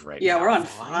 5 right now. Yeah, we're on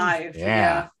 5.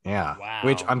 Yeah. Wow.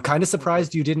 Which I'm kind of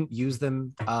surprised you didn't use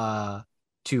them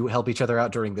to help each other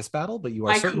out during this battle, but you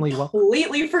are certainly welcome. I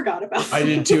completely forgot about that. I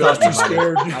did too. I was too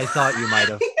scared. I thought you might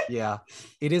have. Yeah,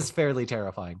 it is fairly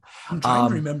terrifying. I'm trying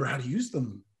to remember how to use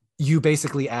them. You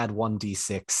basically add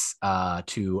 1d6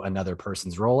 to another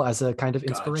person's roll as a kind of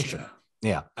inspiration. Gotcha.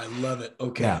 Yeah. I love it.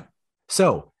 Okay. Yeah.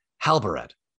 So,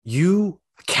 Halbarad, you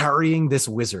carrying this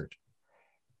wizard,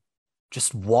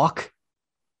 just walk.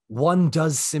 One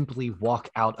does simply walk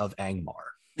out of Angmar,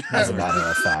 as a matter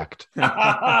of fact.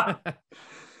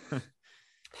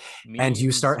 And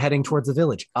you start heading towards the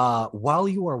village. While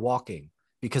you are walking,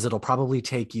 because it'll probably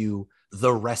take you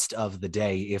the rest of the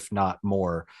day, if not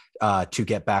more, to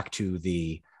get back to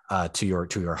the to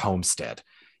your homestead.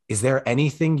 Is there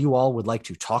anything you all would like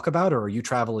to talk about, or are you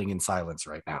traveling in silence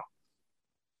right now?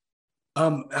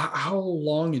 How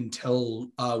long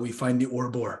until we find the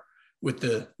Orbor with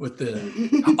the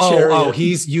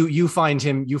he's you find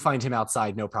him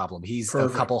outside, no problem. He's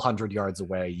Perfect. A couple hundred yards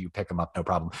away. You pick him up, no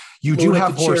problem. You do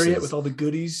have the horses chariot with all the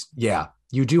goodies. Yeah,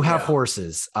 you do have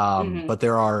horses, but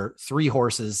there are 3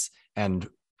 horses and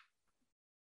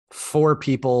 4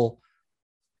 people,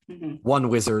 1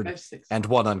 wizard, and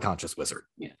 1 unconscious wizard.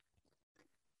 Yeah.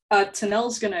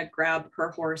 Tanel's gonna grab her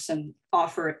horse and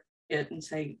offer it and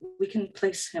say, "We can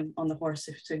place him on the horse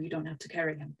so you don't have to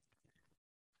carry him."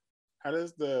 How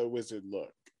does the wizard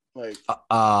look? Like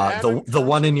the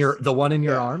one in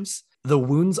your arms. The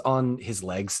wounds on his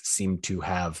legs seem to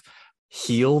have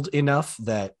healed enough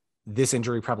that this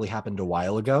injury probably happened a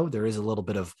while ago. There is a little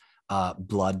bit of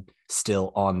blood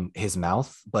still on his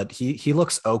mouth, but he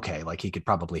looks okay. Like he could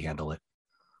probably handle it.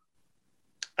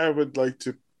 I would like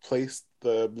to place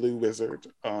the blue wizard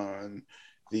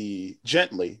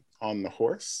gently on the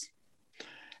horse,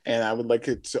 and I would like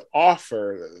it to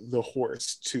offer the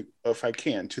horse if I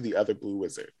can, to the other blue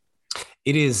wizard.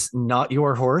 It is not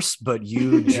your horse, but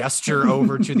you gesture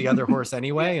over to the other horse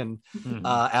anyway, and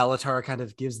Alatar kind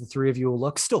of gives the 3 of you a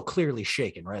look, still clearly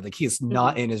shaken, right? Like he is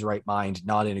not in his right mind,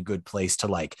 not in a good place to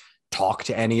like talk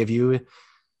to any of you.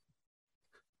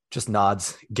 Just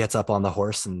nods, gets up on the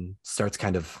horse, and starts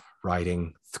kind of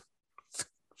riding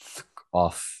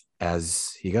off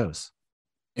as he goes.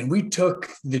 And we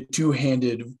took the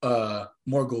 2-handed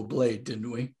Morgul blade, didn't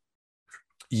we?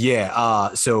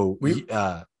 Yeah. So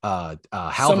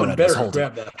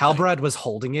Halbrad was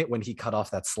holding it when he cut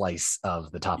off that slice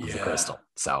of the top of the crystal.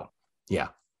 So yeah.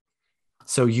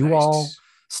 So you all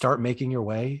start making your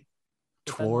way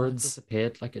towards.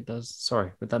 Disappeared like it does.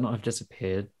 Sorry, would that not have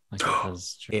disappeared like it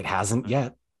does? It hasn't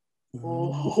yet.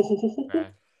 Oh.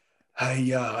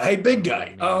 Hey, big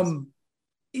guy.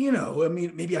 I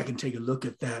mean, maybe I can take a look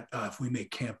at that if we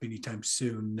make camp anytime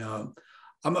soon.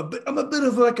 I'm a bit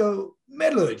of like a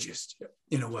metallurgist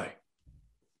in a way.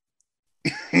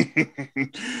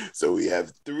 So we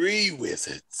have 3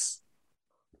 wizards.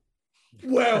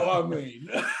 Well, I mean,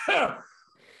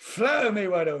 flatter me,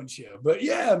 why don't you? But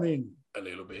yeah, I mean, a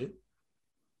little bit.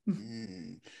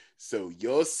 So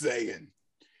you're saying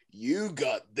you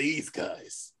got these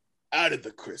guys out of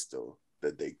the crystal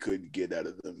that they couldn't get out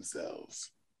of themselves.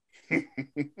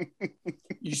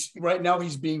 Right now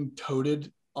he's being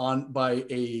toted on by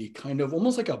a kind of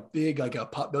almost like a big, like a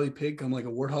potbelly pig, kind of like a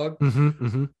warthog,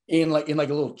 in like a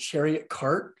little chariot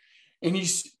cart, and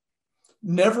he's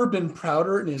never been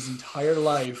prouder in his entire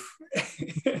life.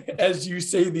 As you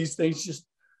say these things, just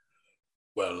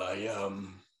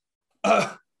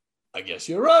I guess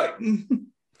you're right.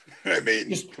 I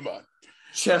mean, come on.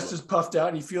 Chest is puffed out,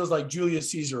 and he feels like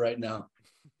Julius Caesar right now.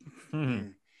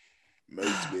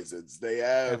 Most wizards, they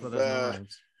have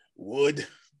wood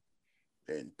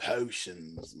and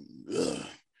potions.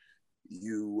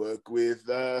 You work with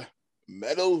a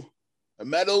metal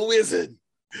wizard.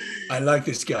 I like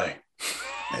this guy.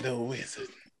 Metal wizard.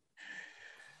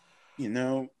 You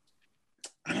know,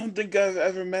 I don't think I've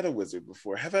ever met a wizard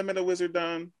before. Have I met a wizard,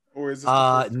 Don? Or is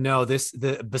this no,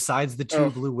 besides the 2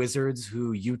 blue wizards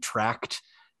who you tracked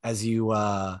as you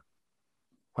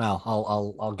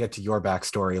I'll get to your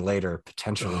backstory later,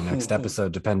 potentially next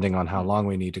episode, depending on how long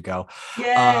we need to go.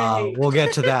 We'll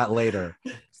get to that later.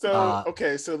 So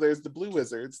so there's the blue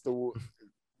wizards, the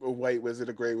white wizard,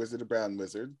 a gray wizard, a brown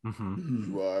wizard.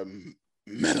 You are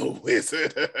metal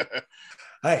wizard.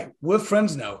 Hey, we're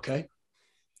friends now, okay?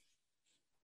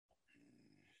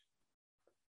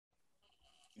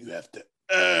 You have to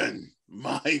earn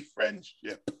my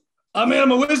friendship. I mean,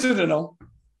 I'm a wizard and all.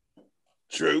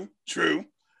 True.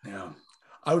 Yeah.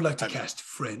 I would like to cast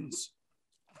friends.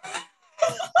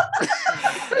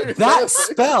 That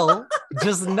spell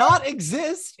does not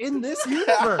exist in this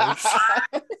universe.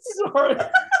 Sorry.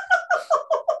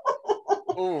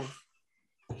 Oh.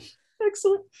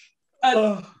 Excellent.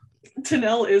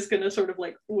 Tanel is going to sort of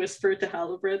like whisper to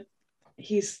Halibrid,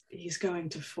 he's going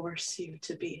to force you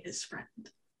to be his friend.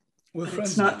 We're but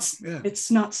friends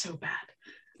it's not so bad.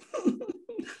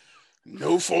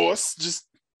 No force, just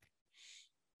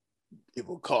it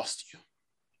will cost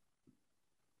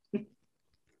you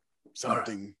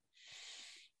something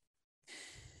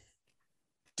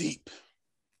deep,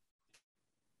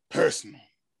 personal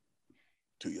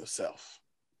to yourself.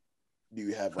 Do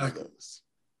you have one of those?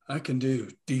 I can do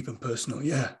deep and personal,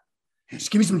 yeah.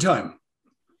 Just give me some time.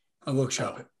 I'll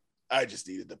workshop it. I just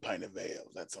needed the pint of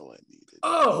ale. That's all I needed.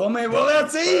 Oh, man, well,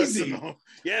 that's easy.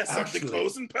 Yeah, something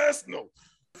close and personal.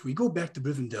 If we go back to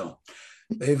Rivendell,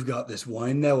 They've got this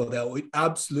wine now that would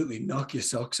absolutely knock your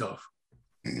socks off.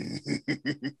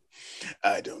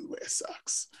 I don't wear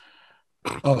socks.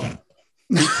 Oh.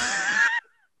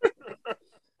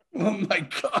 Oh my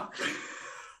God.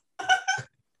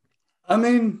 I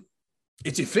mean,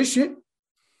 it's efficient.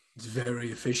 It's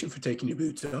very efficient for taking your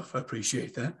boots off. I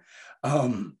appreciate that.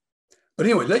 But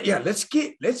anyway, let's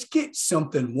get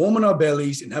something warm in our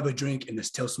bellies and have a drink and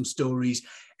let's tell some stories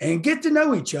and get to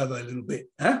know each other a little bit,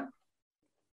 huh?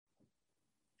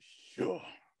 Sure.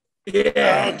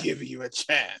 Yeah. I'll give you a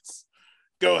chance.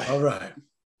 Go ahead. All right.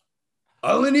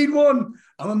 I only need one.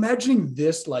 I'm imagining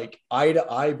this like eye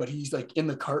to eye, but he's like in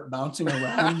the cart bouncing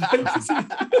around.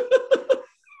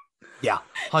 Yeah,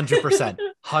 100%.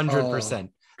 100%.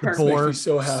 The Makes boar me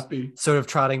so happy. sort of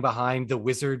trotting behind, the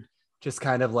wizard just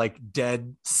kind of like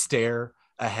dead stare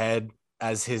ahead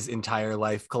as his entire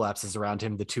life collapses around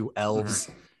him. The two elves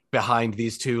behind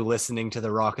these two listening to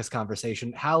the raucous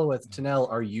conversation. Halloweth,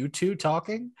 Tanel, are you two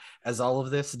talking as all of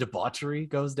this debauchery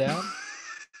goes down?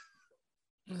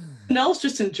 Nell's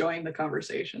just enjoying the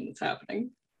conversation that's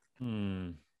happening.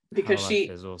 Because Howlett she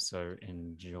is also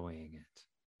enjoying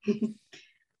it.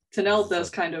 Tanel does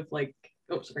kind of like,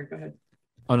 oh, sorry, go ahead.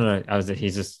 Oh no, he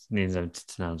just needs to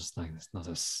now just like there's not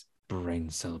a brain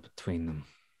cell between them.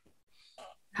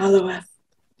 Halloweth.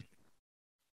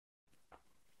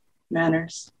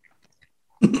 Manners.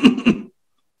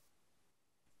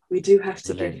 We do have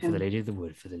to give him... For the lady of the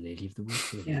wood, for the lady of the wood,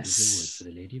 for the lady of the wood, for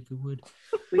the lady of the wood.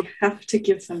 We have to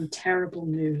give them terrible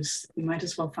news. We might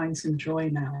as well find some joy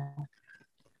now.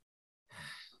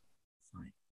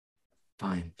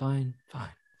 Fine.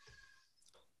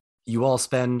 You all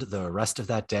spend the rest of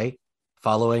that day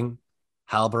following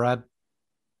Halbarad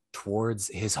towards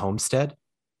his homestead.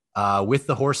 With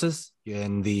the horses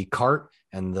in the cart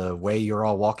and the way you're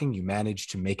all walking, you manage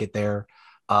to make it there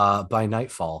by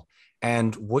nightfall.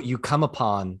 And what you come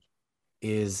upon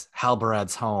is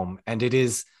Halbarad's home, and it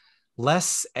is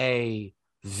less a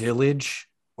village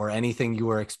or anything you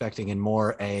were expecting and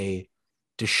more a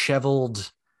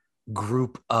disheveled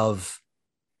group of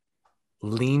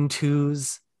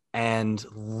lean-tos and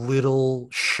little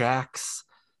shacks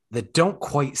that don't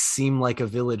quite seem like a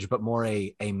village, but more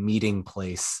a meeting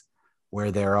place where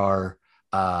there are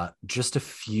just a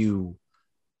few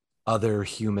other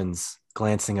humans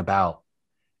glancing about.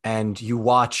 And you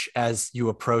watch as you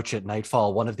approach at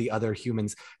nightfall, one of the other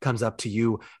humans comes up to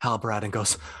you, Halbrad, and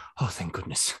goes, "Oh, thank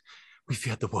goodness. We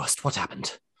feared the worst. What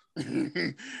happened?"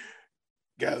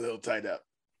 Got a little tied up.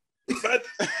 But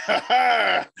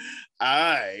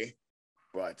I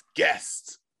brought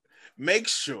guests. Make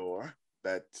sure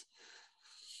that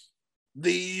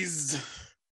these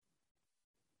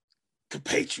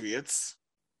compatriots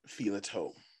feel at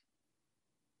home.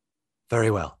 Very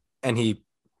well. And he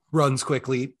runs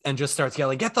quickly and just starts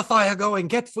yelling, "Get the fire going,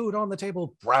 get food on the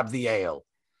table, grab the ale."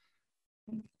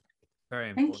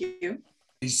 Very important. Thank you.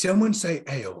 Did someone say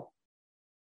ale?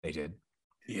 They did.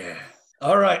 Yeah.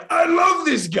 All right. I love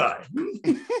this guy.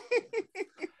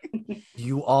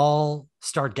 You all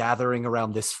start gathering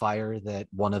around this fire that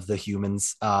one of the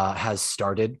humans has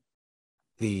started.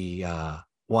 The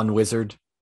one wizard,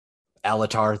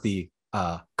 Alatar, the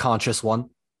conscious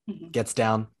one, gets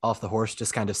down off the horse,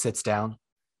 just kind of sits down,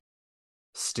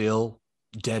 still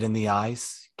dead in the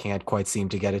eyes, can't quite seem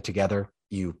to get it together.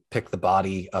 You pick the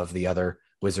body of the other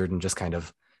wizard and just kind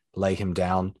of lay him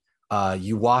down.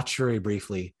 You watch very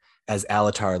briefly as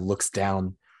Alatar looks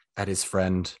down at his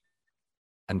friend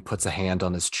and puts a hand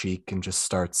on his cheek and just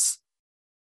starts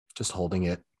just holding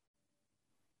it.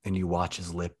 And you watch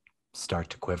his lip start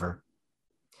to quiver.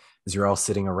 As you're all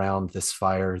sitting around this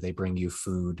fire, they bring you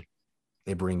food,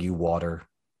 they bring you water,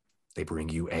 they bring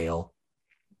you ale.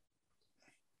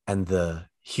 And the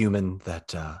human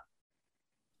that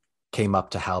came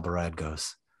up to Halbarad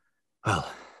goes, "Well,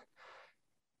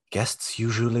 guests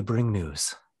usually bring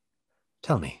news.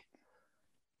 Tell me,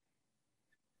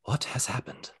 what has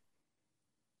happened?"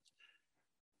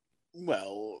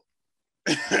 Well,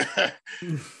 I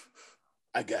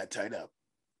got tied up.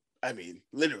 I mean,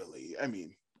 literally. I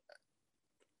mean,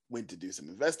 went to do some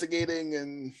investigating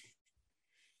and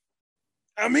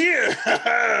I'm here.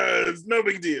 It's no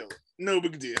big deal. No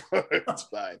big deal. It's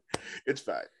fine. It's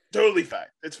fine. Totally fine.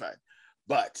 It's fine.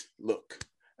 But look,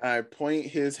 I point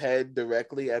his head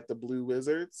directly at the blue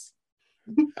wizards.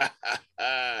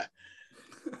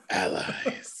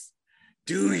 Allies,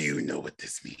 do you know what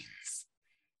this means?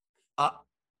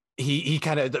 He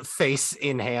kind of, the face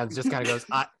in hands, just kind of goes,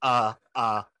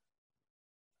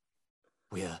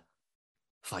 we're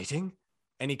fighting?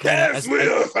 And he kind of,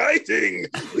 we're fighting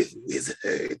with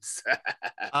wizards.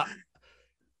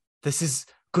 This is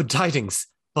good tidings,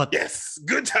 but... Yes,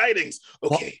 good tidings.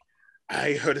 Okay,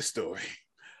 I heard a story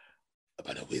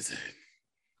about a wizard.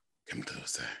 Come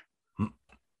closer.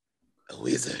 A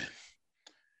wizard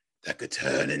that could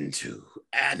turn into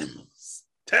animals.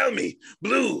 Tell me,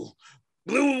 Blue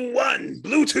 1,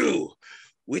 Blue 2,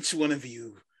 which one of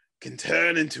you can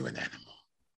turn into an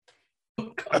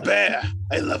animal? A bear.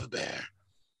 I love a bear.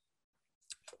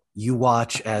 You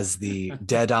watch as the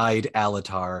dead-eyed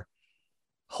Alatar,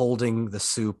 holding the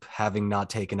soup, having not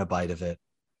taken a bite of it,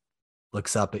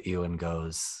 looks up at you and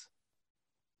goes,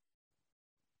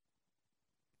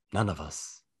 none of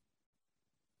us.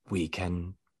 We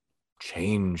can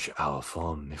change our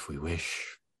form if we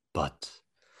wish, but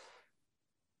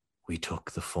we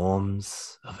took the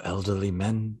forms of elderly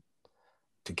men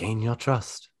to gain your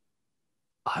trust.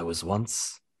 I was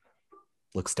once,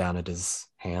 looks down at his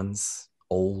hands,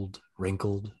 old,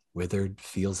 wrinkled, withered,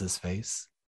 feels his face.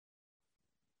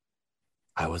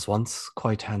 I was once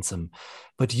quite handsome,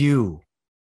 but you,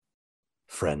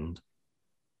 friend,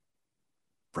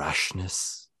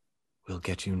 brashness will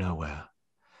get you nowhere.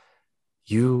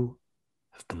 You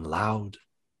have been loud.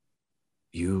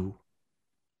 You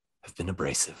have been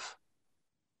abrasive.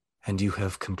 And you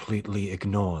have completely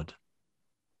ignored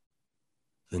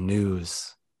the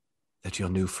news that your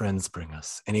new friends bring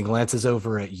us. And he glances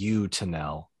over at you,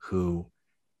 Tanel, who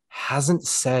hasn't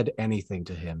said anything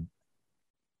to him,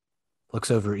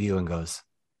 looks over at you and goes,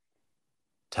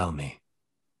 tell me,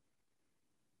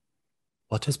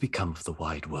 what has become of the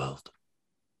wide world?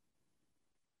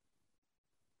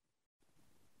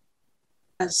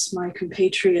 As my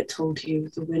compatriot told you,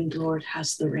 the Wind Lord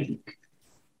has the ring.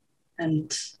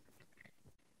 And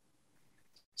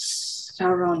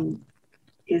Sauron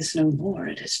is no more.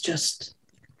 It is just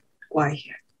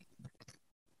Gwaihir.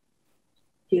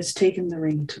 He has taken the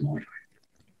ring to Mordor.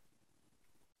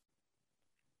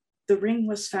 The ring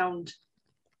was found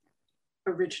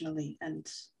originally and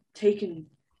taken,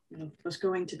 was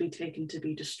going to be taken to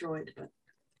be destroyed, but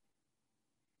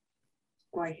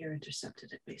Gwaihir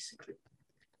intercepted it, basically.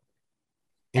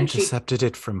 Intercepted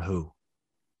it from who?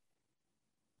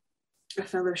 A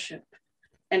fellowship.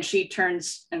 And she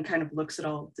turns and kind of looks at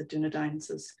all the Dunedain and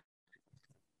says,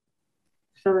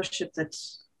 fellowship that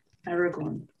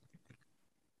Aragorn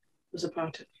was a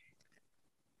part of.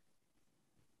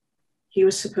 He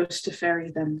was supposed to ferry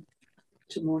them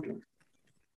to Mordor,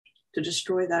 to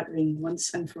destroy that ring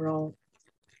once and for all.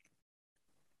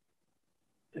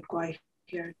 But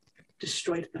Gwaihir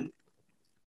destroyed them.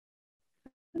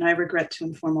 And I regret to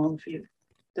inform all of you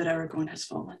that Aragorn has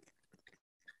fallen.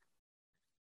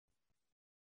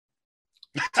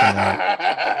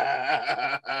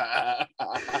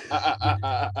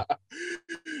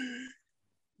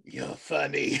 You're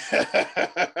funny.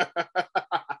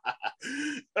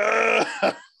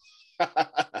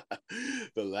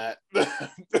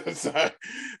 Sorry.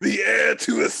 The heir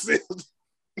to a sealed.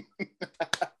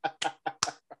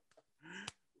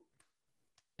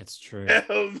 It's true.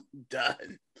 Well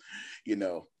done.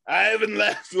 I haven't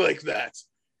laughed like that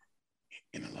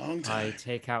in a long time. I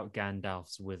take out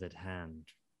Gandalf's withered hand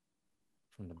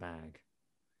from the bag.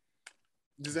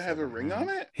 Does it have a ring on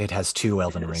it? It has 2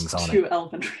 elven rings on it. 2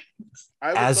 elven rings.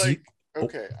 I would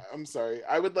okay, I'm sorry.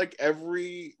 I would like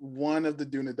every one of the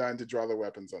Dunedain to draw their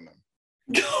weapons on them.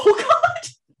 Oh, God!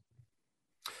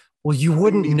 Well, you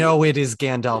wouldn't know it is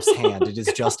Gandalf's hand. It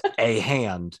is just a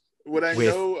hand. Would I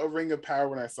know a ring of power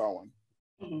when I saw one?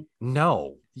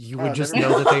 No, you would just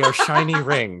know that they are shiny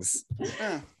rings.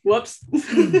 Whoops.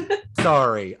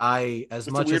 Sorry, It's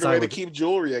a weird way to keep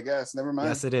jewelry, I guess. Never mind.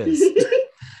 Yes, it is.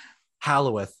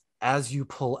 Halloweth, as you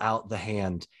pull out the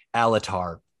hand,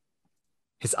 Alatar,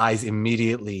 his eyes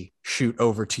immediately shoot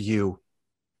over to you,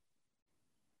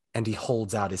 and he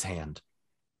holds out his hand.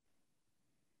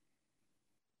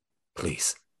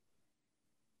 Please.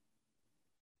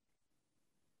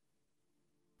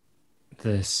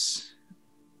 This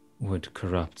would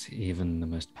corrupt even the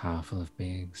most powerful of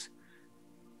beings.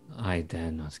 I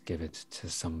dare not give it to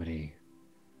somebody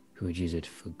who would use it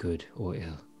for good or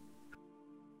ill.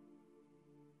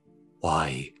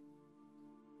 Why?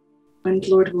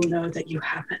 Windlord will know that you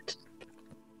have it,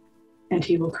 and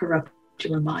he will corrupt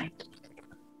your mind.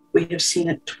 We have seen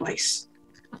it twice.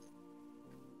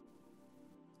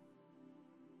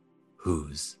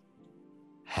 Whose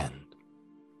hand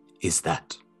is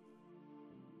that?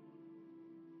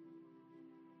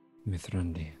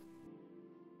 Mithrandir.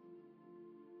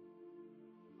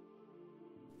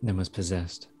 Then was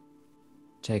possessed,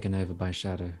 taken over by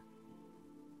Shadow.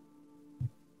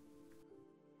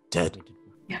 Dead.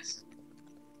 Yes.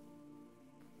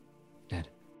 Dead.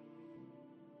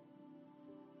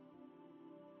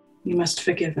 You must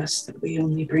forgive us that we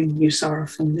only bring you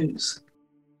sorrowful news.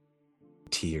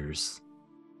 Tears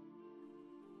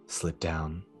slip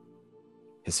down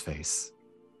his face.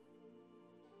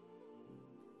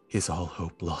 Is all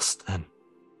hope lost then?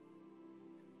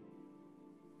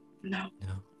 No.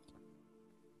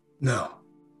 No.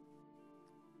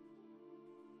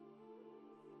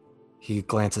 He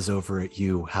glances over at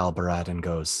you, Halbarad, and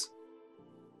goes,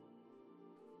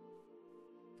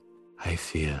 I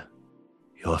fear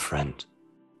your friend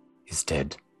is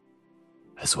dead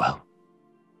as well.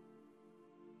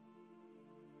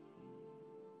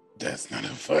 That's not a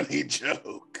funny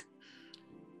joke.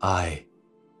 I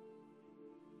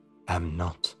am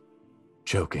not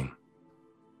joking.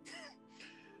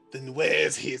 Then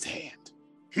where's his hand?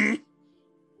 You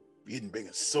didn't bring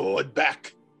a sword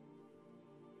back?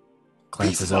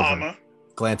 Glances over,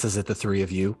 glances at the three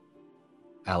of you.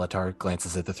 Alatar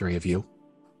glances at the three of you.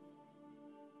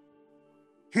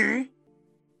 He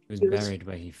was buried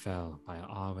where he fell by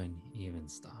Arwen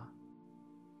Evenstar.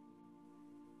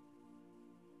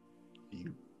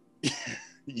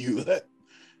 You let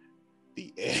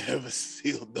the heir of a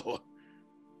sealed door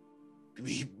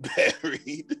be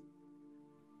buried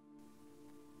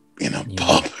in a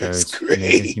pauper's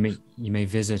grave. You may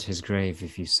visit his grave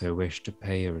if you so wish to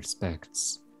pay your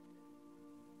respects.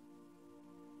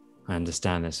 I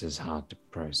understand this is hard to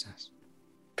process.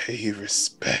 Pay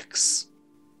respects.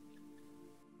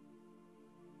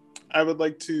 I would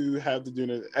like to have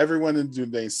everyone in the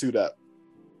Dune suit up.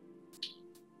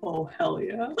 Oh, hell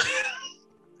yeah.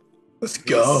 Let's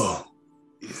go.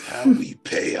 This is how we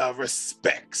pay our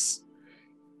respects.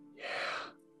 Yeah.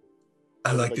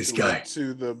 I like this guy. Look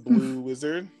to the blue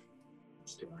wizard.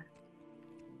 Let's do it.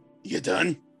 You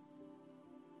done?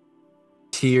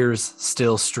 Tears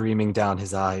still streaming down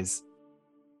his eyes.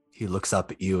 He looks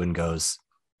up at you and goes,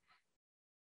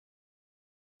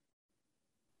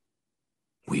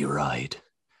 we ride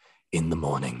in the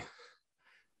morning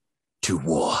to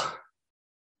war.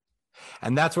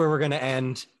 And that's where we're going to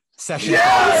end session 5,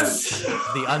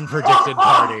 the unpredicted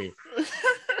party.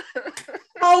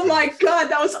 Oh my god,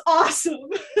 that was awesome.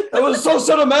 That was so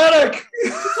cinematic.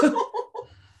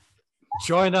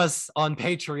 Join us on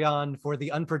Patreon for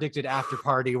the unpredicted after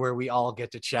party where we all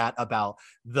get to chat about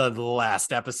the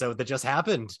last episode that just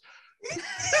happened.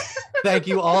 Thank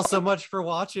you all so much for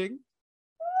watching,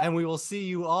 and we will see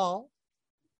you all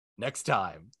next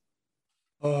time.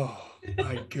 Oh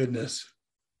my goodness.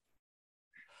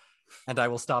 And I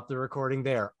will stop the recording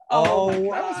there. Oh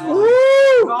my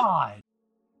God. God.